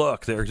 oh,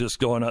 look, they're just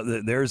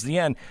going, there's the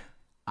end.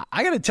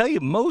 I got to tell you,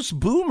 most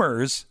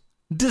boomers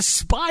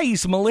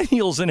despise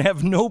millennials and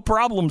have no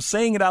problem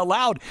saying it out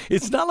loud.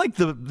 It's not like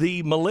the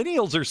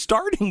millennials are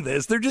starting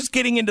this. They're just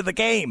getting into the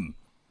game.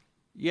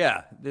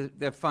 Yeah,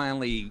 they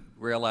finally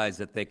realize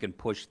that they can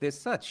push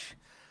this.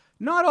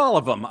 Not all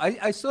of them.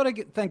 I sort of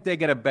think they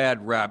get a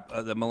bad rep,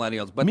 the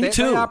millennials. But Me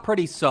too. They are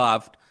pretty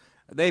soft.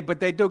 But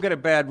they do get a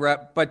bad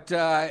rep. But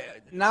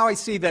now I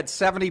see that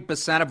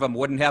 70% of them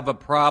wouldn't have a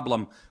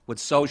problem with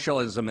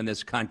socialism in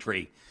this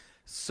country.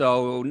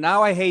 So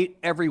now I hate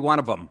every one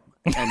of them.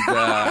 And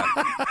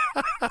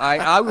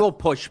I will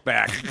push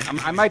back.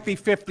 I might be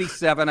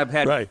 57. I've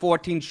had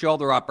 14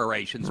 shoulder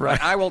operations. But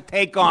I will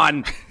take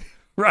on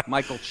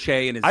Michael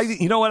Che and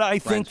his You know what? I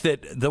friends.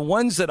 think that the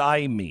ones that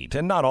I meet,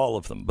 and not all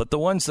of them, but the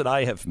ones that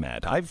I have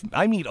met,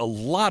 I meet a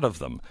lot of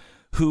them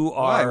who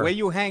are... Why? Where are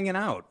you hanging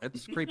out?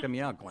 That's creeping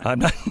me out, Glenn.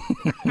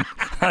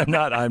 I'm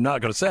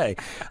not going to say,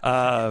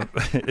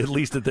 at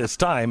least at this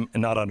time,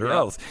 and not under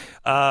oath.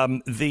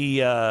 The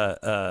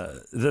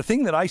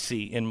thing that I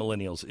see in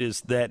millennials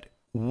is that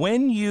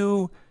when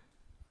you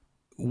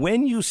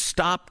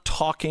stop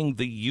talking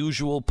the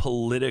usual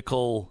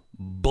political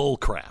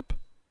bullcrap,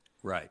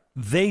 right,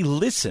 they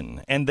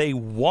listen and they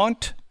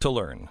want to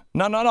learn.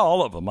 Not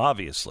all of them,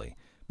 obviously,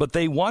 but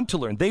they want to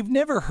learn. They've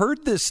never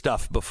heard this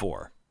stuff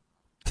before.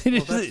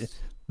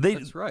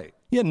 That's right.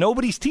 Yeah,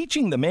 nobody's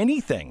teaching them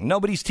anything.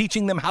 Nobody's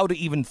teaching them how to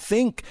even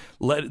think.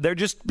 They're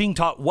just being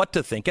taught what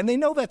to think, and they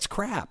know that's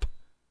crap.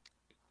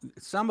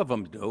 Some of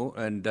them do,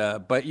 and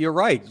but you're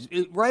right.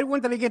 Right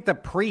when they get to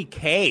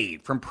pre-K,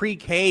 from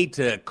pre-K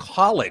to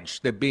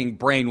college, they're being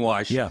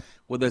brainwashed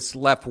with this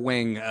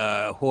left-wing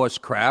horse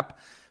crap.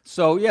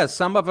 So, yeah,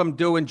 some of them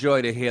do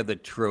enjoy to hear the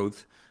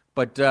truth.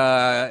 But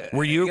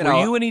were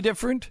you any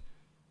different,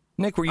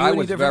 Nick? Were you any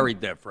different? I was very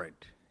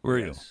different. Were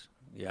you?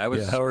 Yeah, I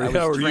was. How are you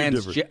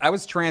different? I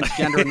was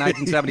transgender in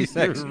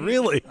 1976.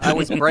 Really? I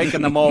was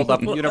breaking the mold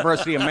up at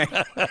University of Maine.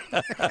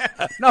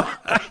 No,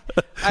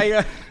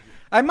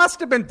 I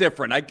must have been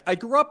different. I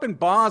grew up in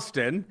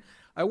Boston.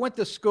 I went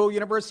to school,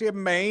 University of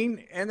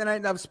Maine, and then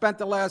I've spent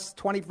the last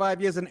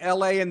 25 years in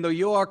L.A. and New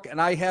York, and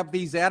I have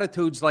these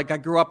attitudes like I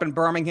grew up in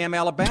Birmingham,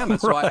 Alabama.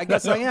 So I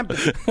guess I am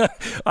different.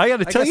 I got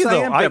to tell you,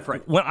 though,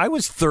 when I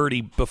was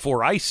 30,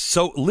 before I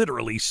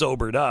literally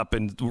sobered up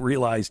and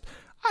realized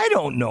I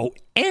don't know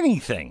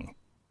anything.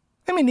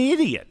 I'm an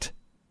idiot.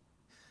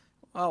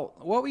 Oh,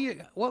 what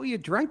were you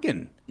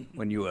drinking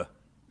when you were?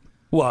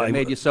 Well, It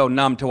made you so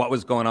numb to what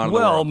was going on in the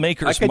world.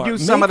 Maker's I could Mark.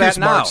 use some of that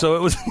now. Mark, so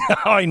it was.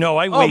 I know.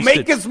 I Oh, wasted.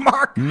 Maker's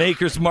Mark.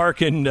 Maker's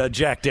Mark and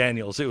Jack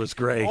Daniels. It was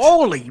great.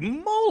 Holy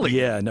moly!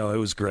 Yeah, no, it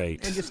was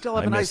great. And you still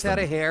have I a nice miss head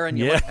them. of hair, and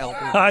you Yeah, look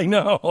healthy. I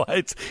know.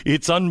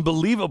 It's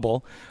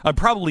unbelievable. I'm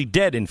probably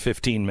dead in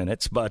 15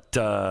 minutes, but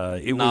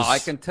it was. No, I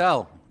can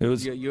tell. It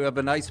was. You have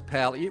a nice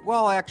palate.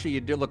 Well, actually,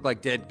 you do look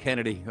like Dead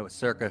Kennedy,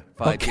 circa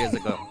 5 years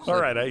ago. So.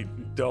 All right, I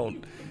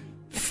don't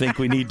think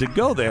we need to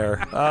go there.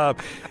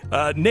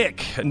 Nick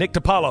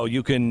DiPaolo,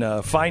 you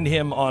can find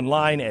him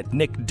online at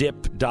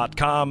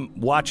nickdip.com.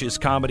 Watch his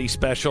comedy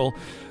special.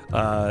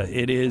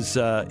 It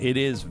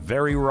is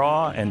very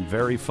raw and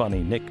very funny.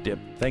 Nick Dip.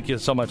 Thank you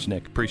so much,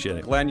 Nick. Appreciate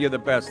it. Glenn, you're the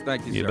best.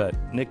 Thank you, You sir.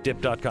 bet.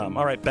 nickdip.com.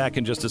 All right, back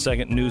in just a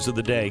second. News of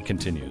the day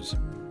continues.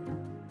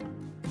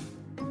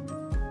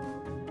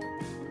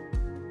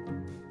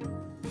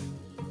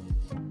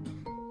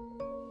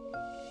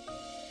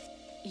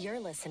 You're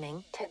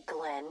listening to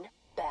Glenn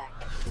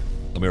Beck.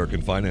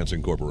 American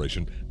Financing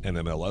Corporation,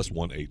 NMLS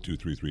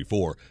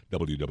 182334,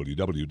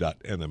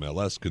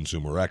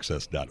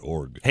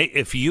 www.nmlsconsumeraccess.org. Hey,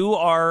 if you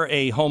are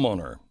a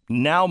homeowner,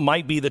 now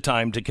might be the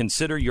time to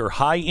consider your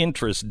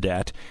high-interest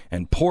debt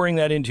and pouring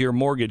that into your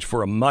mortgage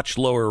for a much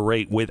lower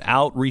rate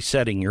without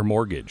resetting your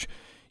mortgage.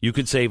 You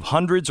could save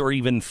hundreds or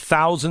even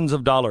thousands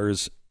of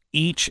dollars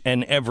each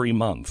and every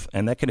month,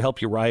 and that could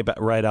help you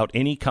ride out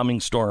any coming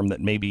storm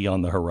that may be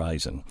on the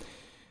horizon.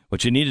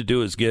 What you need to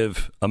do is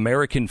give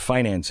American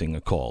Financing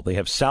a call. They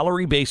have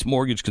salary-based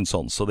mortgage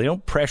consultants, so they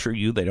don't pressure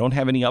you. They don't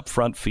have any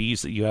upfront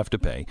fees that you have to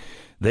pay.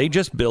 They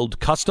just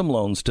build custom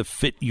loans to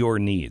fit your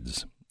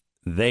needs.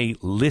 They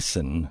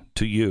listen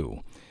to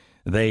you.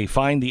 They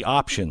find the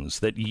options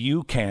that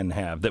you can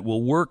have that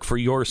will work for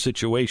your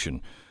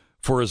situation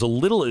for as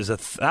little as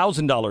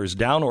 $1,000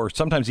 down or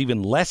sometimes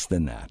even less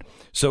than that.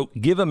 So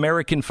give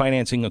American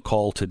Financing a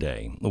call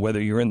today. Whether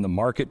you're in the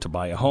market to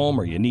buy a home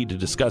or you need to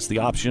discuss the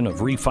option of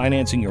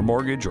refinancing your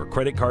mortgage or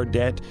credit card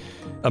debt,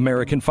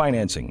 American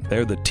Financing.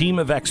 They're the team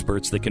of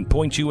experts that can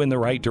point you in the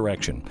right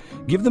direction.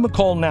 Give them a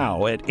call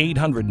now at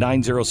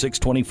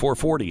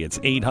 800-906-2440. It's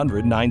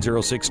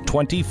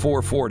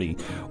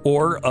 800-906-2440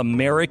 or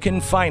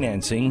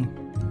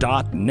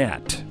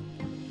AmericanFinancing.net.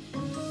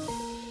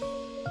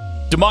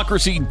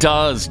 Democracy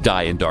Does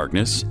Die in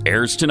Darkness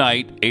airs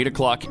tonight, 8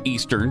 o'clock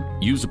Eastern.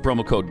 Use the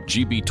promo code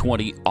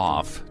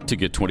GB20OFF to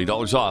get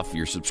 $20 off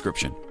your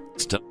subscription.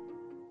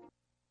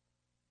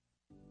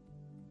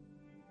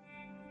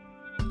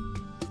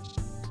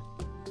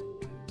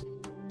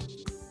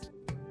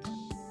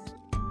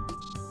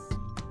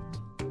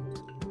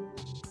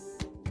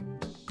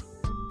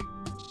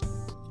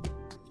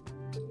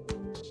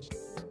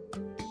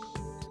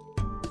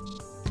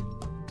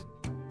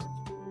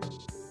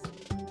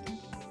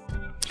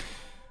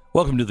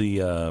 Welcome to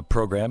the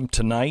program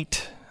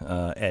tonight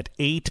at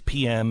 8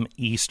 p.m.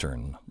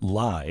 Eastern,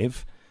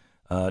 live.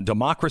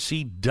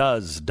 Democracy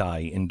Does Die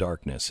in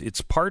Darkness.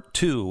 It's part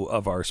 2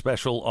 of our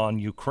special on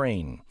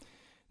Ukraine.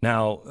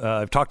 Now,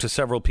 I've talked to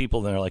several people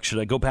and they're like, should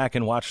I go back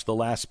and watch the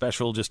last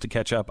special just to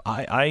catch up?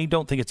 I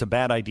don't think it's a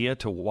bad idea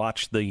to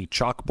watch the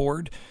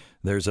chalkboard.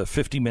 There's a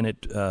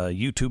 50-minute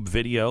YouTube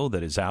video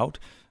that is out.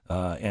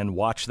 And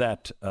watch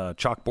that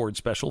chalkboard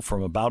special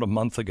from about a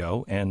month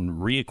ago and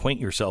reacquaint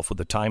yourself with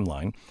the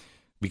timeline,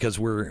 because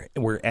we're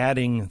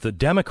adding the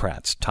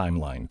Democrats'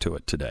 timeline to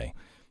it today.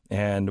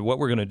 And what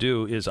we're going to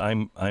do is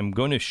I'm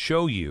going to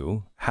show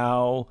you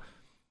how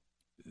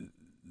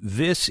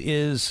this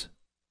is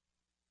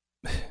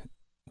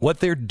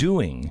what they're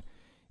doing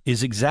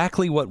is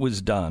exactly what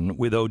was done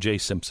with O.J.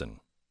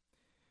 Simpson.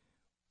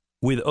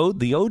 With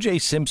the O.J.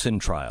 Simpson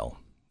trial,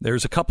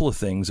 there's a couple of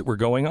things that were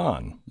going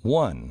on.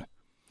 One,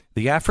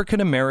 the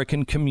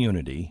African-American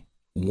community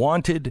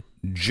wanted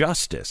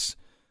justice,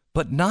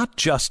 but not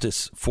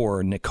justice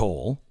for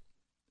Nicole,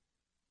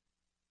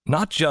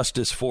 not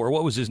justice for,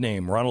 what was his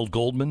name, Ronald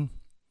Goldman?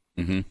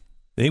 Mm-hmm.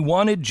 They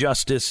wanted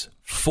justice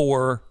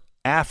for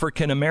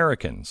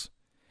African-Americans.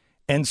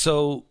 And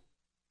so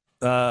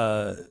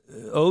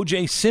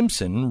O.J.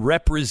 Simpson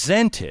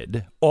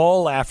represented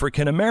all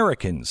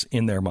African-Americans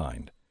in their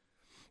mind.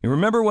 You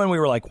remember when we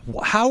were like,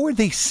 how are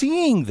they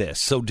seeing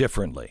this so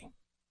differently?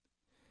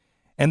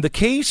 And the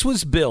case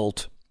was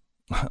built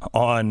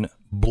on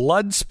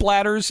blood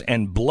splatters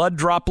and blood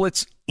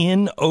droplets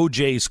in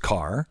O.J.'s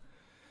car,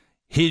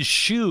 his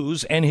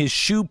shoes and his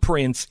shoe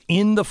prints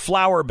in the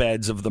flower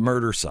beds of the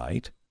murder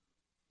site,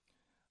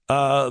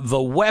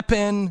 the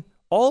weapon,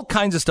 all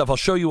kinds of stuff. I'll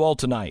show you all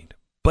tonight.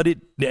 But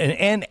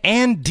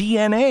and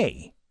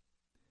DNA.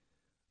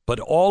 But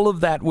all of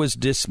that was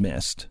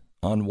dismissed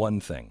on one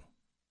thing.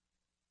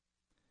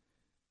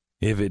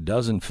 If it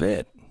doesn't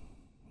fit,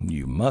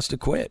 you must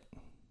acquit.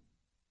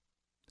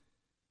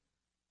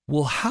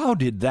 Well, how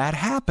did that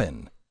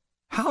happen?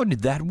 How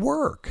did that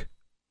work?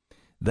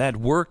 That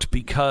worked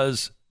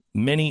because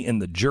many in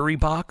the jury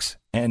box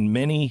and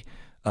many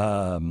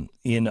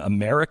in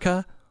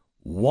America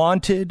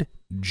wanted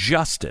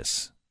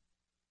justice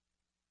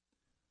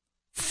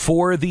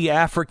for the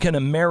African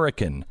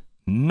American,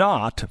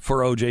 not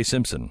for O.J.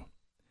 Simpson.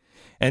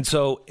 And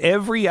so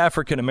every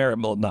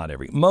African-American, well, not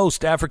every,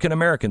 most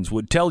African-Americans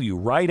would tell you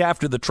right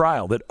after the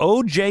trial that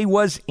O.J.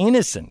 was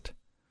innocent.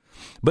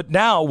 But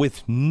now,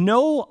 with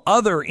no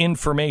other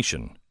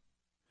information,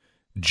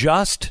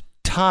 just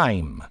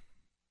time,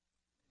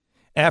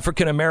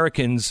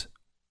 African-Americans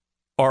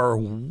are,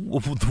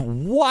 the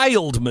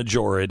wild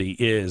majority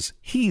is,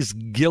 he's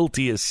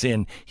guilty as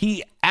sin.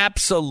 He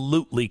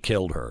absolutely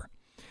killed her.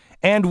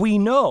 And we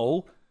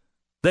know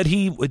that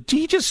he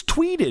just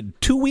tweeted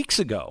 2 weeks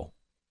ago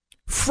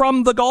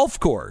from the golf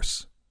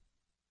course,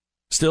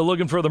 still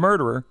looking for the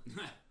murderer,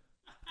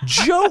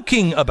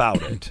 joking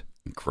about it.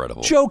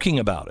 Incredible. Joking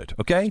about it,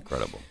 okay?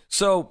 Incredible.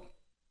 So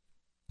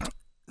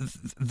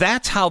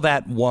that's how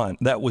that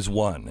was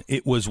won.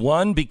 It was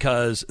won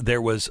because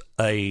there was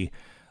a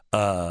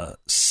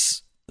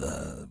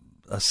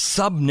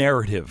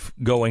sub-narrative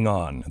going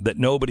on that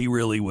nobody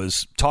really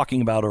was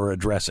talking about or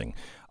addressing.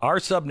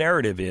 Our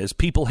sub-narrative is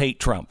people hate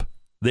Trump.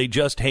 They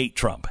just hate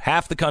Trump.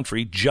 Half the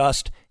country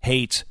just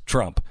hates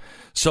Trump.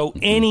 So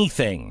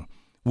anything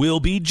will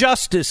be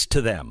justice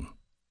to them.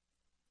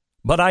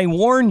 But I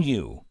warn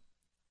you,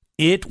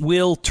 it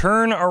will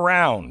turn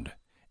around.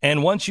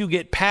 And once you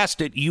get past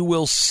it, you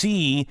will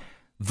see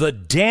the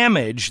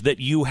damage that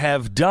you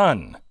have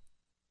done.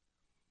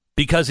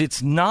 Because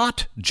it's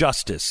not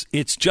justice.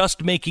 It's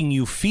just making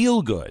you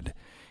feel good.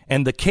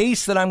 And the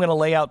case that I'm going to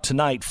lay out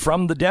tonight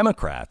from the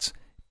Democrats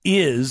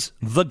is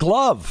the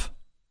glove.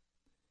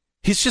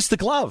 It's just the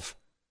glove.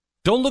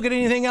 Don't look at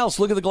anything else.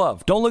 Look at the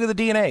glove. Don't look at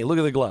the DNA. Look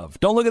at the glove.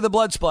 Don't look at the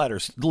blood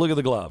splatters. Look at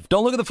the glove.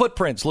 Don't look at the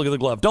footprints. Look at the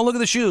glove. Don't look at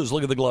the shoes.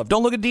 Look at the glove.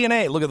 Don't look at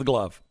DNA. Look at the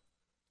glove.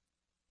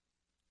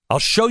 I'll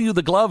show you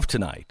the glove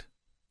tonight.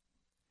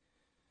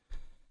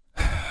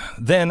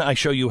 Then I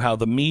show you how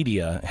the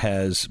media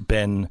has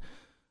been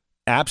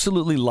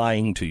absolutely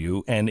lying to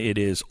you, and it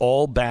is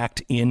all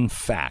backed in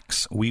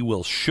facts. We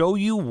will show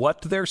you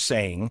what they're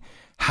saying,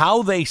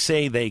 how they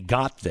say they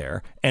got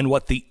there, and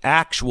what the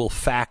actual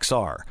facts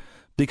are.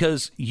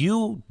 Because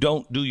you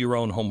don't do your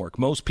own homework.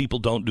 Most people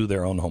don't do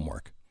their own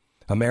homework.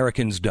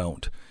 Americans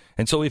don't.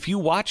 And so if you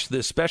watched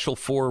this special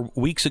 4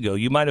 weeks ago,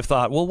 you might have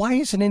thought, well, why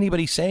isn't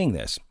anybody saying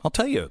this? I'll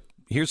tell you.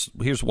 Here's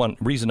one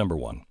reason. Number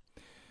one.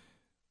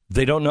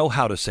 They don't know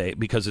how to say it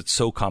because it's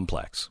so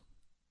complex.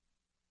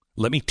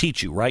 Let me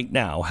teach you right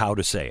now how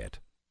to say it.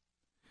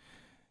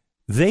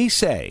 They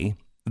say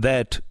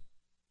that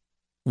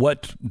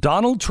what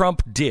Donald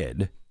Trump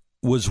did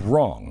was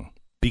wrong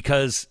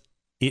because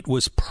it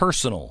was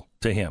personal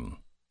to him.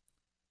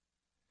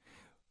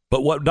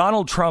 But what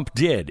Donald Trump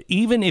did,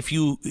 even if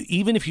you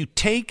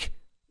take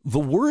the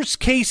worst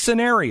case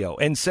scenario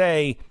and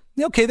say,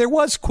 okay, there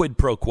was quid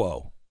pro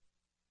quo.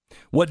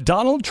 What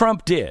Donald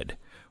Trump did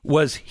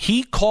was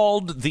he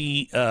called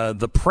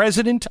the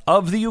president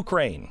of the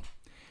Ukraine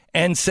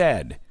and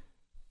said,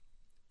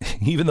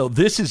 even though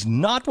this is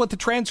not what the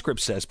transcript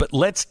says, but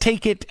let's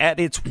take it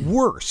at its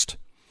worst.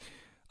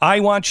 I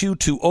want you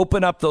to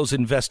open up those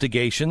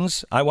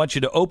investigations. I want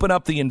you to open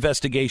up the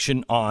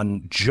investigation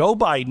on Joe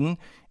Biden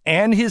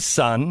and his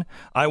son.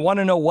 I want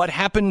to know what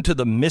happened to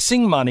the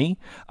missing money.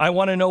 I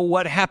want to know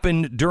what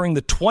happened during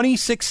the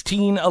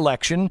 2016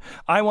 election.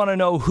 I want to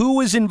know who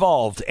was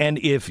involved. And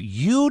if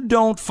you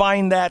don't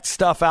find that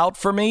stuff out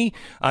for me,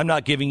 I'm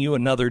not giving you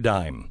another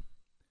dime.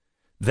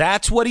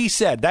 That's what he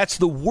said. That's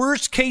the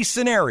worst case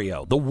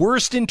scenario, the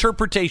worst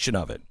interpretation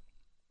of it.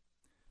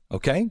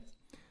 Okay?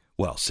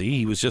 Well, see,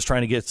 he was just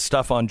trying to get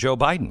stuff on Joe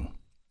Biden.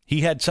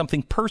 He had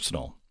something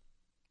personal.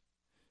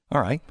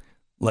 All right,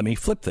 let me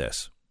flip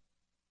this.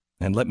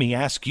 And let me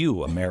ask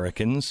you,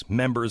 Americans,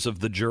 members of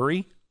the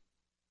jury,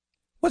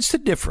 what's the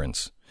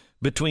difference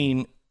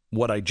between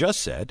what I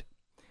just said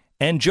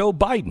and Joe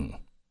Biden,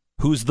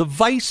 who's the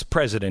vice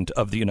president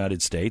of the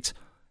United States,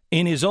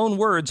 in his own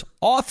words,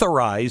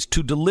 authorized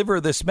to deliver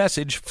this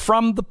message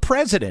from the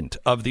president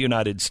of the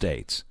United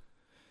States?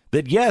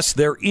 That, yes,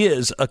 there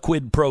is a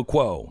quid pro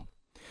quo.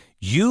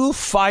 You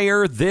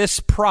fire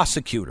this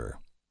prosecutor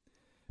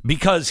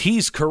because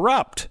he's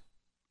corrupt.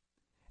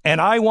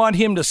 And I want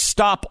him to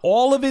stop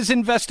all of his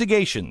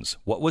investigations.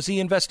 What was he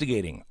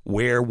investigating?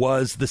 Where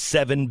was the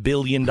 $7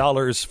 billion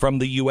from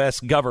the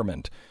U.S.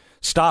 government?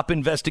 Stop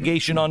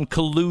investigation on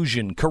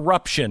collusion,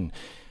 corruption.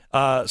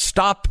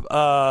 Stop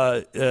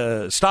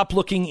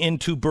looking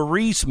into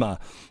Burisma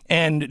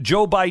and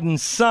Joe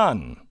Biden's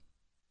son.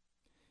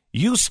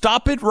 You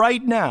stop it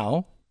right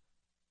now,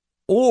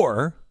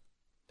 or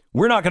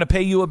we're not going to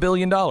pay you $1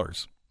 billion.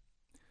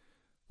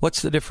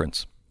 What's the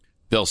difference?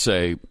 They'll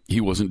say he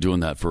wasn't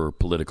doing that for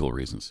political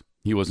reasons.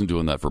 He wasn't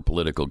doing that for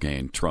political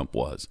gain. Trump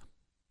was.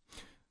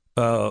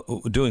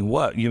 Doing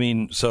what? You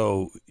mean,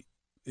 so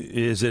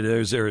is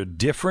there a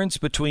difference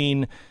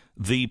between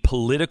the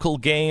political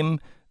game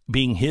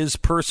being his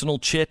personal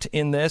chit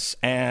in this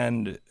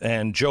and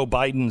Joe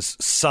Biden's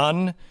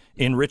son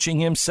enriching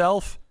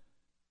himself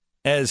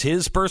as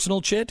his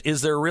personal chit?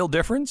 Is there a real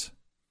difference?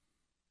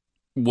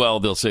 Well,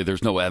 they'll say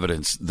there's no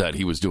evidence that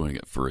he was doing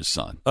it for his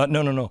son.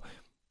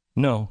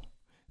 No.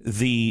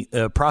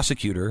 The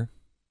prosecutor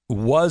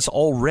was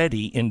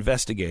already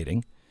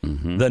investigating.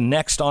 The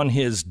next on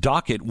his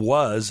docket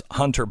was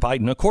Hunter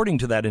Biden, according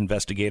to that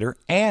investigator,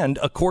 and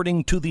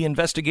according to the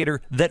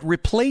investigator that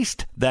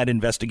replaced that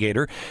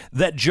investigator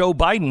that Joe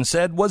Biden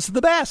said was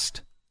the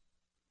best.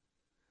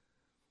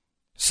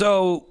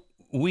 So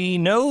we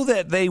know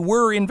that they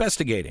were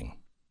investigating.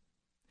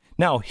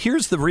 Now,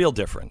 here's the real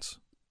difference.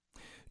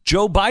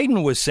 Joe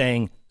Biden was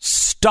saying,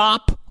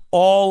 stop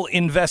all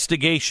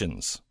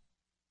investigations.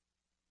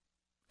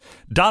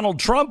 Donald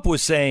Trump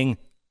was saying,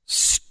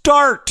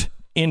 start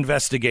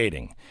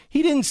investigating.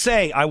 He didn't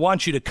say, I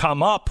want you to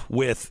come up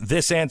with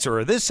this answer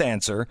or this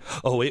answer.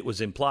 Oh, it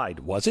was implied.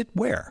 Was it?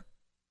 Where?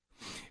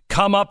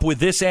 Come up with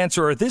this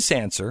answer or this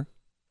answer.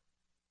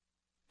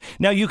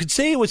 Now, you could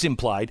say it was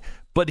implied,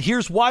 but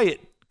here's why it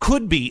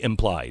could be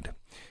implied.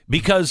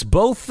 Because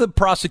both the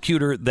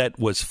prosecutor that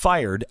was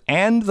fired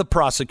and the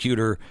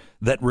prosecutor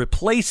that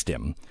replaced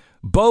him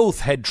both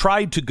had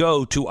tried to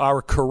go to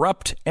our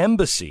corrupt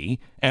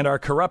embassy and our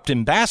corrupt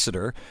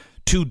ambassador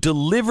to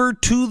deliver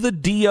to the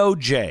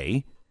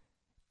DOJ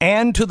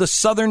and to the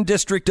Southern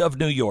District of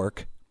New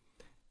York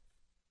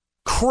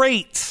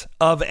crates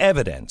of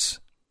evidence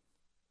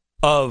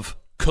of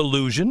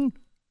collusion,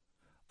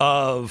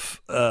 of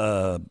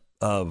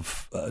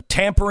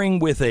tampering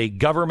with a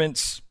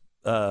government's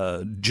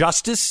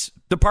Justice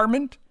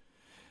Department,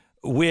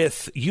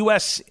 with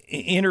U.S.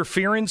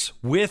 interference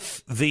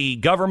with the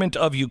government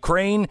of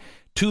Ukraine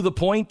to the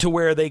point to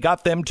where they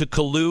got them to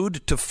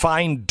collude to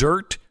find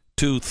dirt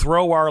to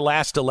throw our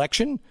last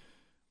election.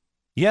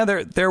 Yeah,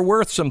 there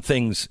were some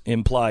things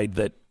implied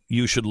that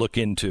you should look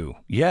into.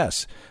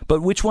 Yes,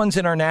 but which one's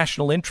in our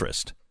national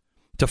interest?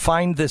 To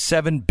find the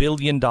 $7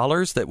 billion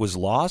that was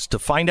lost, to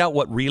find out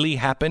what really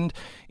happened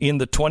in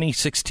the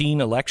 2016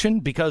 election?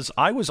 Because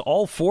I was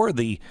all for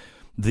the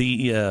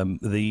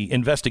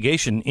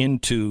investigation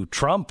into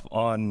Trump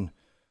on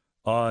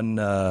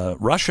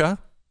Russia.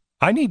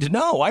 I need to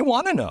know. I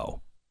want to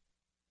know.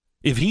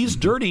 If he's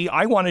dirty,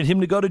 I wanted him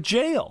to go to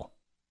jail.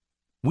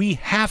 We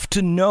have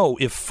to know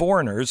if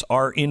foreigners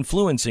are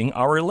influencing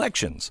our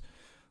elections.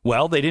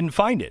 Well, they didn't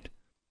find it.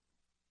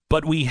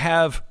 But we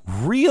have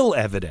real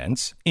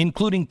evidence,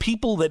 including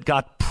people that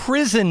got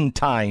prison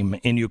time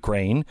in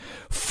Ukraine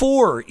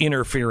for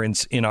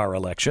interference in our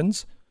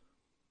elections.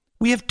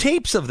 We have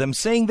tapes of them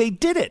saying they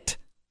did it.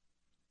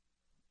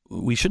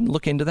 We shouldn't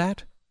look into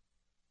that.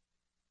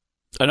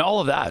 And all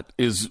of that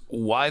is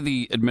why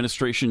the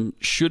administration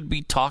should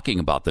be talking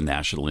about the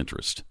national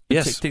interest.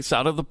 Yes. Take this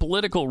out of the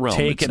political realm.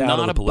 Take it out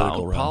of the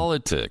political realm.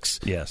 Politics.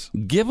 Yes.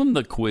 Give them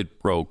the quid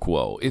pro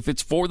quo. If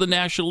it's for the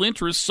national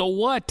interest, so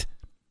what?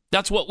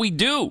 That's what we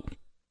do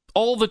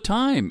all the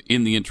time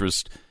in the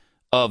interest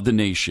of the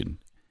nation,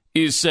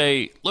 is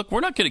say, look, we're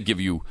not going to give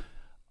you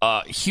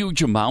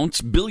huge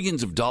amounts,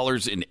 billions of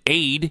dollars in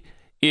aid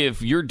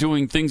if you're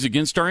doing things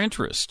against our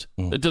interest.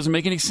 That doesn't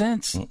make any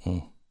sense.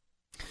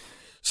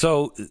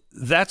 So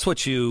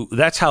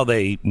that's how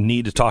they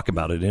need to talk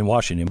about it in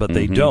Washington, but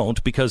they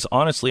don't, because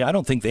honestly, I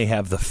don't think they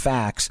have the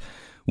facts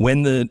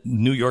when the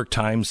New York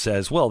Times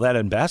says, well, that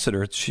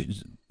ambassador,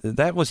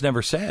 that was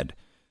never said.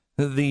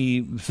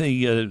 The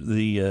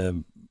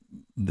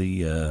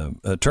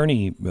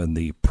attorney and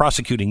the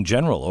prosecuting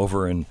general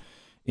over in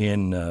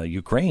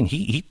Ukraine,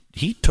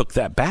 he took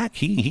that back.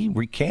 He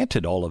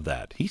recanted all of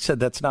that. He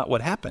said that's not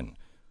what happened.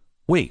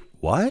 Wait,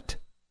 what?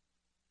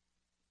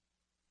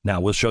 Now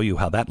we'll show you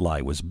how that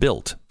lie was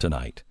built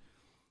tonight,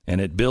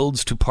 and it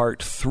builds to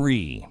part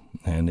 3,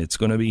 and it's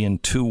going to be in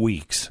 2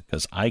 weeks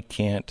because I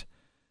can't.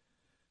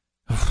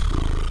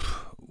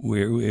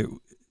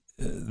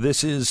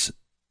 This is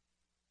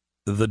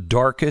the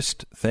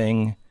darkest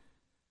thing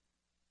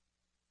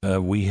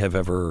we have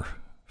ever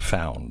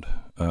found.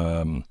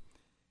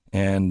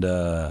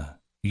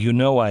 You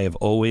know, I have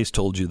always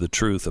told you the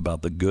truth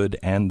about the good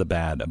and the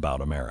bad about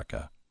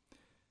America.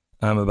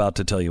 I'm about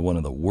to tell you one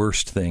of the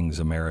worst things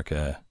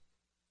America,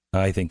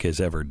 I think,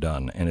 has ever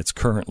done, and it's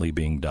currently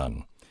being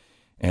done.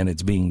 And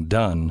it's being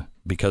done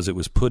because it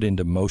was put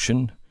into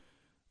motion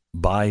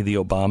by the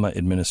Obama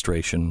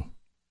administration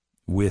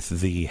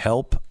with the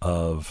help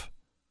of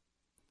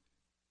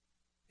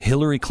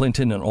Hillary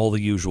Clinton and all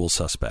the usual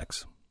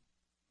suspects.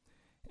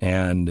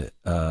 And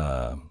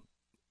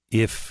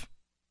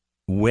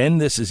when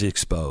this is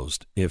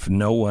exposed, if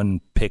no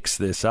one picks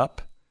this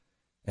up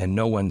and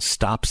no one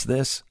stops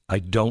this, I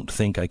don't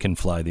think I can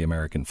fly the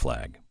American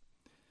flag.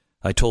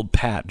 I told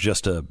Pat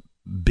just a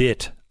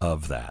bit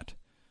of that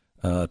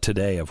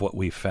today of what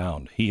we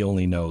found. He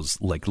only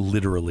knows like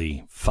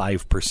literally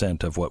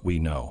 5% of what we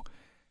know.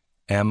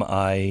 Am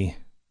I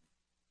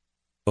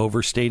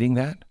overstating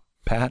that,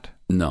 Pat?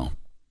 No.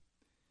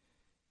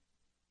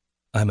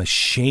 I'm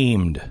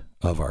ashamed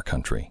of our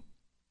country.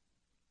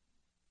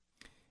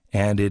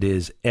 And it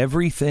is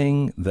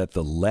everything that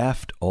the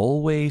left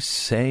always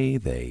say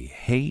they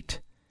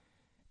hate,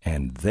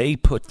 and they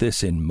put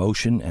this in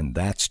motion, and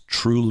that's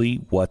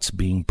truly what's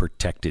being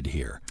protected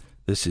here.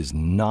 This is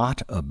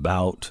not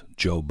about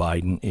Joe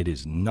Biden. It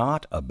is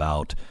not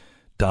about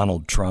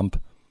Donald Trump.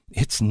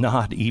 It's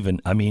not even,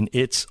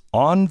 it's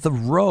on the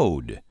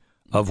road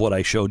of what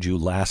I showed you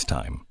last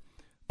time.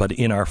 But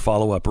in our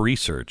follow-up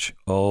research,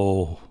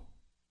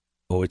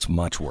 it's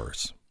much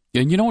worse.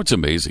 And you know what's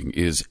amazing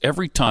is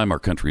every time our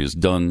country has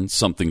done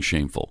something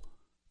shameful,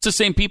 it's the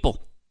same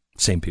people.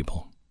 Same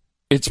people.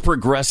 It's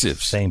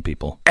progressives. Same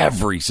people.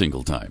 Every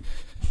single time.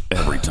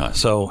 Every time.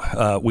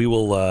 So we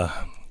will...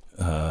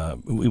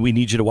 we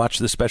need you to watch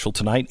this special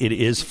tonight. It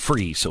is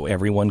free, so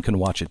everyone can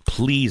watch it.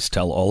 Please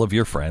tell all of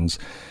your friends.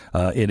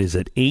 It is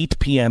at 8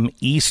 p.m.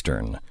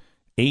 Eastern.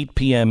 8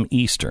 p.m.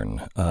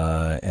 Eastern,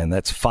 and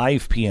that's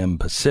 5 p.m.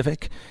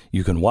 Pacific.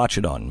 You can watch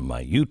it on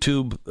my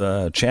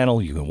YouTube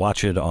channel. You can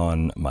watch it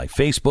on my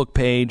Facebook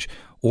page,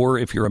 or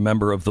if you're a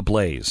member of The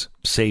Blaze.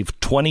 Save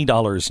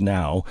 $20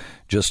 now.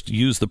 Just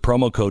use the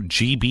promo code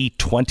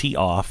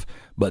GB20OFF,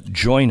 but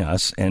join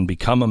us and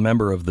become a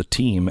member of the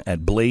team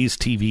at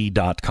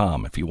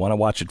blazetv.com. If you want to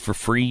watch it for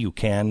free, you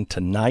can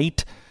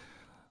tonight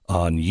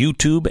on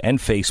YouTube and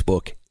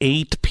Facebook,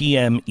 8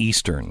 p.m.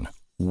 Eastern.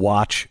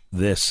 Watch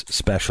this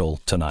special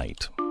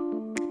tonight.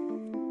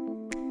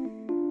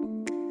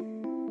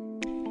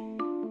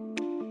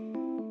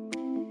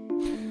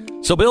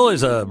 So Bill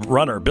is a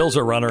runner. Bill's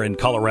a runner in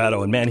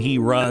Colorado, and man, he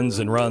runs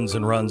and runs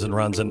and runs and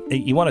runs. And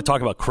you want to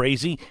talk about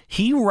crazy?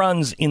 He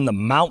runs in the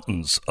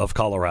mountains of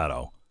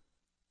Colorado.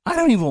 I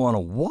don't even want to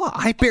walk.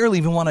 I barely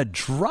even want to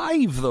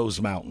drive those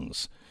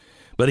mountains.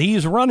 But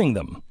he's running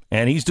them,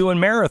 and he's doing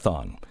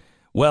marathon.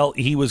 Well,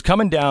 he was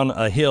coming down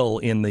a hill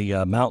in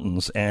the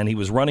mountains, and he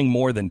was running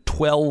more than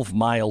 12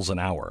 miles an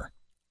hour.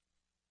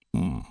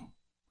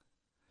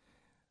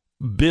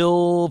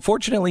 Bill,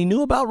 fortunately,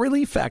 knew about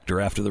Relief Factor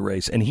after the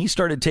race, and he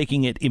started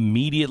taking it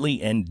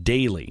immediately and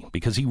daily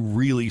because he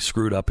really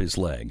screwed up his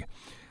leg.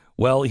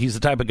 Well, he's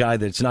the type of guy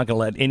that's not going to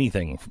let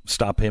anything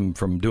stop him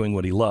from doing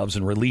what he loves,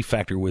 and Relief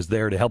Factor was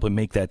there to help him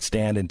make that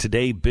stand. And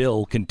today,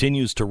 Bill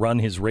continues to run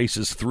his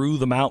races through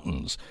the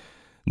mountains.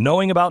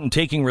 Knowing about and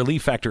taking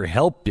Relief Factor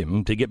helped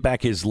him to get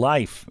back his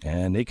life,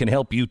 and it can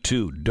help you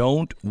too.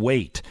 Don't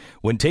wait.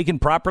 When taken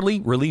properly,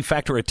 Relief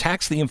Factor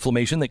attacks the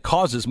inflammation that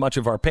causes much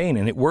of our pain,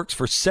 and it works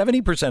for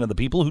 70% of the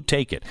people who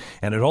take it.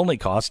 And it only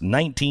costs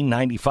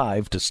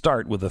 $19.95 to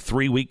start with a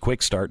 3-week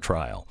quick start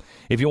trial.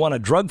 If you want a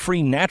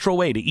drug-free, natural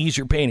way to ease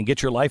your pain and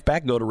get your life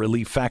back, go to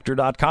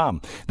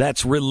ReliefFactor.com.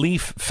 That's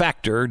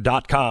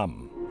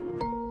ReliefFactor.com.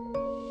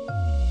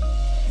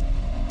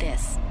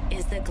 This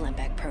is the Glenn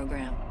Beck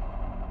Program.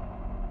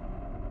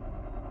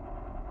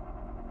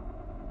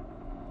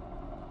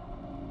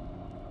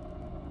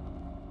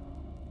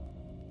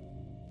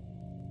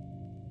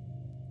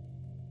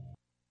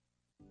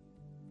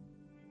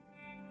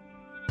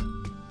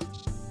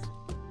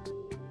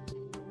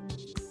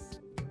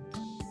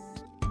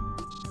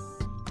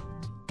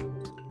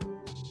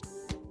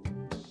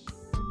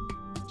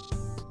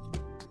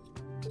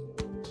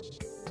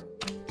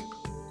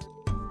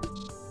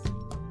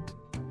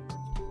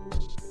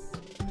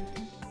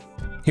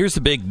 Here's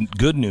the big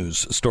good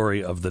news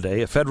story of the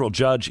day. A federal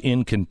judge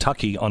in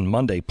Kentucky on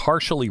Monday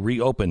partially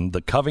reopened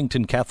the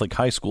Covington Catholic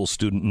High School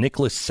student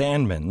Nicholas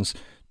Sandmann's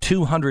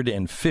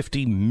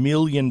 $250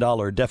 million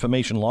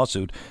defamation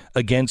lawsuit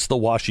against the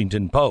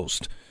Washington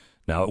Post.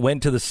 Now, it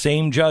went to the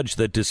same judge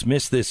that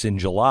dismissed this in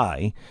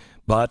July,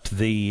 but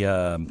the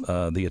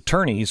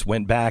attorneys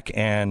went back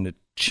and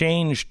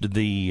changed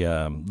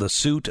the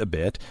suit a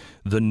bit.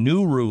 The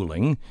new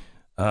ruling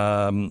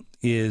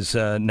is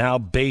now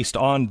based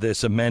on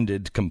this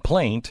amended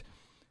complaint.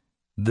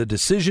 The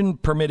decision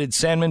permitted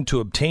Sandmann to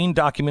obtain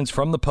documents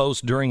from the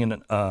Post during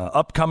an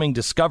upcoming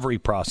discovery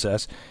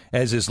process,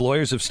 as his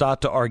lawyers have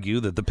sought to argue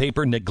that the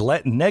paper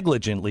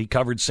negligently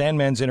covered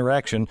Sandmann's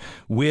interaction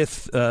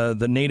with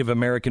the Native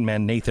American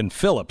man Nathan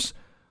Phillips,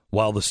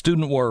 while the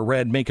student wore a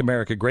red Make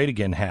America Great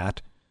Again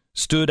hat,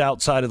 stood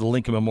outside of the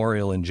Lincoln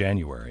Memorial in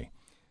January.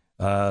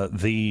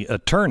 The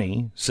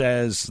attorney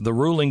says the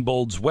ruling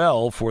bodes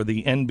well for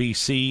the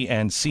NBC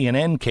and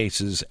CNN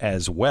cases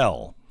as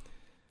well.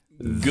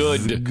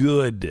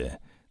 Good.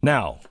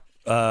 Now,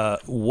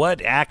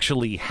 what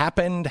actually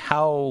happened?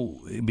 How?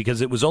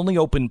 Because it was only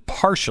open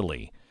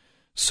partially.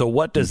 So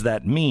what does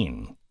that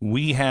mean?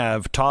 We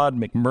have Todd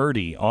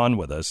McMurtry on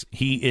with us.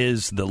 He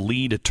is the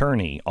lead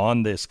attorney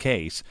on this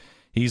case.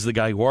 He's the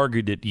guy who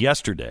argued it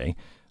yesterday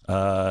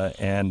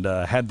and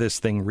had this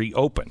thing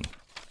reopened.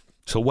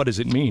 So what does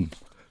it mean?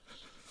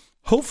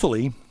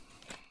 Hopefully,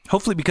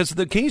 because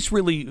the case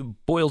really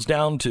boils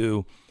down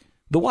to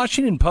the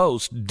Washington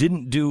Post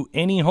didn't do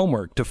any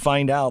homework to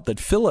find out that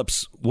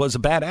Phillips was a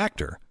bad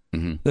actor,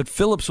 that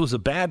Phillips was a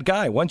bad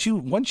guy. Once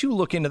you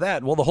look into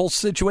that, well, the whole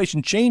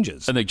situation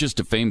changes. And they just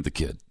defamed the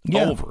kid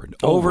over and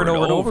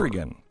over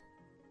again.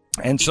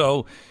 And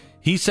so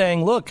he's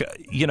saying, look,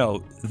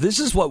 this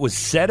is what was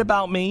said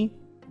about me.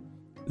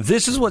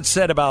 This is what's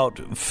said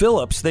about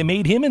Phillips. They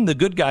made him into the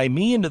good guy,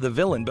 me into the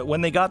villain. But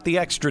when they got the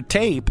extra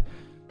tape,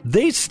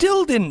 they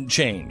still didn't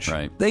change.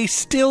 Right. They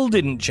still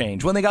didn't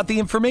change. When they got the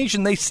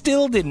information, they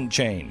still didn't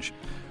change.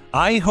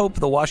 I hope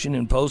the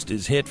Washington Post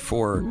is hit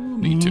for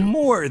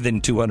more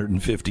than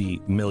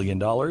 $250 million,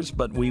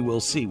 but we will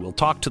see. We'll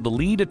talk to the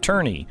lead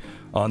attorney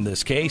on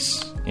this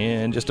case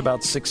in just about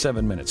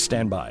 6-7 minutes.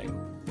 Stand by.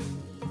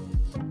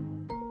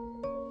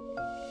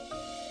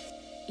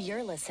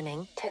 You're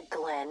listening to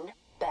Glenn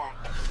Beck.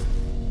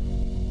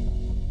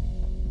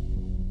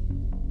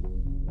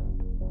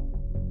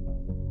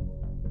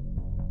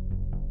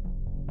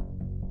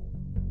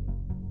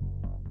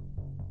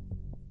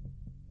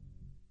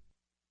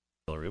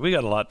 We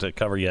got a lot to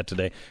cover yet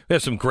today. We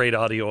have some great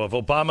audio of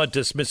Obama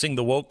dismissing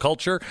the woke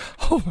culture.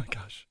 Oh, my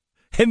gosh.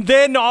 And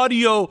then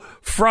audio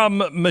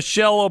from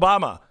Michelle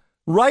Obama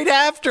right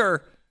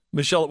after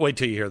Michelle. Wait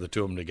till you hear the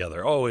two of them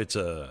together. Oh,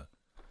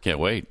 Can't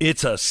wait.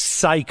 It's a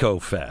psycho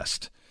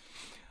fest.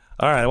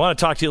 All right, I want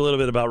to talk to you a little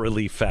bit about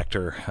Relief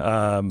Factor.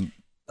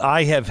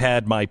 I have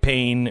had my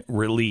pain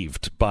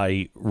relieved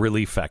by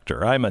Relief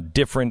Factor. I'm a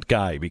different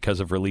guy because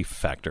of Relief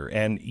Factor,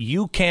 and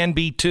you can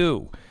be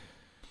too.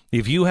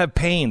 If you have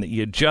pain that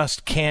you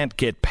just can't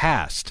get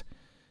past,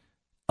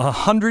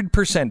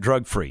 100%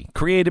 drug-free,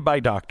 created by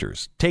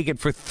doctors. Take it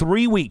for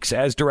 3 weeks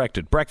as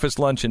directed, breakfast,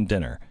 lunch, and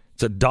dinner.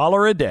 It's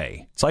 $1 a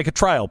day. It's like a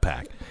trial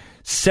pack.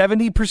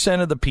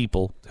 70% of the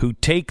people who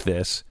take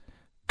this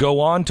go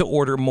on to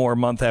order more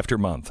month after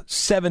month.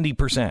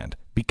 70%,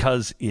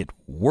 because it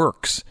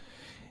works.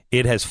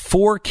 It has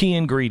 4 key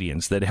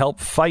ingredients that help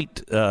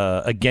fight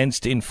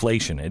against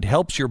inflation. It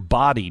helps your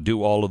body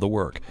do all of the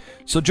work.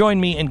 So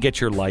join me and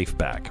get your life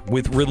back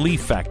with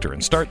Relief Factor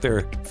and start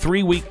their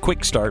 3-week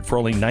quick start for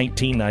only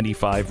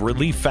 $19.95.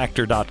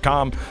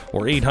 ReliefFactor.com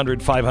or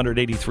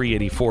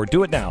 800-500-8384.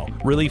 Do it now.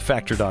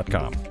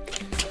 ReliefFactor.com.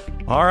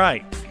 All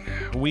right.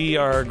 We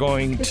are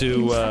going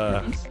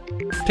to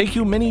take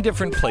you many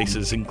different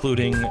places,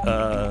 including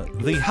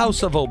the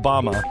House of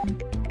Obama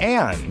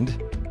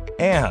and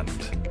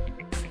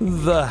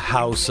the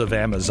House of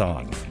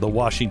Amazon. The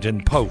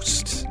Washington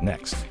Post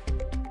next.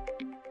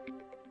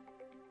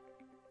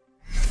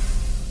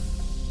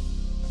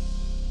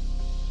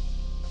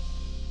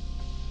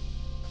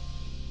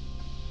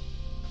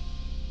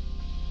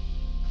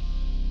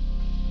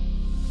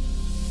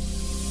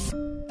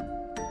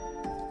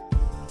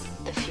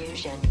 The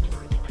fusion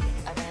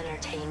of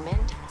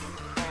entertainment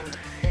and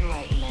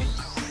enlightenment.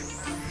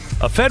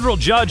 A federal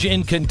judge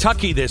in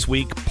Kentucky this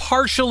week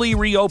partially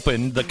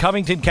reopened the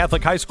Covington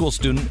Catholic High School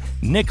student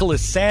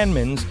Nicholas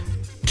Sandman's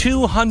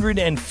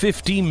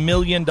 $250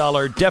 million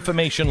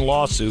defamation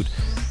lawsuit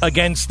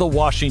against the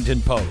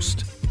Washington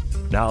Post.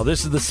 Now,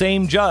 this is the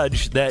same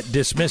judge that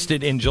dismissed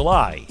it in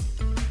July.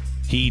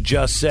 He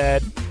just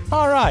said,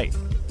 all right,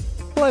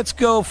 let's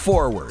go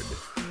forward.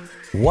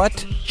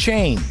 What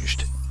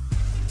changed?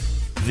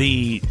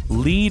 The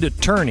lead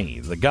attorney,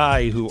 the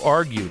guy who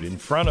argued in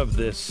front of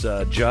this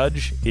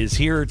judge, is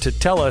here to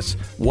tell us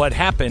what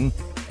happened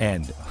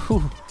and,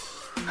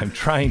 I'm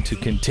trying to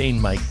contain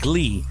my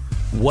glee,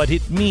 what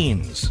it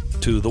means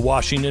to the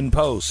Washington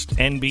Post,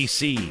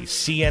 NBC,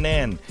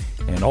 CNN,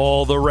 and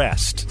all the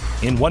rest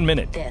in 1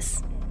 minute.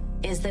 This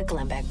is the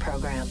Glenn Beck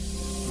Program.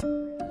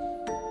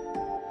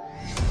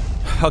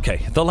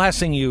 Okay, the last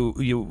thing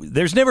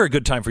there's never a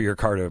good time for your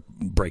car to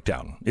break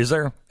down, is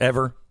there?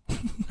 Ever?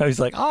 I was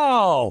like,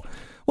 oh,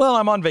 well,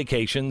 I'm on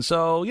vacation,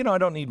 so, I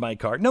don't need my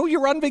car. No,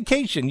 you're on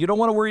vacation. You don't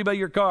want to worry about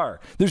your car.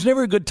 There's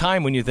never a good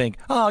time when you think,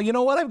 oh, you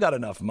know what? I've got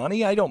enough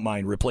money. I don't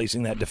mind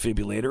replacing that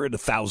defibrillator at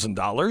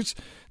 $1,000.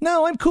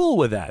 No, I'm cool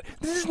with that.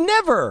 This is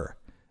never.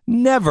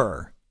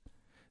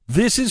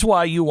 This is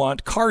why you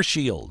want Car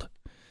Shield.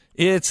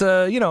 It's,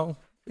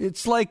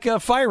 it's like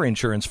fire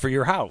insurance for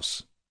your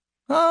house.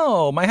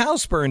 Oh, my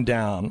house burned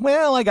down.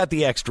 Well, I got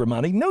the extra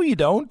money. No, you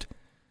don't.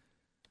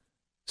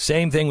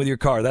 Same thing with your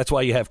car. That's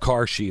why you have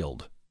Car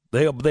Shield.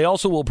 They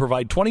also will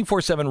provide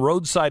 24/7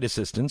 roadside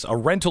assistance, a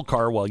rental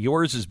car while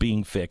yours is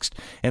being fixed,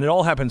 and it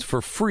all happens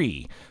for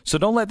free. So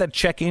don't let that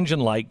check engine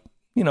light,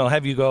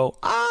 have you go,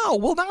 oh,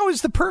 well, now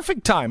is the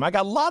perfect time. I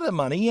got a lot of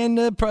money and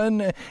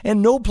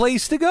no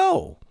place to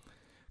go.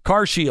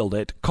 Car Shield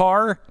at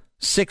Car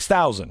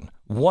 6000.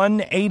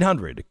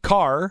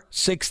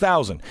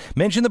 1-800-CAR-6000.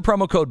 Mention the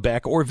promo code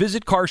Beck or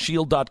visit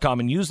carshield.com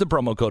and use the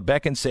promo code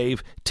Beck and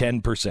save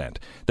 10%.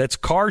 That's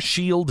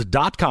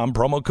carshield.com,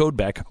 promo code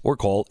Beck, or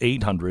call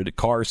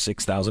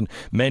 800-CAR-6000.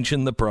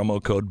 Mention the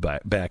promo code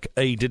Beck.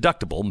 A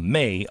deductible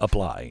may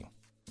apply.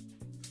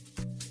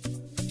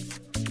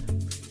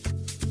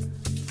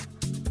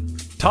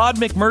 Todd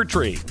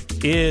McMurtry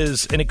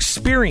is an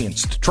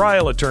experienced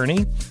trial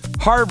attorney,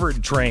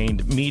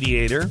 Harvard-trained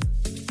mediator.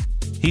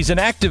 He's an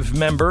active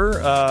member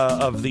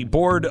of the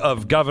Board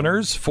of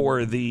Governors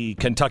for the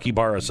Kentucky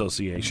Bar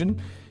Association.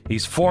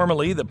 He's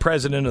formerly the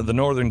president of the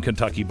Northern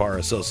Kentucky Bar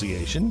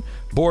Association,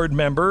 board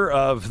member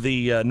of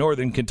the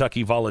Northern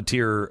Kentucky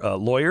Volunteer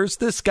Lawyers.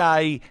 This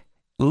guy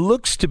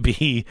looks to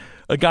be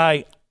a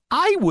guy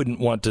I wouldn't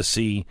want to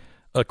see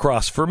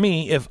across for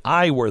me if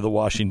I were the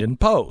Washington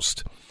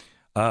Post.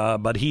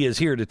 But he is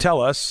here to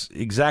tell us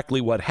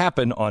exactly what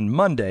happened on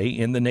Monday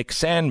in the Nick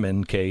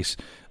Sandman case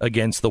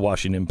against the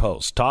Washington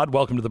Post. Todd,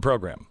 welcome to the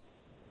program.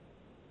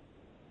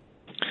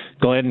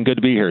 Glenn, good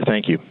to be here.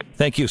 Thank you.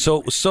 Thank you.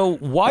 So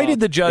why did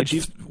the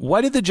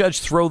judge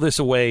throw this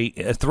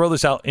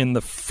out in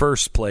the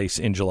first place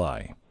in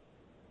July?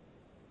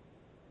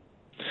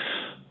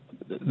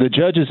 The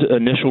judge's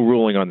initial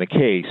ruling on the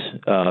case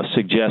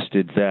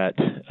suggested that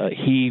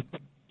he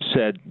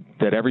said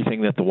that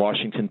everything that the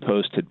Washington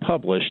Post had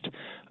published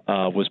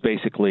was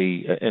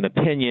basically an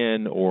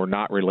opinion or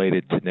not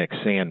related to Nick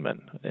Sandmann.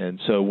 And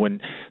so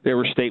when there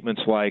were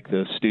statements like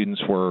the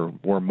students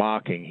were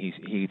mocking,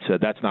 he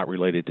said that's not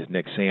related to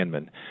Nick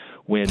Sandmann.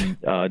 When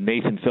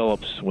Nathan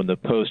Phillips, when the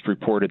Post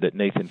reported that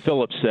Nathan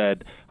Phillips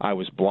said I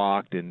was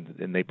blocked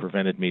and they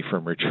prevented me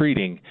from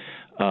retreating,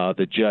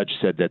 the judge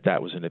said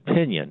that was an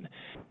opinion.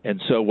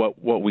 And so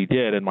what we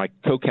did, and my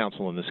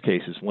co-counsel in this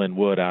case is Lynn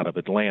Wood out of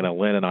Atlanta.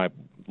 Lynn and I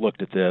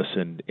looked at this,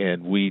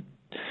 and we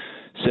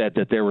said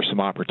that there was some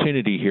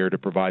opportunity here to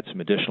provide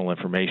some additional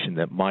information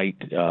that might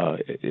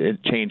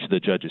change the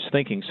judge's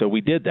thinking. So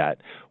we did that.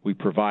 We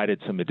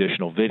provided some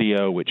additional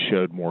video which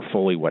showed more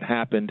fully what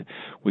happened.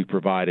 We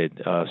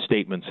provided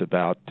statements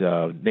about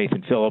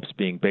Nathan Phillips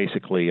being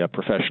basically a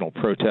professional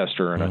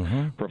protester and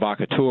a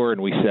provocateur,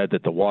 and we said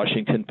that the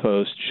Washington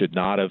Post should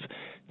not have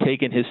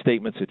taken his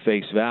statements at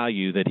face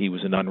value that he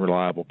was an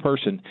unreliable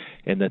person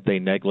and that they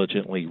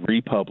negligently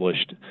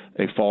republished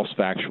a false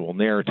factual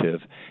narrative.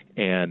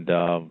 And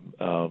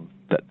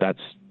that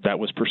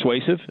was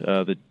persuasive.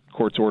 The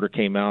court's order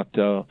came out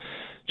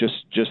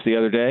just the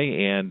other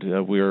day,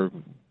 and we're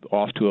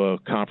off to a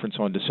conference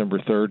on December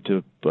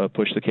 3rd to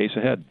push the case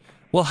ahead.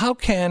 Well, how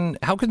can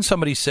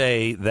somebody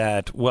say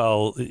that,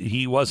 well,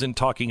 he wasn't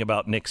talking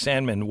about Nick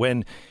Sandmann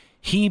when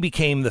he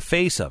became the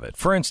face of it?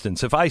 For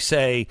instance, if I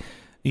say,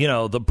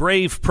 the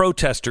brave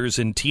protesters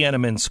in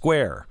Tiananmen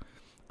Square,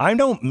 I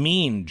don't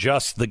mean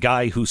just the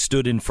guy who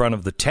stood in front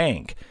of the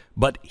tank,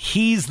 but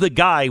he's the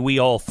guy we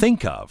all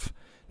think of.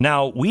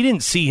 Now, we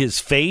didn't see his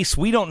face.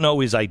 We don't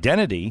know his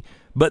identity,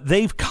 but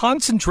they've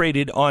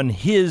concentrated on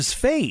his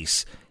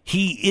face.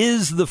 He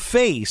is the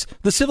face.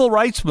 The civil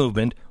rights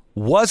movement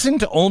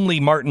wasn't only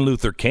Martin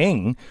Luther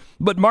King,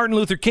 but Martin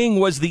Luther King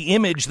was the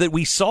image that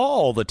we saw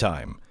all the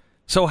time.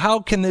 So how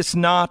can this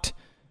not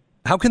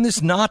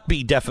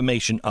be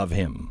defamation of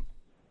him?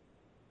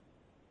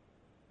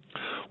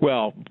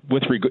 Well,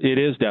 it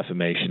is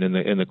defamation,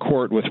 and the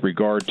court, with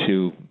regard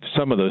to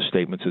some of those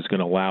statements, is going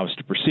to allow us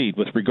to proceed.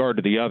 With regard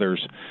to the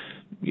others,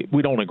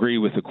 we don't agree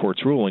with the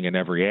court's ruling in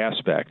every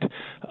aspect,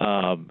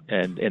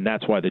 and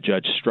that's why the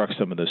judge struck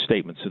some of those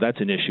statements. So that's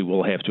an issue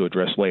we'll have to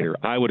address later.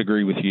 I would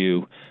agree with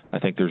you. I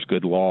think there's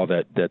good law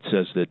that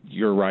says that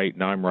you're right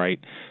and I'm right,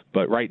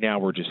 but right now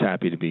we're just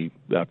happy to be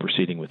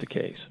proceeding with the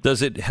case.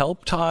 Does it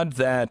help, Todd,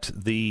 that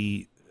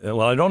I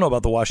don't know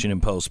about the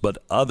Washington Post, but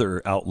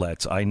other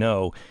outlets I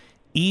know,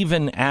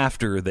 even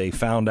after they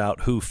found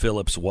out who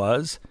Phillips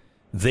was,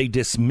 they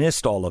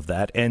dismissed all of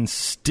that and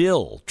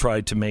still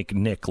tried to make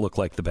Nick look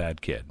like the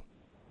bad kid?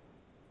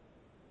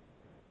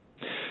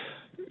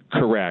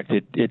 Correct.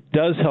 It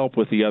does help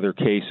with the other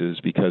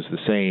cases because the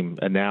same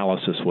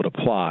analysis would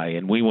apply,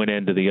 and we went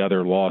into the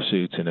other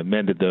lawsuits and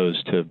amended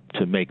those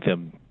to make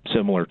them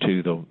similar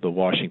to the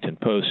Washington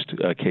Post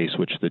case,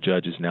 which the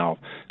judge is now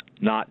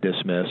not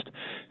dismissed,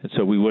 and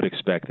so we would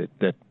expect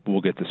that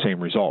we'll get the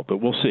same result, but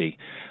we'll see.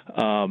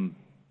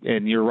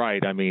 And you're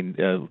right. I mean,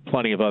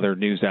 plenty of other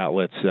news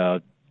outlets.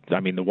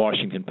 The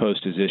Washington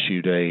Post has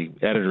issued a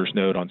editor's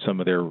note on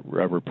some of their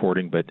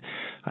reporting, but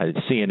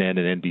CNN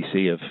and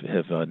NBC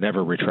have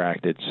never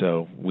retracted.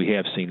 So we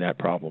have seen that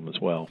problem as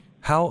well.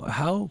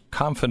 How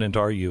confident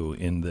are you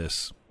in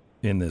this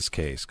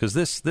case? Because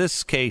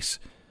this case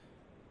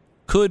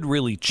could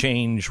really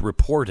change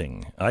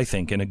reporting, I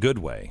think, in a good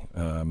way.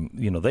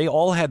 They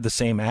all had the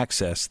same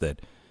access that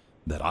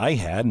I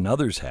had and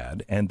others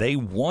had, and they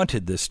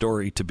wanted this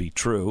story to be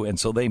true, and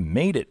so they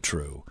made it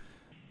true.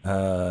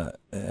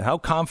 How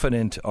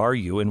confident are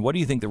you, and what do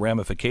you think the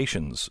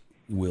ramifications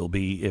will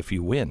be if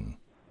you win?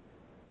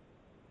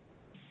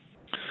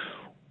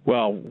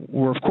 Well,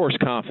 we're of course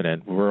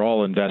confident. We're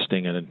all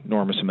investing an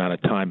enormous amount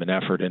of time and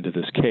effort into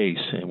this case,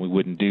 and we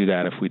wouldn't do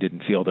that if we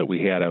didn't feel that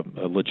we had a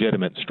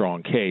legitimate,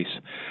 strong case.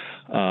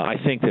 I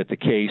think that the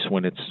case,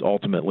 when it's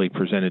ultimately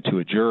presented to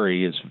a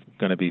jury, is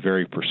going to be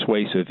very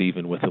persuasive,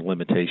 even with the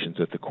limitations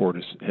that the court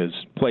has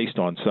placed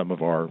on some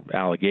of our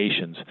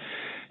allegations.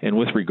 And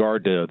with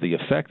regard to the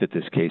effect that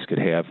this case could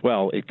have,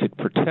 well, it could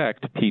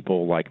protect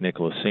people like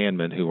Nicholas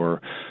Sandmann, who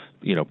are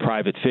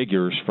private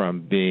figures,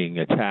 from being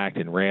attacked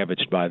and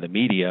ravaged by the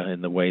media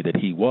in the way that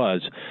he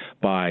was,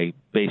 by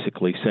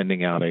basically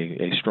sending out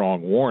a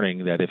strong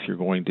warning that if you're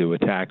going to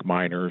attack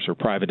minors or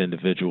private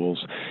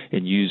individuals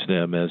and use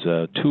them as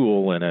a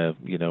tool in a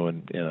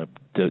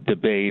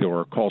debate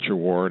or a culture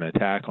war, an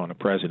attack on a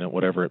president,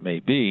 whatever it may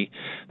be,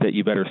 that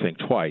you better think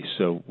twice.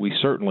 So we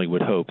certainly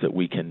would hope that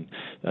we can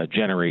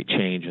generate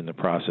change in the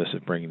process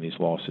of bringing these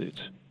lawsuits.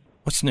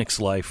 What's Nick's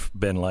life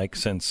been like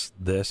since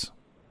this?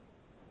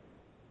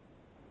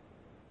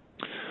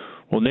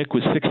 Well, Nick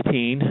was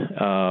 16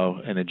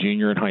 and a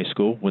junior in high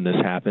school when this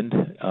happened.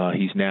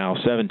 He's now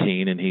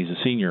 17 and he's a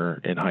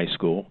senior in high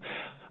school.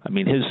 I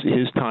mean,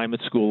 his time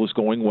at school is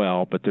going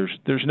well, but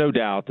there's no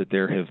doubt that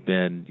there have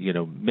been,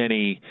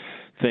 many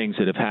things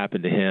that have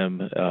happened to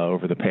him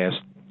over the past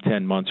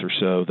 10 months or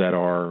so that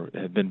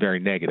have been very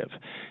negative.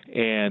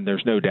 And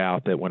there's no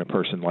doubt that when a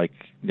person like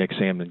Nick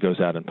Sandmann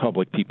goes out in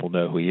public, people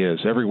know who he is.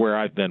 Everywhere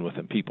I've been with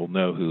him, people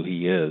know who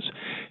he is.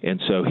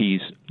 And so he's,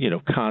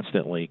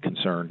 constantly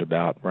concerned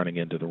about running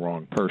into the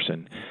wrong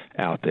person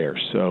out there.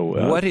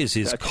 So what is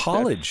his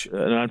college?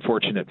 That's an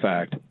unfortunate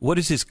fact. What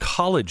is his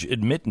college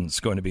admittance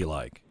going to be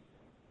like?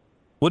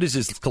 What is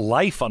his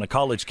life on a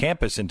college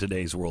campus in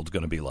today's world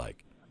going to be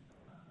like?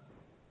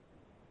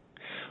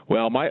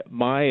 Well, my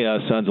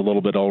son's a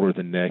little bit older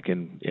than Nick,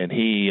 and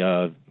he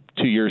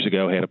 2 years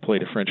ago had a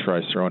plate of French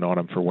fries thrown on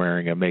him for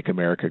wearing a "Make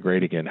America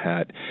Great Again"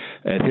 hat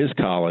at his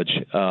college.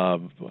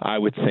 I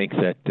would think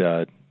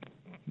that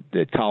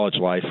college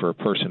life for a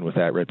person with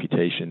that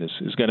reputation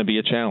is going to be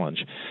a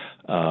challenge.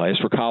 As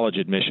for college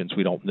admissions,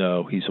 we don't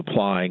know. He's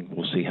applying.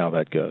 We'll see how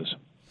that goes.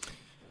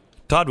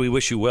 Todd, we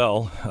wish you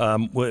well.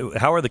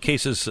 How are the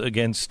cases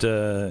against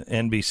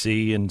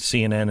NBC and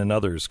CNN and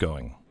others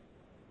going?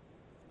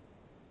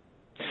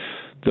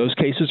 Those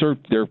cases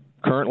they're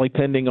currently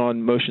pending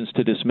on motions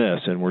to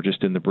dismiss, and we're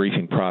just in the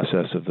briefing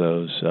process of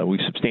those. We've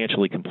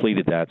substantially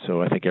completed that,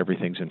 so I think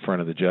everything's in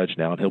front of the judge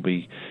now, and he'll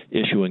be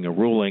issuing a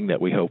ruling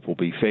that we hope will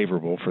be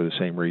favorable for the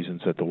same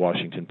reasons that the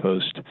Washington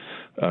Post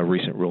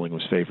recent ruling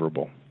was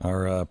favorable.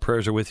 Our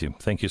prayers are with you.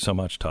 Thank you so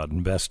much, Todd,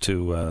 and best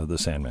to the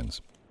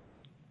Sandmans.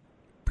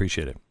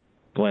 Appreciate it.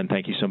 Glenn,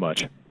 thank you so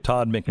much.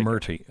 Todd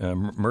McMurtry.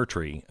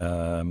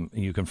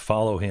 You can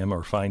follow him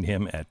or find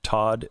him at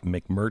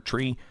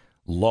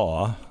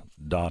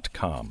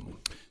toddmcmurtrylaw.com.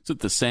 Is it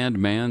the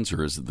Sandmans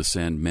or is it the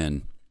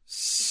Sandmen?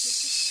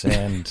 It's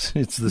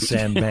the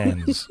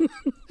Sandmans.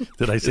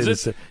 Did I say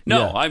this?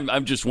 No, yeah.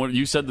 I'm just wondering.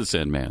 You said the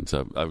Sandmans.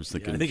 I was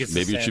thinking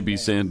maybe it should be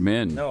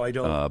Sandmen. No, I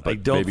don't. But I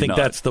don't think not.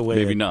 that's the way.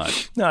 Maybe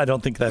not. No, I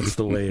don't think that's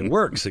the way it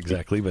works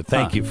exactly. But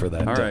thank you for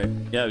that. All right.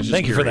 Yeah.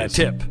 Thank you for that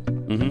tip.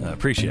 Mm-hmm.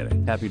 Appreciate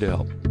it. Happy to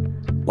help.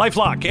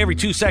 LifeLock. Every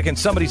 2 seconds,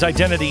 somebody's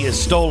identity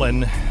is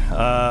stolen.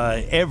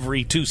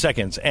 Every 2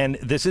 seconds. And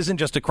this isn't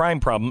just a crime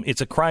problem.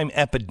 It's a crime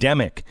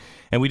epidemic.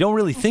 And we don't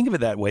really think of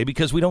it that way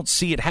because we don't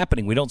see it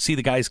happening. We don't see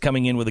the guys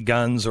coming in with the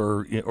guns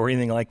or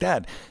anything like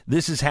that.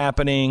 This is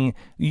happening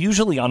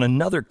usually on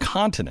another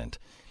continent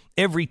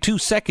every 2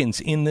 seconds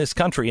in this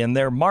country. And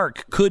their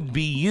mark could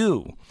be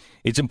you.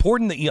 It's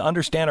important that you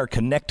understand our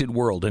connected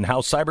world and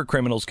how cyber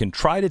criminals can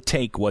try to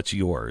take what's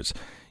yours.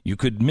 You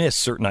could miss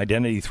certain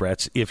identity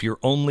threats if you're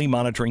only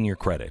monitoring your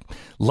credit.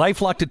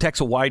 LifeLock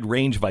detects a wide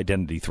range of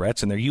identity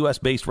threats, and their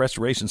U.S.-based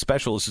restoration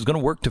specialist is going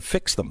to work to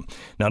fix them.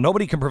 Now,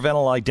 nobody can prevent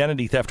all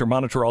identity theft or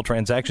monitor all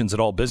transactions at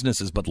all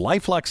businesses, but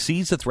LifeLock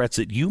sees the threats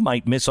that you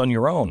might miss on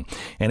your own.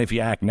 And if you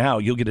act now,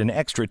 you'll get an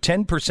extra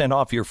 10%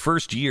 off your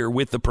first year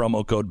with the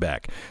promo code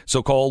BECK.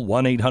 So call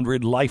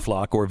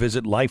 1-800-LifeLock or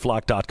visit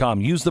LifeLock.com.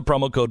 Use the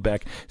promo code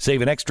BECK.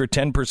 Save an extra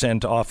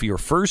 10% off your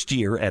first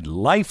year at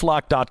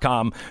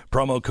LifeLock.com.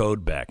 Promo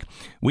code BECK.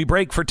 We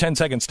break for 10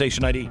 seconds.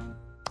 Station ID.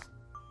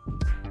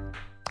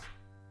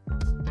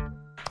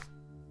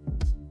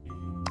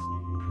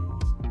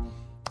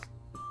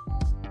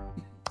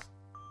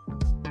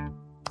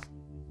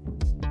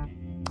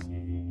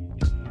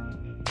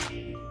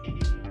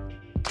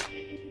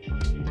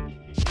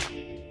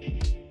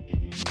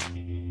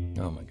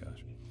 Oh, my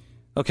gosh.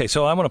 Okay,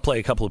 so I want to play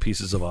a couple of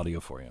pieces of audio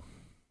for you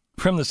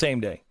from the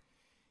same day.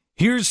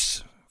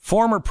 Here's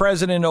former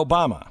President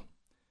Obama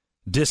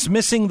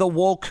dismissing the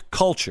woke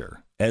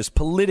culture as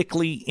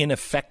politically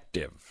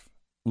ineffective.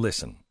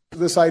 Listen.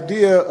 This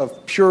idea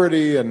of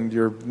purity and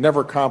you're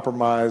never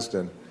compromised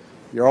and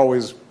you're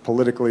always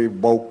politically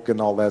woke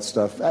and all that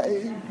stuff,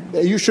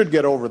 you should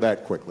get over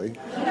that quickly.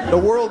 The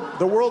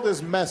world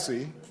is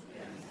messy.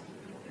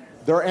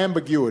 There are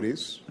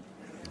ambiguities.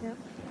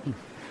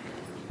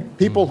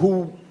 People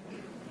who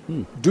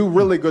do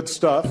really good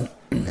stuff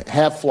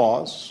have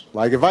flaws.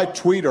 Like if I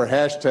tweet or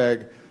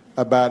hashtag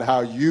about how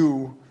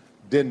you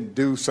didn't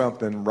do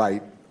something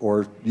right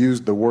or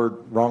used the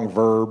wrong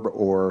verb,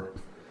 or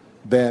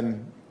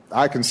then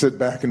I can sit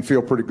back and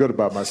feel pretty good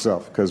about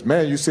myself because,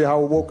 man, you see how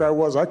woke I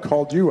was? I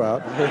called you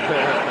out.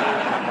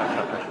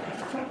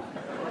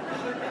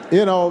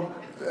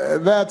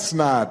 That's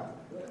not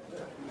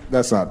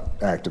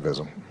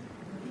activism.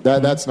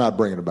 That's not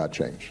bringing about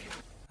change.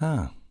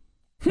 Oh,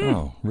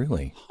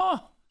 really? Huh.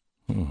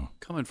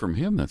 Coming from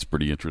him, that's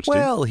pretty interesting.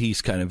 Well,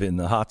 he's kind of in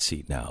the hot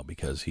seat now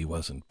because he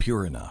wasn't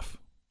pure enough.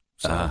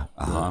 So,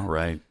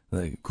 right.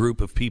 The group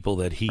of people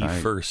that he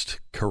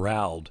first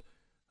corralled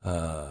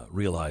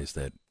realized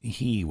that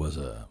he was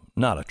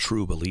not a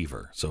true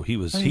believer. So he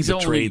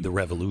betrayed the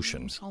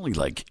revolution. He's only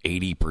like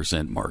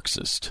 80%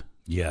 Marxist.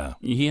 Yeah.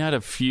 He had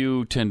a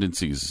few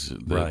tendencies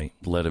that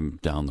led him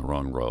down the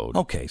wrong road.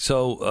 Okay,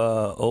 so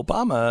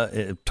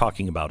Obama,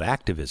 talking about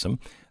activism,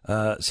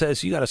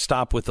 says you got to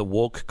stop with the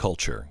woke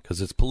culture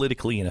because it's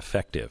politically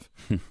ineffective.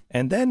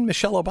 And then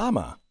Michelle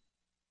Obama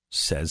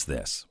says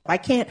this. I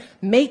can't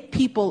make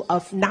people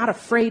not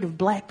afraid of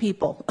black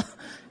people.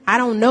 I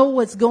don't know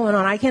what's going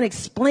on. I can't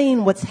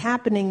explain what's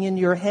happening in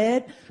your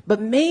head. But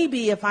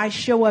maybe if I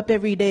show up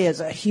every day as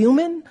a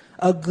human,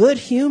 a good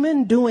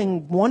human,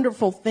 doing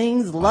wonderful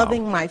things,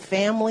 loving my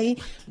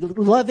family,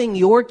 loving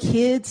your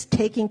kids,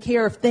 taking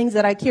care of things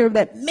that I care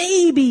about,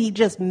 maybe,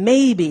 just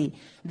maybe,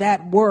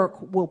 that work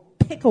will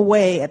pick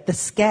away at the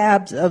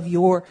scabs of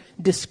your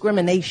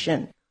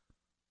discrimination.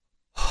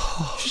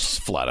 She's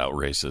flat out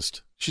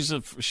racist.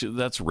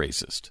 That's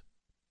racist.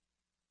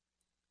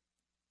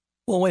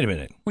 Well, wait a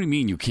minute. What do you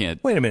mean you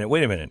can't? Wait a minute.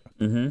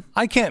 Mm-hmm.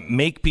 I can't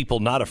make people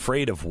not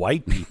afraid of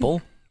white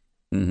people.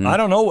 Mm-hmm. I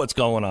don't know what's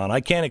going on.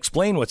 I can't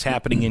explain what's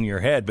happening in your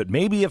head. But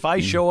maybe if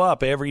I show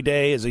up every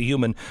day as a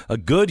human, a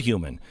good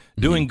human,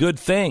 doing good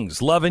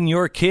things, loving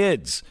your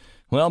kids,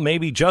 well,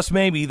 maybe, just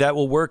maybe, that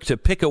will work to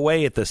pick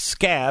away at the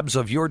scabs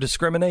of your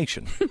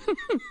discrimination.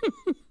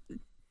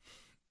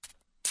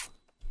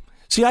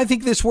 See, I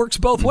think this works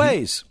both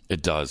ways.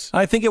 It does.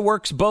 I think it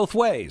works both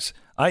ways.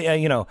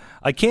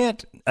 I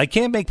can't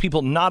make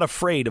people not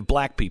afraid of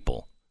black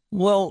people.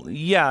 Well,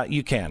 yeah,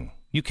 you can.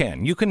 You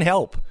can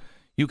help.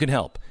 You can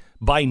help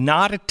by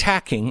not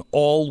attacking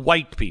all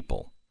white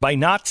people, by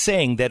not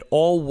saying that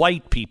all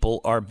white people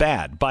are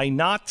bad, by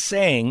not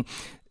saying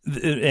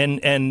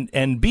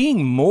and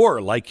being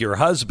more like your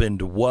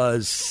husband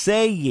was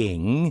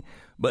saying,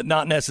 but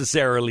not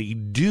necessarily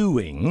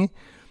doing.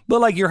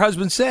 But like your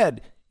husband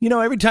said,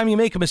 every time you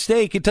make a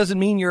mistake, it doesn't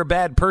mean you're a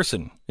bad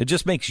person. It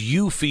just makes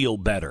you feel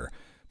better.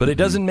 But it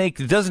doesn't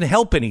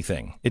help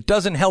anything. It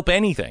doesn't help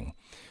anything.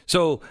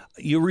 So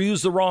you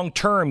use the wrong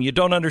term. You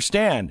don't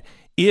understand.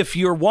 If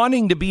you're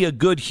wanting to be a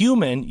good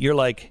human, you're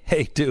like,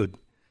 hey, dude,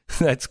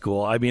 that's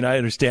cool. I mean, I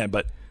understand,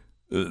 but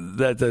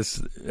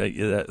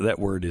that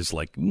word is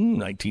like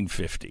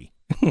 1950.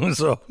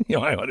 So,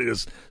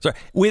 sorry.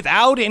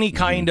 Without any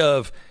kind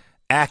of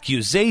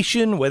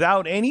accusation,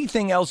 without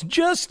anything else,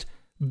 just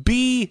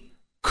be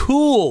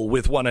cool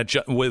with one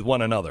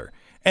another.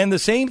 And the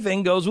same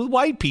thing goes with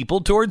white people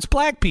towards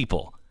black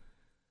people.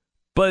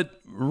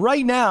 But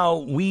right now,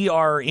 we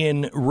are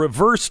in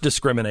reverse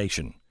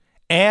discrimination.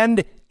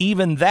 And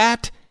even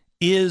that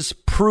is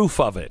proof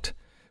of it.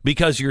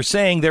 Because you're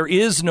saying there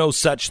is no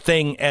such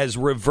thing as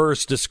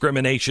reverse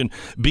discrimination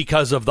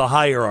because of the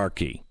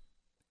hierarchy.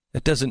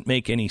 That doesn't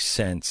make any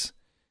sense.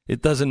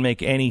 It doesn't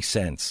make any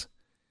sense.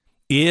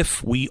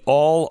 If we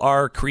all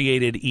are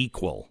created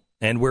equal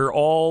and we're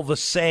all the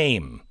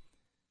same,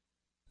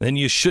 then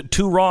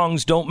two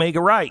wrongs don't make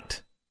a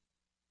right.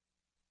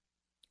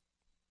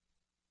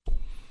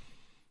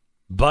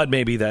 But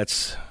maybe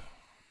that's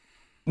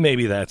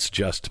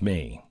just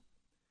me.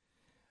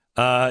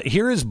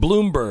 Here is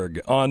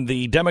Bloomberg on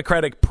the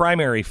Democratic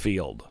primary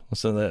field.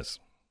 Listen to this.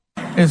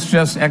 It's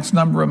just X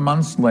number of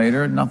months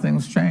later,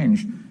 nothing's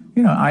changed.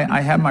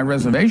 I have my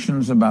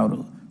reservations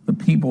about the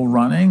people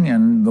running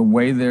and the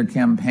way they're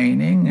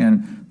campaigning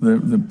and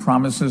the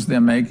promises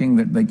they're making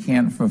that they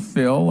can't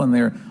fulfill and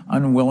their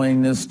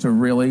unwillingness to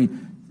really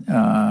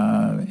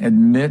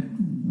admit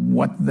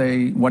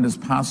what is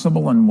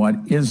possible and what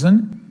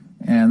isn't,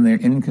 and their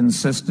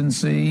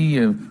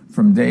inconsistency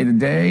from day to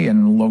day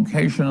and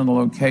location to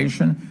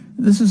location.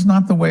 This is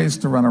not the ways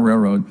to run a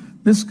railroad.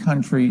 This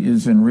country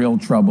is in real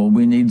trouble.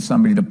 We need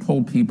somebody to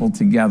pull people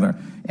together.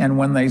 And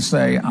when they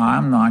say,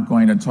 I'm not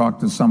going to talk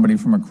to somebody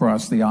from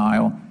across the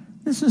aisle,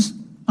 this is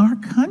our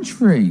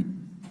country.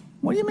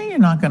 What do you mean you're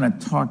not going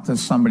to talk to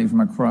somebody from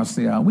across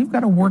the aisle? We've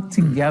got to work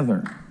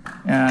together.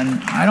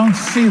 And I don't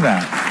see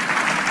that.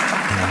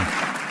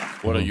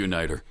 What a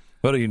uniter.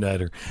 What a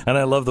uniter. And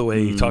I love the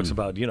way he talks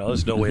about,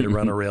 there's no way to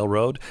run a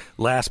railroad.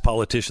 Last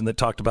politician that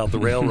talked about the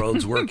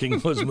railroads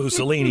working was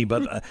Mussolini,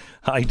 but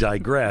I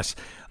digress.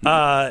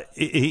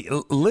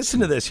 Listen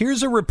to this.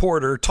 Here's a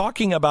reporter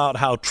talking about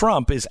how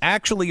Trump is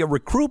actually a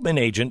recruitment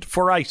agent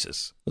for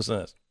ISIS. Listen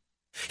to this.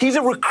 He's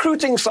a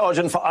recruiting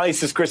sergeant for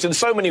ISIS, Chris, in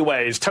so many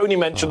ways. Tony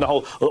mentioned the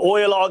whole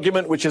oil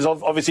argument, which has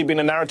obviously been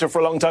a narrative for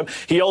a long time.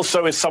 He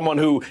also is someone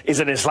who is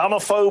an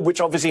Islamophobe, which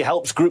obviously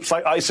helps groups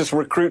like ISIS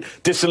recruit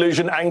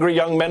disillusioned, angry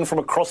young men from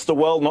across the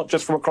world, not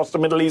just from across the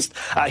Middle East.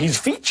 He's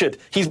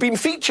been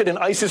featured in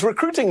ISIS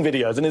recruiting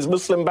videos, and his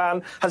Muslim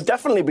ban has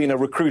definitely been a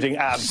recruiting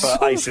ad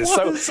for ISIS.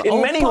 So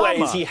in many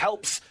ways, he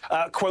helps,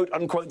 quote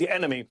unquote, the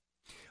enemy.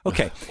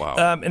 Okay.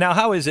 Wow. Now,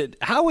 how is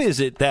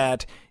it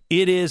that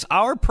it is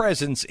our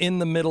presence in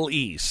the Middle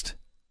East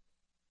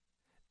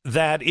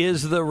that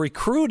is the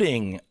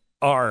recruiting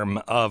arm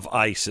of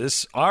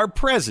ISIS? Our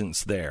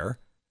presence there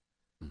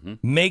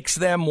makes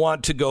them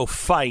want to go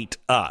fight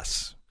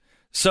us.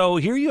 So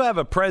here you have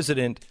a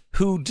president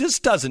who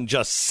just doesn't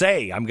just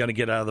say, I'm going to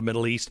get out of the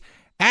Middle East,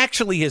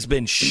 actually has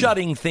been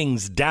shutting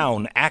things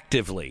down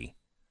actively.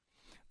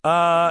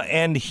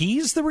 And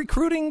he's the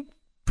recruiting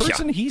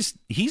person. Yeah.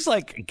 He's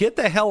like, get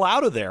the hell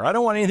out of there. I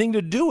don't want anything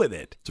to do with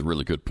it. It's a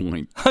really good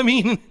point. I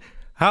mean,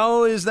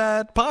 how is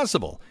that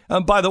possible?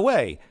 By the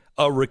way,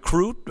 a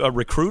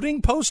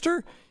recruiting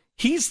poster,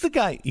 he's the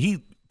guy.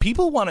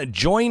 People want to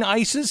join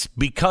ISIS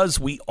because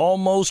we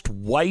almost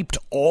wiped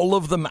all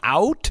of them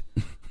out.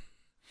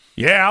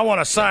 Yeah, I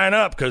want to sign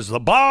up because the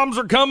bombs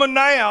are coming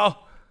now.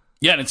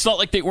 Yeah, and it's not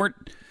like they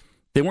weren't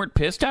They weren't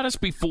pissed at us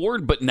before,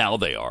 but now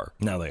they are.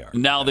 Now they are.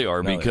 Now they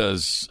are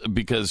because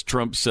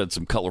Trump said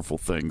some colorful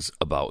things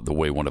about the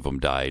way one of them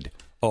died.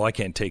 Oh, I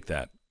can't take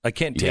that. I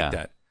can't take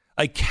that.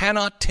 I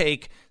cannot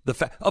take the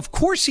fact. Of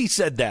course he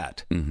said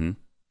that. Mm-hmm.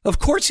 Of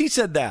course he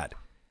said that.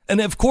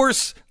 And of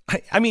course,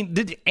 I mean,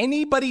 did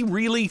anybody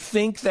really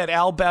think that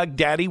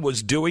al-Baghdadi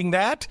was doing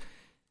that?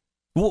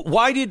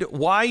 Why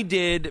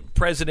did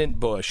President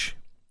Bush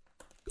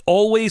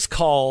always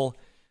call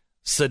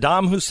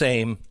Saddam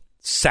Hussein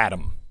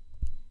Saddam?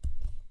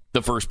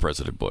 The first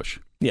President Bush.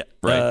 Yeah.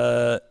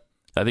 Right.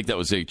 I think that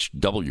was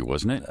H.W.,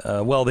 wasn't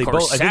it? Well, they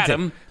both.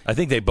 I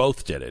think they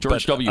both did it.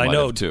 George W. I might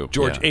know have too.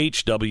 George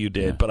H.W.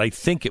 did, but I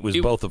think it was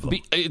both of them.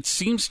 It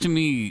seems to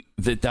me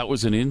that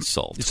was an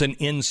insult. It's an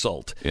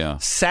insult. Yeah.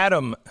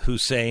 Saddam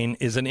Hussein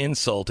is an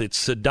insult.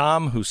 It's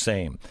Saddam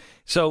Hussein.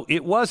 So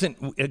it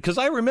wasn't, because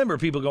I remember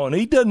people going,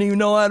 he doesn't even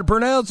know how to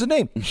pronounce the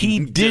name. He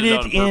did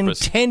it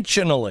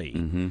intentionally.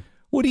 Mm-hmm.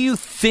 What do you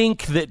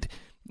think that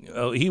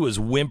he was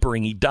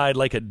whimpering? He died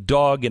like a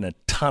dog in a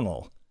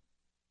tunnel.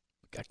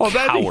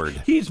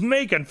 Coward. He's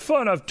making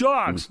fun of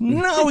dogs.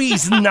 No,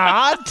 he's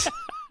not.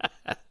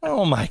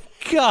 Oh, my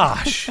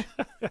gosh.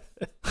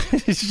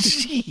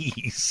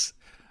 Jeez.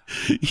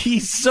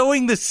 He's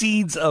sowing the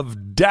seeds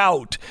of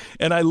doubt.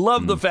 And I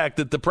love the fact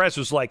that the press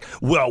was like,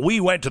 well, we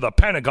went to the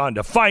Pentagon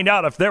to find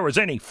out if there was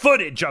any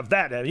footage of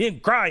that and him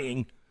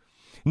crying.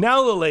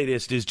 Now the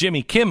latest is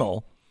Jimmy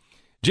Kimmel.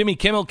 Jimmy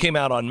Kimmel came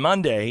out on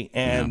Monday,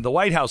 and the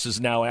White House is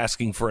now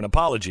asking for an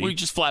apology. Well, he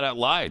just flat out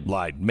lied.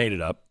 Made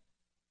it up.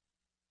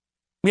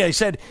 Yeah, he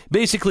said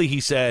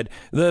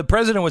the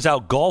president was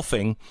out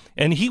golfing,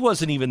 and he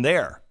wasn't even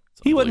there.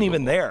 He wasn't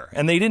even there.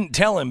 And they didn't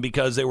tell him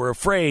because they were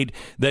afraid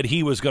that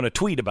he was going to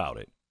tweet about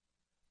it.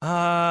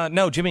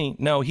 No, Jimmy,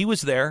 no, he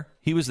was there.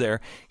 He was there.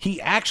 He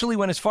actually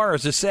went as far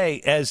as to say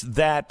as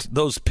that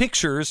those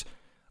pictures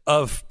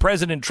of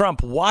President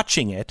Trump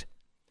watching it,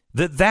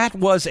 that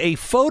was a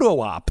photo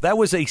op. That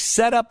was a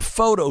set-up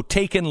photo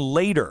taken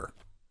later.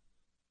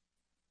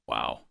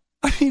 Wow.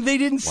 I mean, they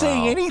didn't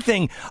say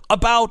anything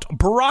about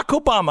Barack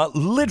Obama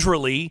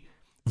literally,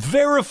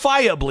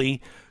 verifiably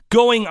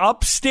going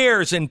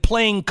upstairs and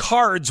playing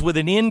cards with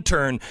an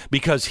intern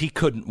because he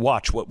couldn't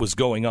watch what was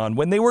going on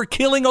when they were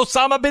killing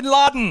Osama bin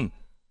Laden.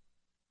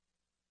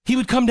 He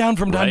would come down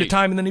from time to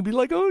time, and then he'd be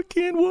like, oh, I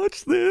can't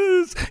watch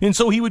this. And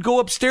so he would go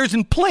upstairs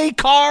and play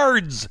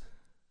cards.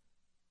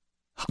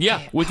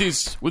 Yeah, with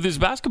his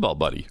basketball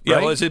buddy. Right?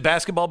 Yeah, was it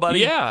basketball buddy?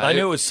 Yeah. I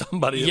knew it was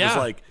somebody that was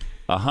like,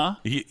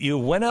 you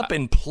went up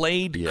and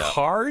played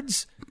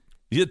cards?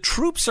 The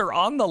troops are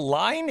on the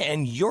line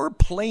and you're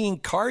playing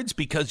cards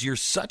because you're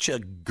such a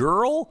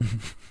girl?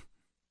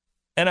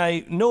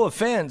 And no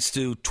offense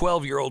to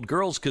 12-year-old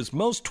girls, because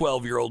most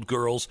 12-year-old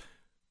girls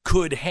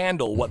could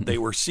handle what they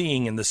were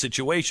seeing in the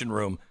Situation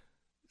Room.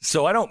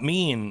 So I don't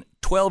mean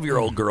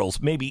 12-year-old girls,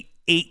 maybe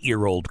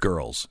 8-year-old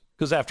girls.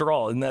 Because after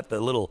all, isn't that the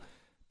little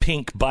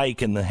pink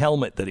bike and the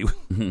helmet that he was?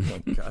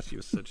 Oh, gosh, he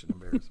was such an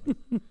embarrassment.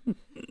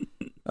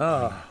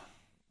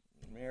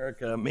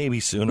 America,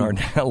 maybe soon our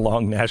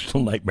long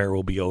national nightmare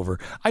will be over.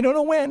 I don't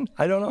know when.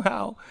 I don't know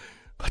how.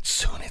 But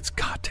soon it's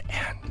got to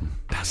end,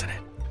 doesn't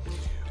it?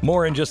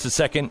 More in just a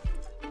second.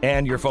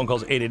 And your phone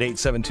calls,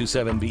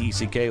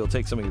 888-727-BECK. We'll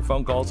take some of your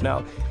phone calls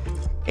now.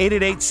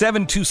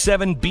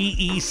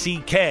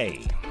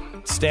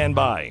 888-727-BECK. Stand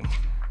by.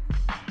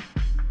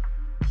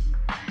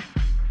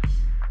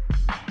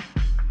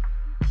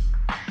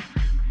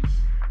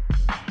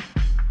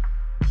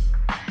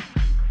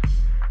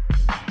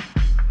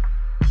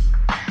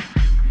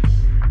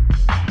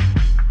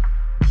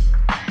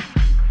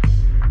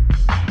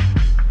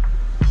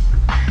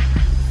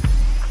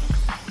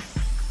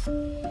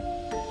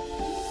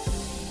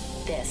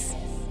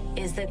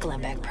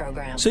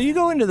 So you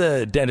go into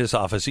the dentist's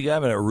office, you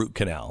have a root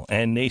canal,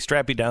 and they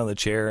strap you down to the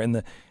chair, and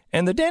the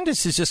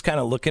dentist is just kind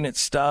of looking at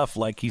stuff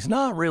like he's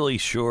not really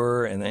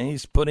sure, and then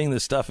he's putting the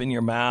stuff in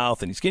your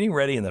mouth, and he's getting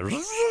ready, and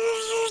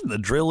the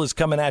drill is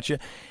coming at you.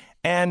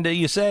 And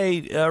you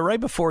say, right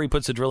before he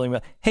puts the drill in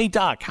your mouth, hey,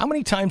 doc, how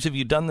many times have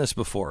you done this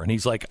before? And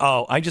he's like,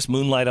 oh, I just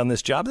moonlight on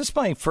this job. This is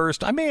my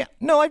first.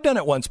 No, I've done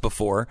it once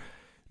before.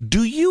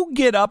 Do you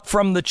get up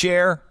from the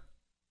chair?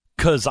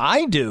 'Cause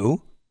I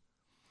do.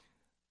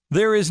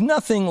 There is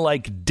nothing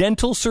like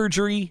dental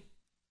surgery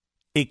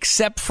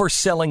except for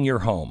selling your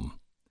home.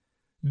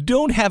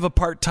 Don't have a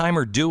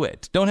part-timer do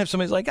it. Don't have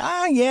somebody like,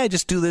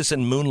 just do this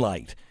in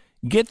moonlight.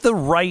 Get the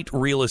right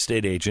real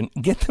estate agent.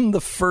 Get them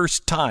the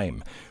first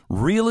time.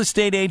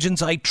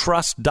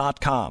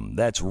 RealestateAgentsITrust.com.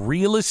 That's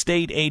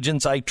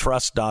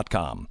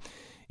RealestateAgentsITrust.com.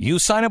 You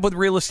sign up with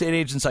Real Estate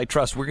Agents I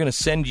Trust, we're going to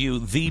send you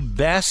the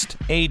best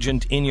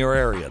agent in your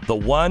area, the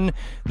one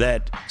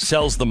that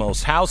sells the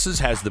most houses,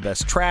 has the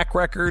best track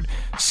record,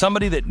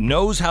 somebody that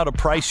knows how to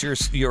price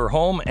your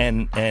home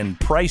and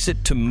price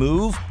it to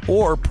move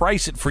or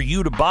price it for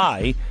you to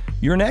buy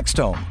your next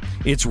home.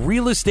 It's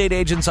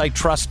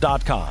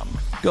realestateagentsitrust.com.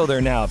 Go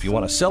there now if you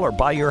want to sell or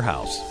buy your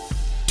house.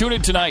 Tune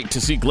in tonight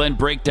to see Glenn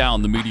break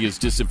down the media's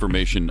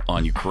disinformation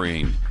on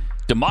Ukraine.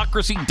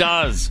 Democracy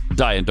does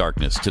die in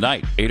darkness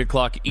tonight, 8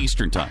 o'clock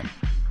Eastern Time.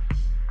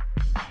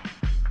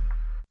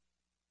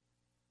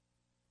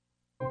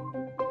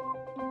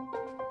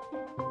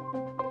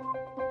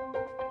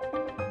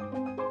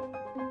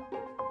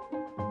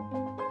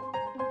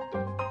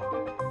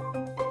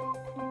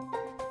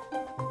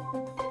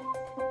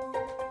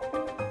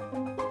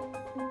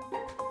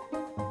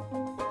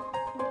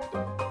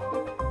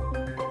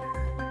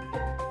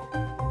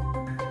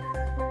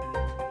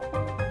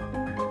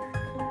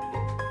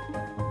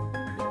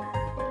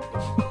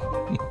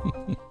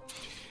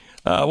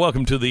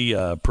 Welcome to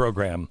the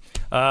program.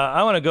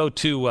 I want to go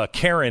to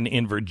Karen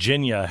in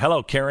Virginia.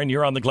 Hello, Karen.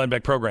 You're on the Glenn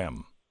Beck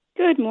program.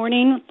 Good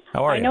morning.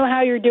 How are you? I know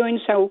how you're doing,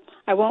 so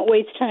I won't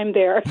waste time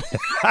there.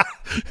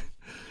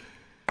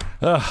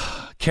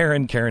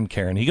 Karen.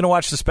 Are you going to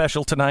watch the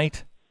special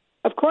tonight?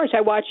 Of course,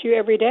 I watch you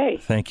every day.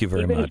 Thank you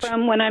very even much.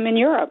 From when I'm in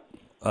Europe.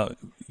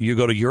 You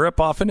go to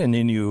Europe often, and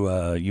then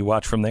you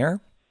watch from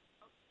there?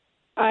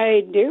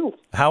 I do.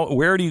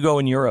 Where do you go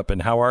in Europe,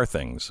 and how are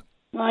things?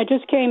 I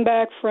just came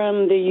back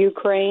from the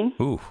Ukraine.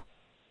 Ooh.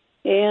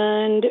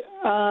 And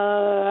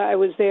I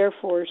was there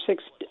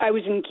I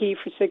was in Kyiv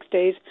for 6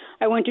 days.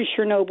 I went to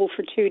Chernobyl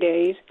for 2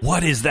 days.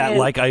 What is that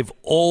like? I've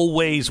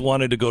always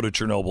wanted to go to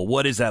Chernobyl.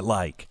 What is that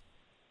like?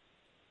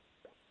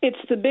 It's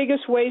the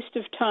biggest waste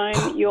of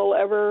time you'll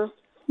ever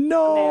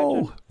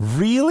imagine.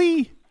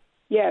 Really?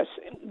 Yes.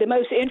 The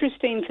most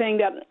interesting thing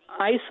that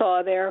I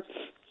saw there,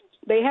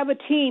 they have a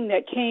team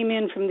that came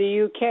in from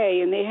the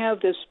UK, and they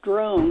have this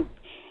drone.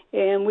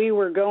 And we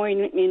were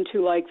going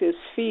into like this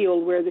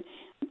field where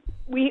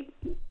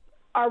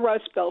our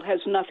Rust Belt has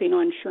nothing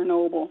on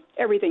Chernobyl.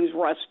 Everything's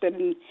rusted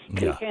and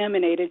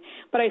contaminated.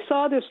 But I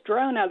saw this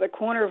drone out of the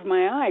corner of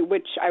my eye,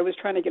 which I was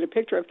trying to get a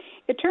picture of.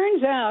 It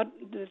turns out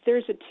that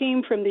there's a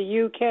team from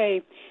the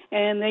UK,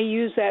 and they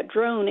use that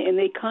drone, and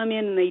they come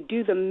in and they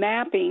do the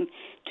mapping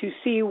to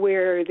see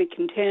where the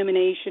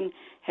contamination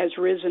has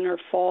risen or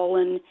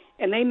fallen,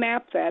 and they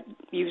map that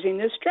using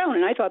this drone.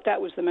 And I thought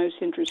that was the most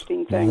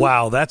interesting thing.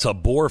 Wow, that's a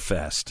bore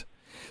fest.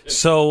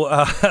 So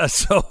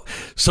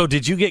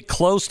did you get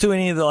close to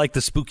any of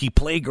the spooky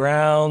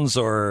playgrounds,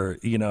 or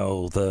you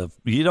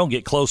don't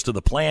get close to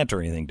the plant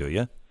or anything, do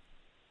you?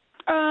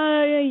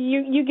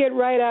 You get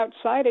right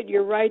outside it.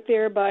 You're right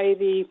there by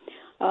the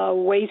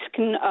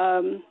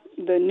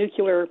the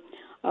nuclear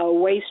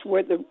waste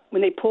when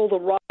they pull the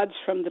rods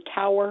from the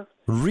tower.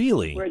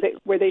 Really?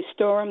 Where they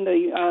store them,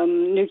 the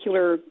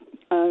nuclear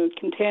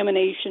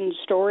contamination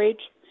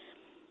storage.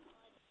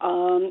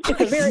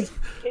 It's a very.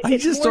 I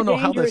just don't know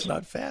how that's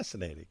not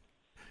fascinating.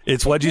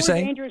 It's what'd you say?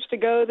 It's more dangerous to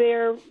go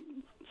there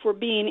for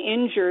being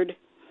injured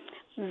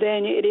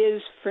than it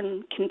is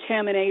from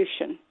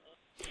contamination.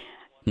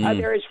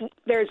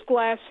 There's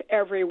glass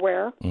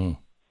everywhere.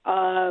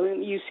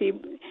 You see.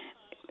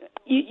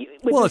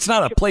 Well, it's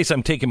not a place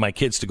I'm taking my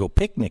kids to go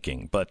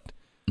picnicking, but.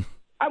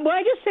 Well,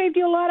 I just saved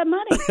you a lot of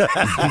money.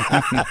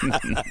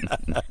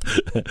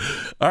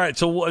 All right.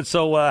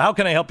 So how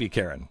can I help you,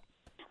 Karen?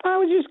 I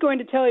was just going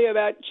to tell you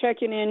about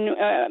checking in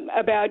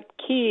about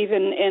Kyiv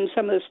and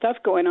some of the stuff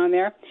going on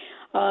there.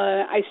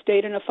 I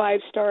stayed in a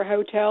 5-star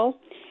hotel,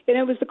 and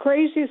it was the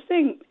craziest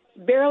thing.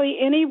 Barely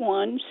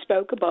anyone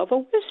spoke above a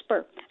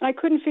whisper, and I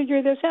couldn't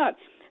figure this out.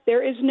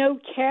 There is no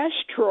cash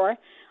drawer.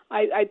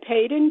 I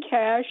paid in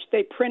cash.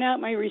 They print out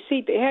my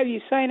receipt. They have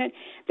you sign it.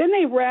 Then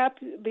they wrap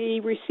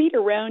the receipt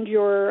around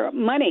your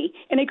money,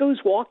 and it goes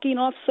walking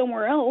off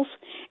somewhere else.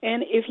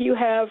 And if you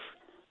have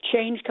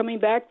change coming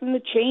back, then the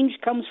change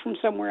comes from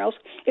somewhere else.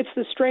 It's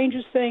the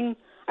strangest thing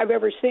I've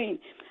ever seen.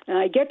 And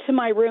I get to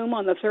my room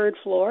on the 3rd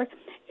floor,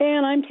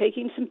 and I'm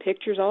taking some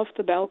pictures off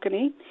the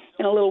balcony.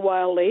 And a little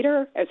while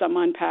later, as I'm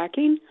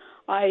unpacking,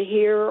 I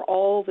hear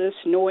all this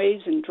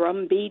noise and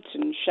drum beats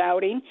and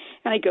shouting,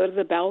 and I go to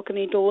the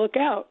balcony to look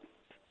out.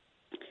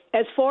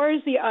 As far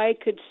as the eye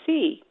could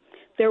see,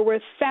 there were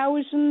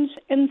thousands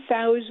and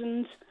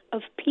thousands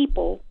of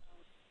people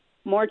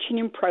marching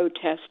in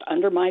protest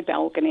under my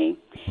balcony.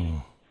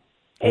 Do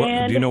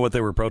you know what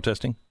they were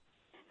protesting?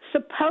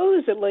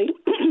 Supposedly,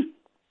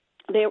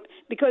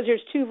 because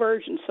there's 2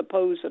 versions,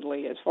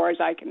 supposedly, as far as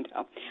I can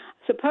tell.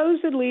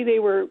 Supposedly, they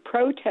were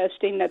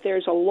protesting that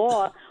there's a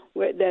law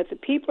that the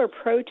people are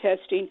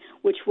protesting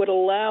which would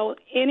allow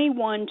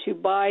anyone to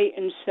buy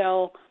and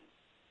sell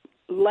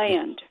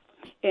land.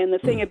 And the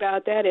thing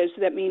about that is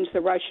that means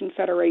the Russian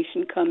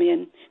Federation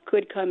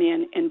could come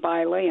in and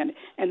buy land,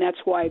 and that's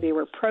why they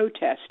were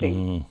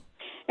protesting.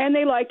 And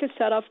they like to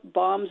set off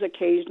bombs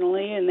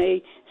occasionally, and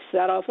they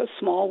set off a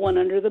small one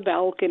under the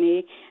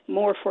balcony,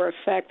 more for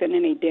effect than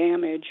any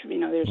damage.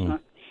 There's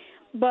not.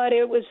 But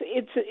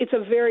it's a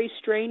very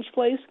strange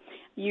place.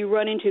 You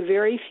run into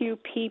very few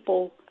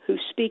people who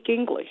speak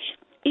English,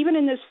 even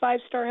in this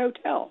 5-star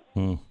hotel.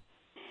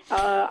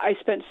 I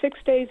spent 6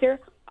 days there.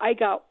 I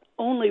got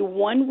only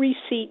one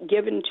receipt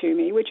given to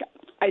me, which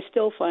I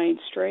still find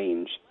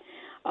strange,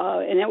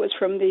 and that was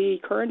from the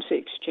currency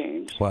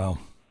exchange. Wow.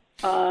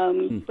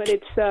 But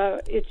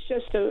it's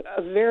just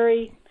a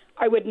very.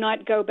 I would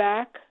not go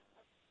back.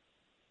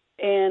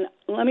 And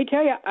let me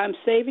tell you, I'm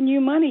saving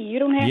you money. You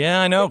don't have.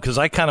 Yeah, I know, because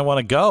I kind of want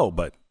to go,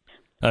 but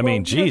I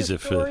mean, geez,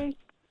 if story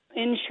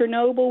in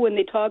Chernobyl when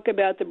they talk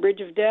about the Bridge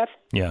of Death,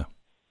 yeah,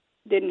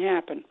 didn't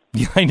happen.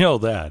 yeah, I know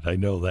that.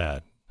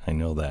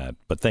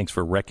 But thanks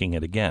for wrecking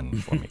it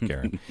again for me,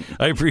 Karen.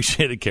 I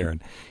appreciate it,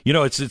 Karen. You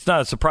know, it's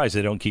not a surprise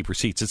they don't keep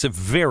receipts. It's a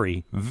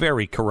very,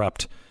 very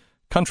corrupt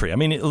country. I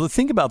mean,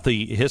 think about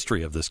the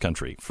history of this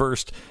country.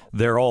 First,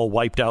 they're all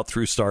wiped out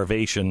through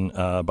starvation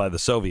by the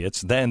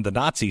Soviets. Then the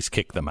Nazis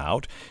kick them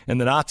out,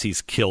 and the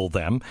Nazis kill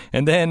them.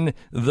 And then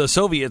the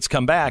Soviets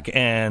come back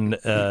and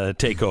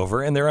take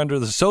over, and they're under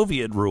the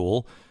Soviet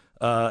rule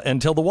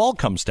until the wall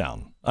comes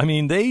down. I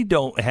mean, they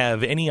don't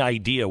have any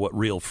idea what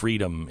real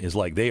freedom is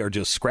like. They are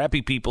just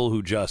scrappy people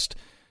who just...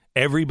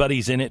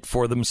 everybody's in it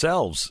for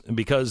themselves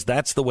because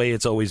that's the way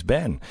it's always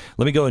been.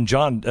 Let me go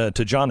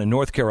to John in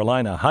North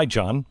Carolina. Hi,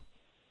 John.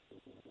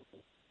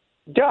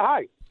 Yeah,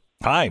 hi.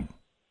 Hi.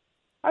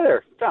 Hi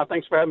there. Yeah,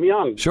 thanks for having me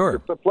on. Sure.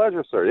 It's a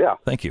pleasure, sir. Yeah.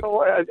 Thank you.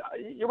 So,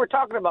 you were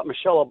talking about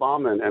Michelle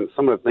Obama and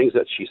some of the things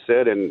that she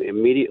said, and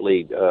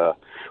immediately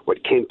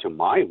what came to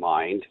my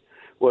mind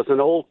was an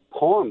old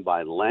poem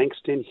by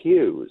Langston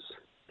Hughes.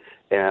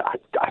 And I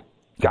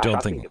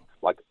think it's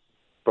like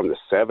from the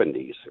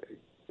 70s.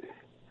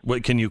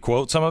 Wait, can you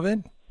quote some of it?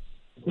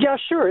 Yeah,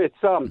 sure. It's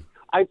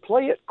I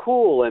play it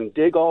cool and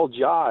dig all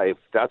jive.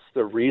 That's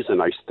the reason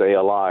I stay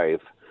alive.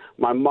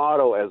 My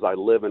motto as I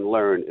live and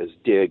learn is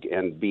dig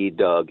and be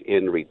dug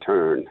in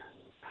return.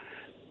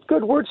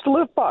 Good words to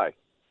live by.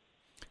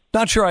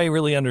 Not sure I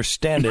really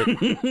understand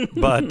it,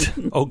 but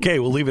okay,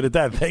 we'll leave it at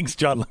that. Thanks,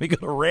 John. Let me go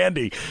to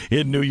Randy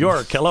in New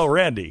York. Hello,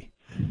 Randy.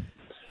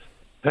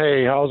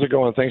 Hey, how's it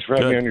going? Thanks for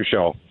having me on your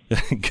show.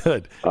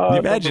 Good. Can you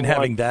imagine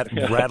having that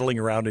rattling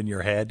around in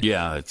your head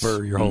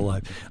for your whole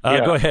life?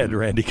 Go ahead,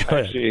 Randy. Go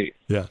ahead.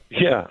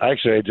 Yeah,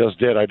 actually, I just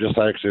did. I just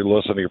actually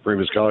listened to your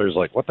previous caller. He was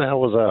like, what the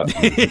hell was that?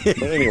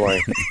 But anyway,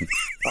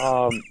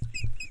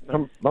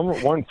 number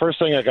one, first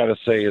thing I got to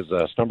say is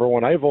this. Number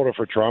one, I voted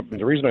for Trump, and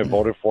the reason I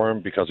voted for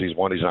him because he's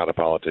not a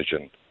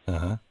politician.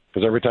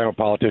 Because every time a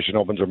politician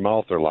opens their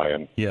mouth, they're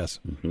lying. Yes.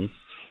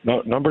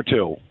 No, number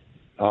two,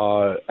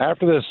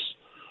 after this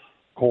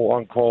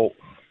quote-unquote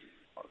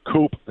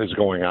coup is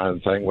going on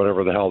thing,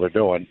 whatever the hell they're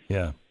doing.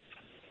 Yeah.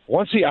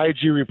 Once the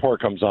IG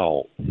report comes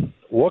out,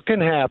 what can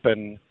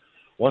happen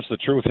once the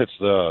truth hits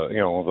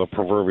the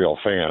proverbial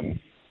fan?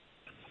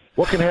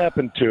 What can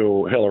happen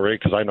to Hillary?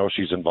 Because I know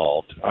she's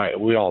involved.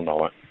 We all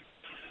know it.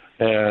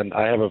 And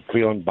I have a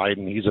feeling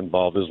Biden, he's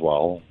involved as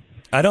well.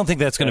 I don't think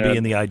that's going to be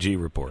in the IG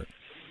report.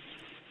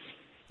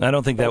 I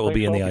don't think that will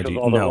be in the IG.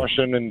 All the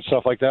Russian and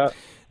stuff like that.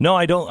 No,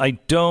 I don't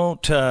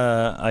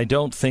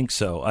think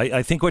so.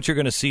 I think what you're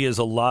going to see is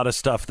a lot of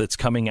stuff that's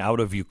coming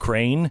out of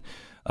Ukraine,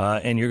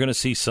 and you're going to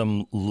see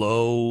some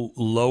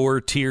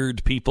lower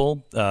tiered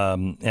people.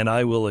 And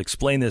I will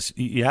explain this.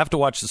 You have to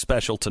watch the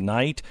special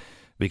tonight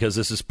because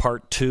this is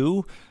part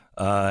 2.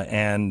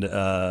 And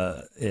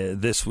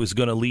this was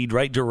going to lead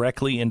right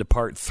directly into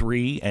part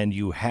 3. And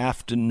you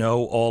have to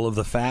know all of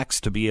the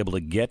facts to be able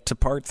to get to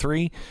part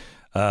 3.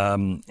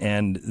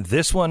 And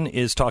this one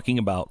is talking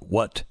about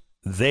what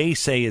they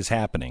say is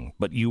happening.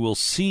 But you will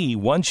see,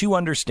 once you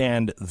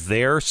understand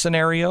their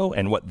scenario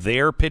and what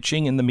they're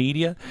pitching in the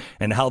media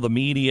and how the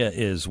media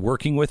is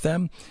working with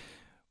them,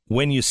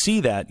 when you see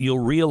that, you'll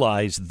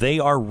realize they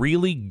are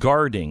really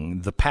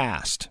guarding the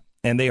past.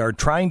 And they are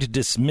trying to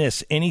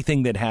dismiss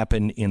anything that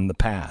happened in the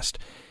past.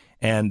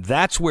 And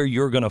that's where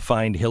you're going to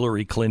find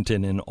Hillary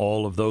Clinton and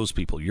all of those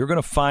people. You're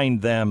going to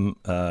find them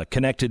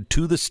connected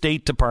to the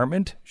State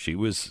Department. She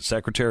was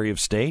Secretary of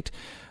State.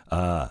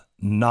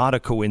 Not a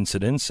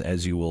coincidence,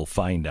 as you will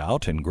find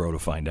out and grow to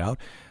find out.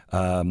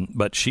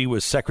 But she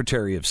was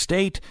Secretary of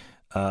State.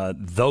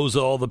 Those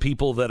are all the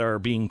people that are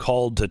being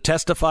called to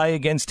testify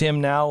against him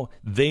now.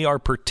 They are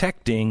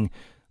protecting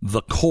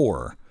the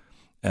core.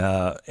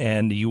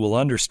 And you will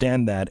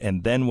understand that.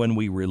 And then when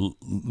we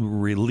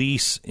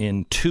release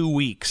in 2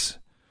 weeks,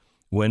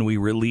 when we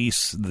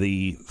release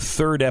the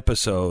 3rd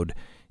episode,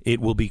 it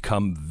will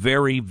become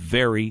very,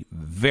 very,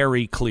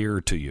 very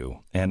clear to you.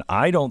 And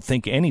I don't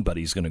think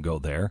anybody's going to go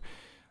there.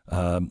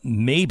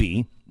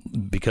 Maybe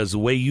because the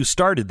way you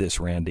started this,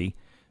 Randy,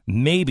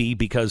 maybe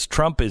because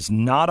Trump is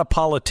not a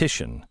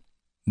politician,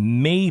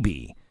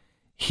 maybe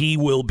he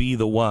will be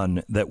the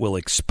one that will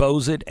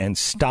expose it and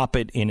stop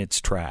it in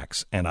its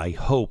tracks. And I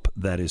hope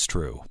that is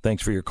true.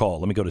 Thanks for your call.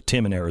 Let me go to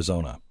Tim in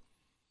Arizona.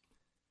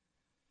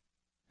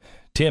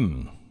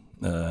 Tim,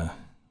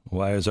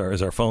 why is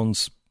our phone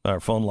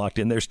locked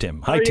in? There's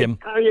Tim. Hi, Tim.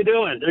 How are you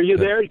doing? Are you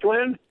there,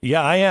 Glenn?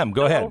 Yeah, I am.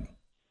 Go ahead.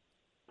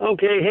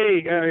 Okay.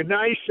 Hey,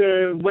 nice.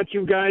 What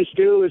you guys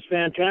do is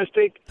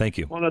fantastic. Thank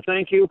you. I want to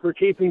thank you for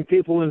keeping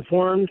people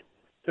informed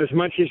as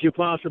much as you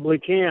possibly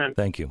can.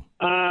 Thank you.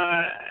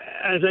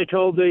 As I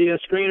told the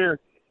screener,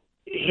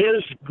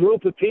 his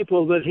group of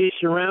people that he's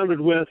surrounded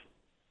with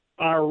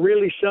are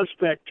really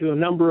suspect to a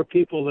number of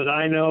people that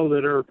I know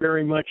that are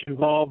very much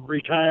involved,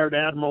 retired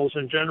admirals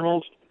and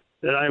generals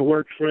that I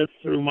worked with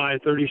through my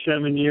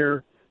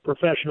 37-year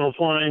professional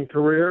flying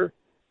career.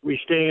 We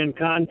stay in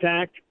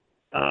contact.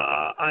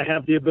 I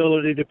have the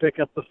ability to pick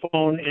up the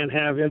phone and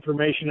have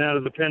information out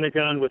of the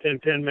Pentagon within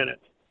 10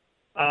 minutes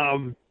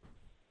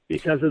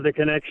because of the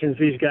connections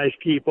these guys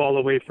keep all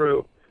the way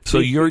through. So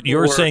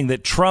you're saying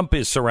that Trump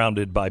is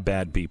surrounded by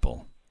bad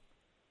people?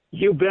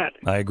 You bet.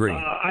 I agree.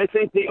 I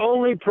think the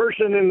only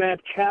person in that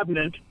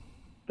cabinet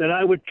that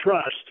I would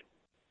trust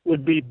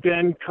would be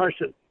Ben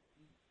Carson.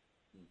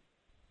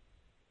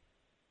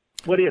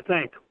 What do you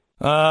think?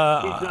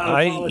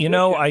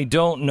 I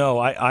don't know.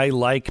 I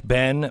like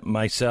Ben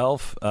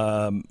myself.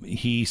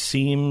 He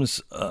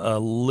seems a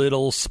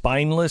little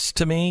spineless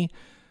to me,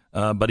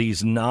 but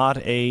he's not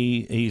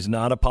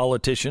a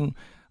politician.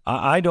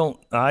 I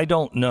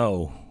don't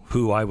know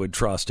who I would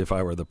trust if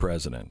I were the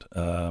president.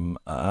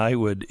 I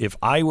would, if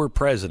I were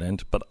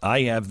president, but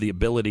I have the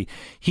ability.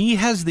 He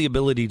has the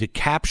ability to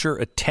capture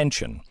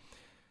attention.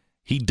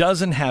 He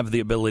doesn't have the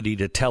ability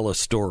to tell a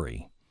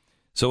story.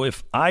 So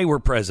if I were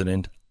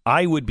president,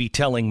 I would be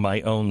telling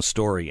my own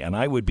story, and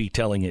I would be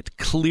telling it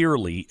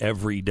clearly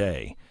every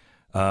day.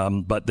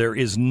 But there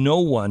is no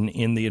one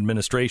in the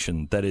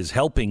administration that is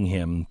helping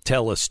him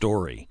tell a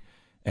story.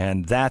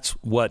 And that's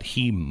what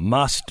he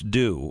must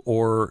do,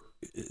 or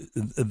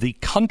the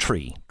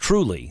country,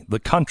 truly, the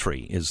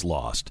country is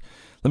lost.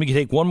 Let me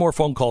take one more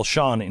phone call.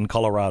 Sean in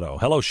Colorado.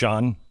 Hello,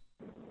 Sean.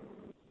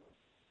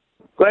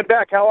 Glenn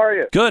Beck, how are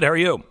you? Good. How are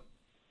you?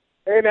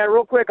 Hey, man,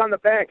 real quick on the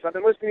banks. I've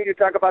been listening to you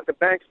talk about the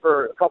banks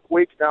for a couple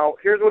weeks now.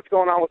 Here's what's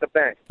going on with the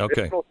banks.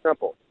 Okay. It's real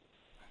simple.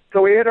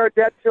 So we hit our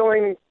debt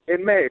ceiling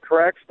in May,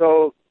 correct?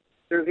 So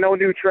there's no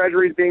new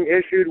treasuries being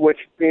issued, which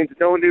means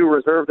no new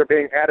reserves are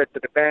being added to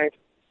the banks.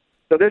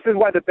 So this is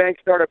why the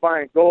banks started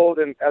buying gold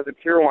and as a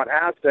Tier 1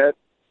 asset.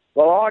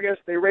 Well,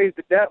 August, they raised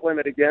the debt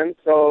limit again,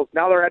 so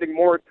now they're adding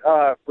more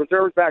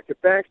reserves back to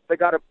banks. They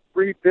got to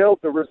rebuild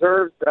the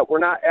reserves that were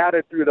not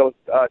added through those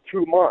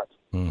 2 months.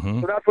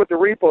 Mm-hmm. So that's what the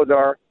repos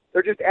are.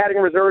 They're just adding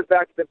reserves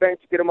back to the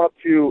bank to get them up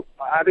to,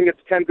 I think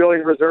it's 10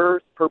 billion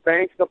reserves per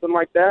bank, something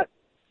like that.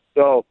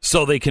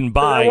 So they can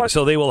buy,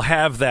 so they will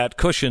have that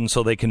cushion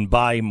so they can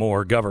buy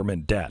more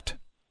government debt.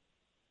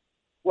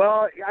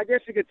 Well, I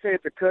guess you could say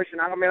it's a cushion.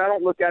 I mean, I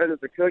don't look at it as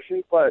a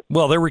cushion, but...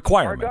 Well, they're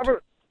requirement.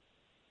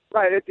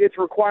 Right, it's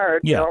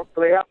required, yeah. You know,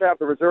 so they have to have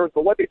the reserves.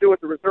 But what they do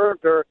with the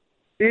reserves are,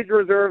 these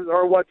reserves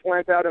are what's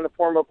lent out in the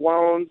form of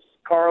loans,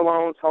 car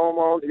loans, home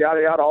loans,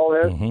 yada, yada, all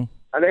this. Mm-hmm.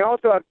 And they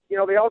also have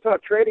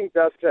trading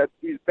desks at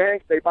these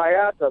banks. They buy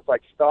assets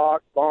like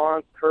stocks,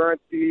 bonds,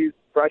 currencies,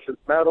 precious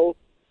metals.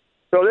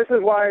 So this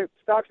is why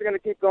stocks are going to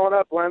keep going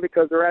up, Glenn,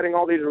 because they're adding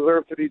all these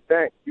reserves to these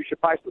banks. You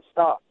should buy some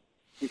stock,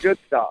 some good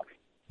stocks.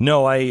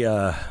 No,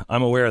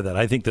 I'm aware of that.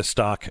 I think the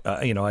stock,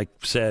 I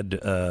said,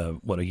 a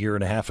year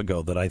and a half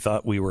ago that I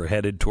thought we were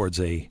headed towards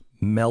a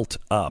melt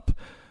up,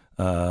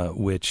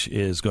 which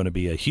is going to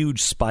be a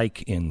huge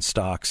spike in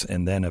stocks,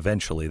 and then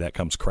eventually that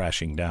comes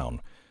crashing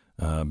down.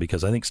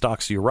 Because I think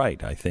stocks, you're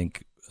right. I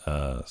think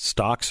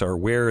stocks are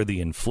where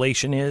the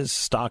inflation is.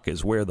 Stock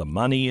is where the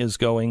money is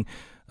going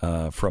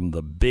from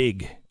the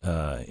big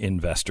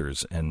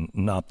investors and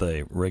not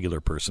the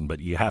regular person.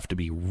 But you have to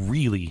be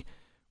really,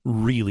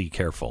 really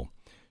careful.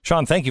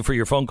 Sean, thank you for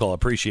your phone call.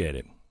 Appreciate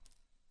it.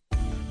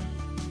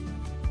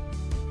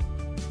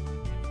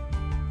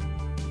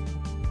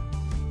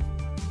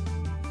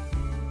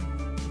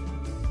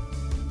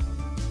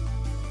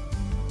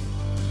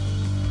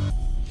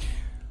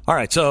 All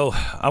right, so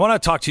I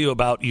want to talk to you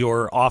about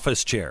your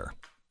office chair.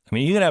 I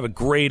mean, you can have a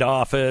great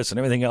office and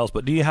everything else,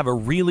 but do you have a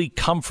really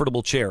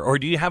comfortable chair? Or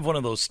do you have one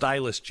of those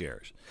stylish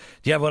chairs?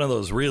 Do you have one of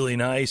those really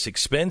nice,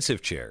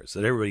 expensive chairs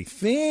that everybody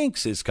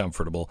thinks is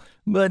comfortable,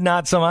 but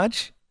not so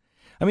much?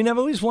 I mean, I've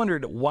always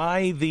wondered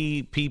why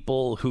the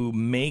people who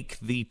make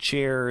the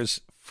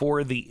chairs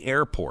for the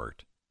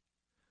airport,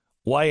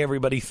 why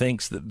everybody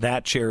thinks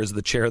that chair is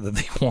the chair that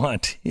they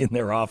want in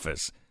their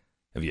office.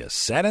 Have you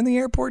sat in the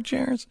airport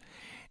chairs?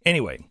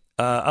 Anyway,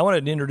 I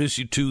wanted to introduce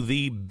you to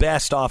the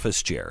best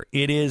office chair.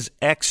 It is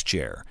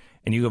X-Chair,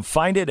 and you can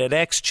find it at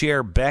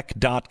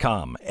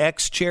xchairbeck.com,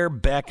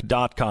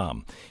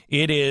 xchairbeck.com.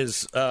 It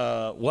is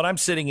what I'm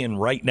sitting in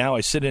right now.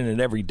 I sit in it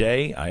every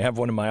day. I have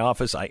one in my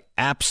office. I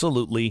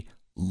absolutely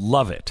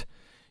love it.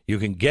 You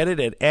can get it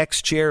at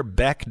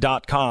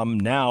xchairbeck.com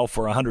now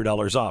for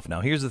 $100 off.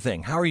 Now, here's the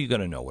thing. How are you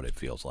going to know what it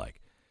feels like?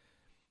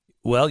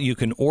 Well, you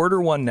can order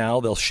one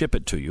now. They'll ship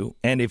it to you.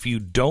 And if you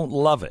don't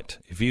love it,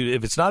 if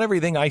it's not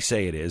everything I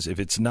say it is, if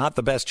it's not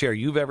the best chair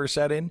you've ever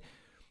sat in,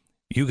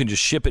 you can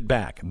just ship it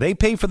back. They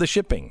pay for the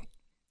shipping.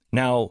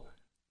 Now,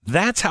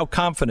 that's how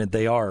confident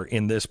they are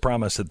in this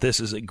promise that this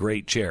is a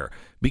great chair,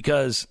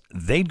 because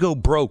they'd go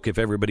broke if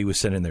everybody was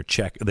sending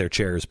their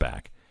chairs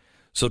back.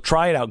 So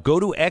try it out.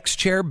 Go to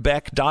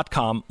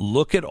xchairbeck.com.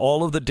 Look at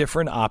all of the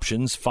different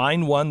options.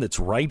 Find one that's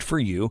right for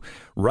you.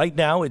 Right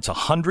now, it's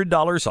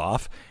 $100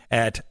 off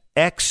at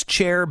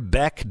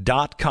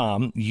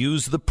xchairbeck.com.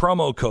 Use the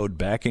promo code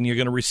Beck, and you're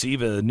going to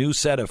receive a new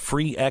set of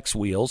free X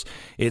wheels.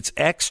 It's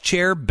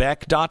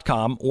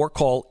xchairbeck.com or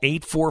call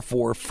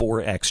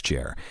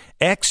 844-4XChair.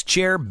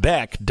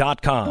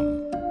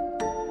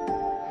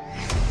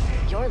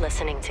 xchairbeck.com. You're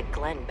listening to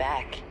Glenn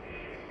Beck.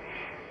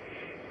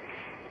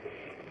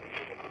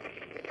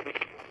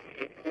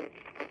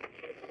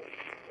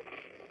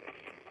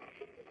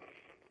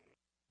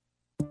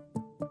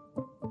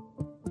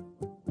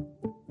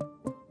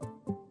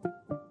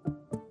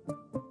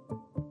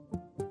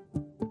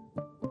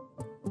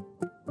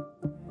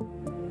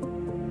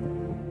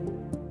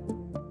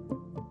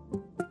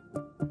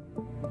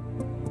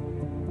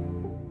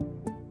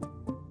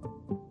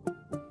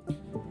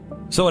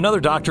 So another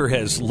doctor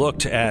has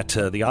looked at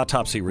the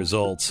autopsy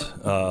results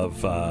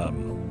of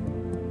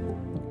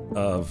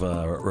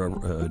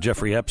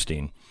Jeffrey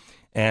Epstein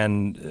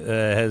and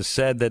has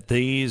said that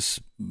these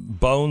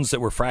bones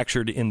that were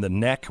fractured in the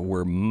neck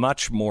were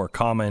much more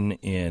common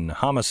in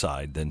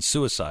homicide than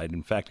suicide.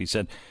 In fact, he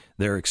said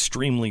they're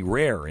extremely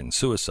rare in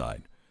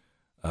suicide.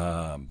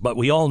 But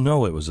we all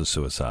know it was a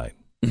suicide.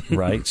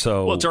 Right,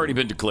 so well, it's already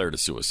been declared a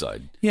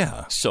suicide.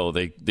 Yeah, so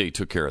they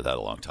took care of that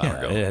a long time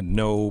ago. It had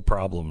no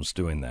problems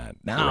doing that.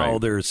 Now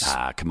there's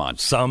come on,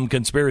 some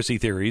conspiracy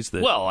theories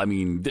that. Well, I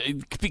mean,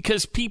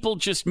 because people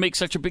just make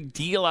such a big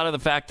deal out of the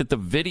fact that the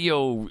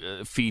video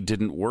feed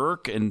didn't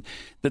work and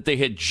that they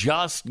had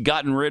just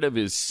gotten rid of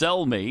his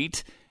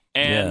cellmate.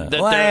 And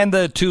and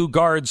the two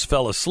guards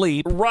fell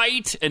asleep.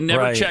 Right, and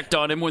never checked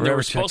on him when they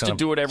were supposed to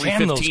do it every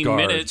 15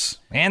 minutes.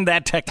 And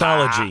that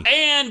technology.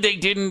 And they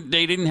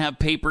didn't have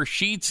paper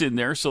sheets in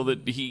there so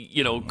that he,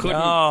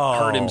 couldn't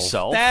hurt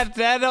himself.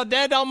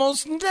 That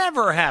almost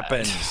never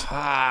happens.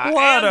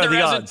 What are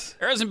the odds?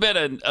 There hasn't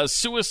been a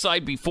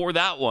suicide before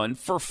that one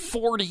for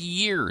 40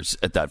 years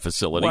at that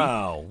facility.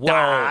 Wow.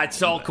 Well,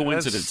 it's all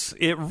coincidence.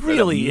 It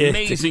really is.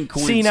 Amazing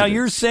coincidence. See, now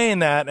you're saying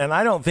that, and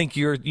I don't think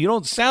you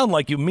don't sound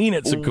like you mean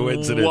it's a coincidence.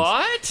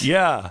 What?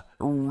 Yeah.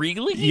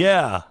 Really?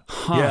 Yeah.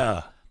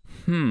 Huh.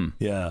 Yeah.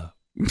 Yeah.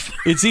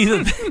 It's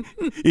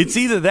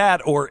either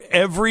that or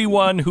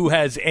everyone who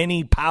has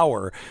any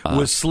power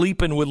was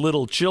sleeping with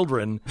little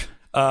children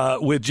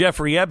with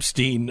Jeffrey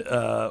Epstein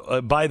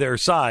by their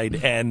side,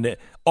 and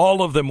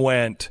all of them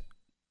went,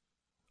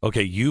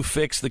 okay, you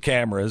fix the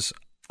cameras,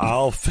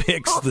 I'll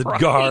fix the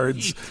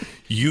guards,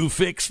 you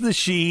fix the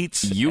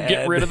sheets, you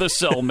get rid of the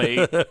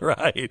cellmate,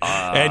 right,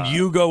 and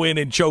you go in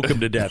and choke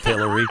him to death,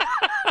 Hillary.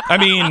 I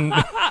mean,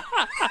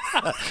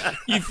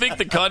 you think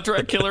the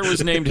contract killer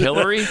was named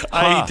Hillary?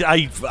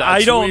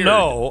 I don't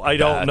know. I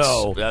don't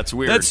know. That's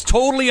weird. That's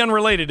totally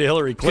unrelated to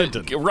Hillary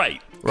Clinton.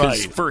 Right.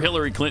 For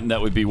Hillary Clinton, that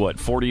would be what,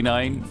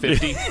 49,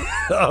 50?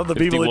 Oh, the 51?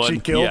 People that she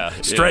killed,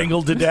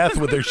 strangled to death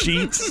with their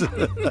sheets.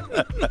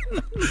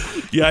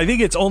 Yeah, I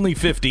think it's only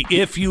 50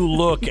 if you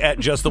look at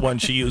just the one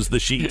she used the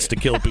sheets to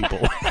kill people.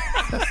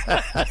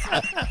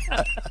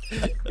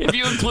 If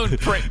you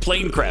include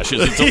plane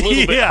crashes, it's a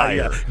little bit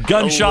higher.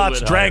 Gunshots,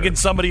 dragging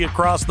somebody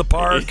across the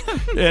park,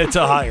 it's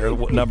a higher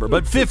number.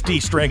 But 50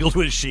 strangled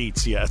with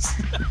sheets, yes.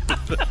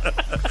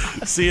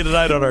 See you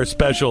tonight on our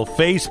special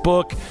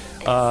Facebook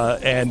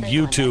and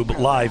YouTube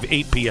live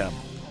 8 p.m.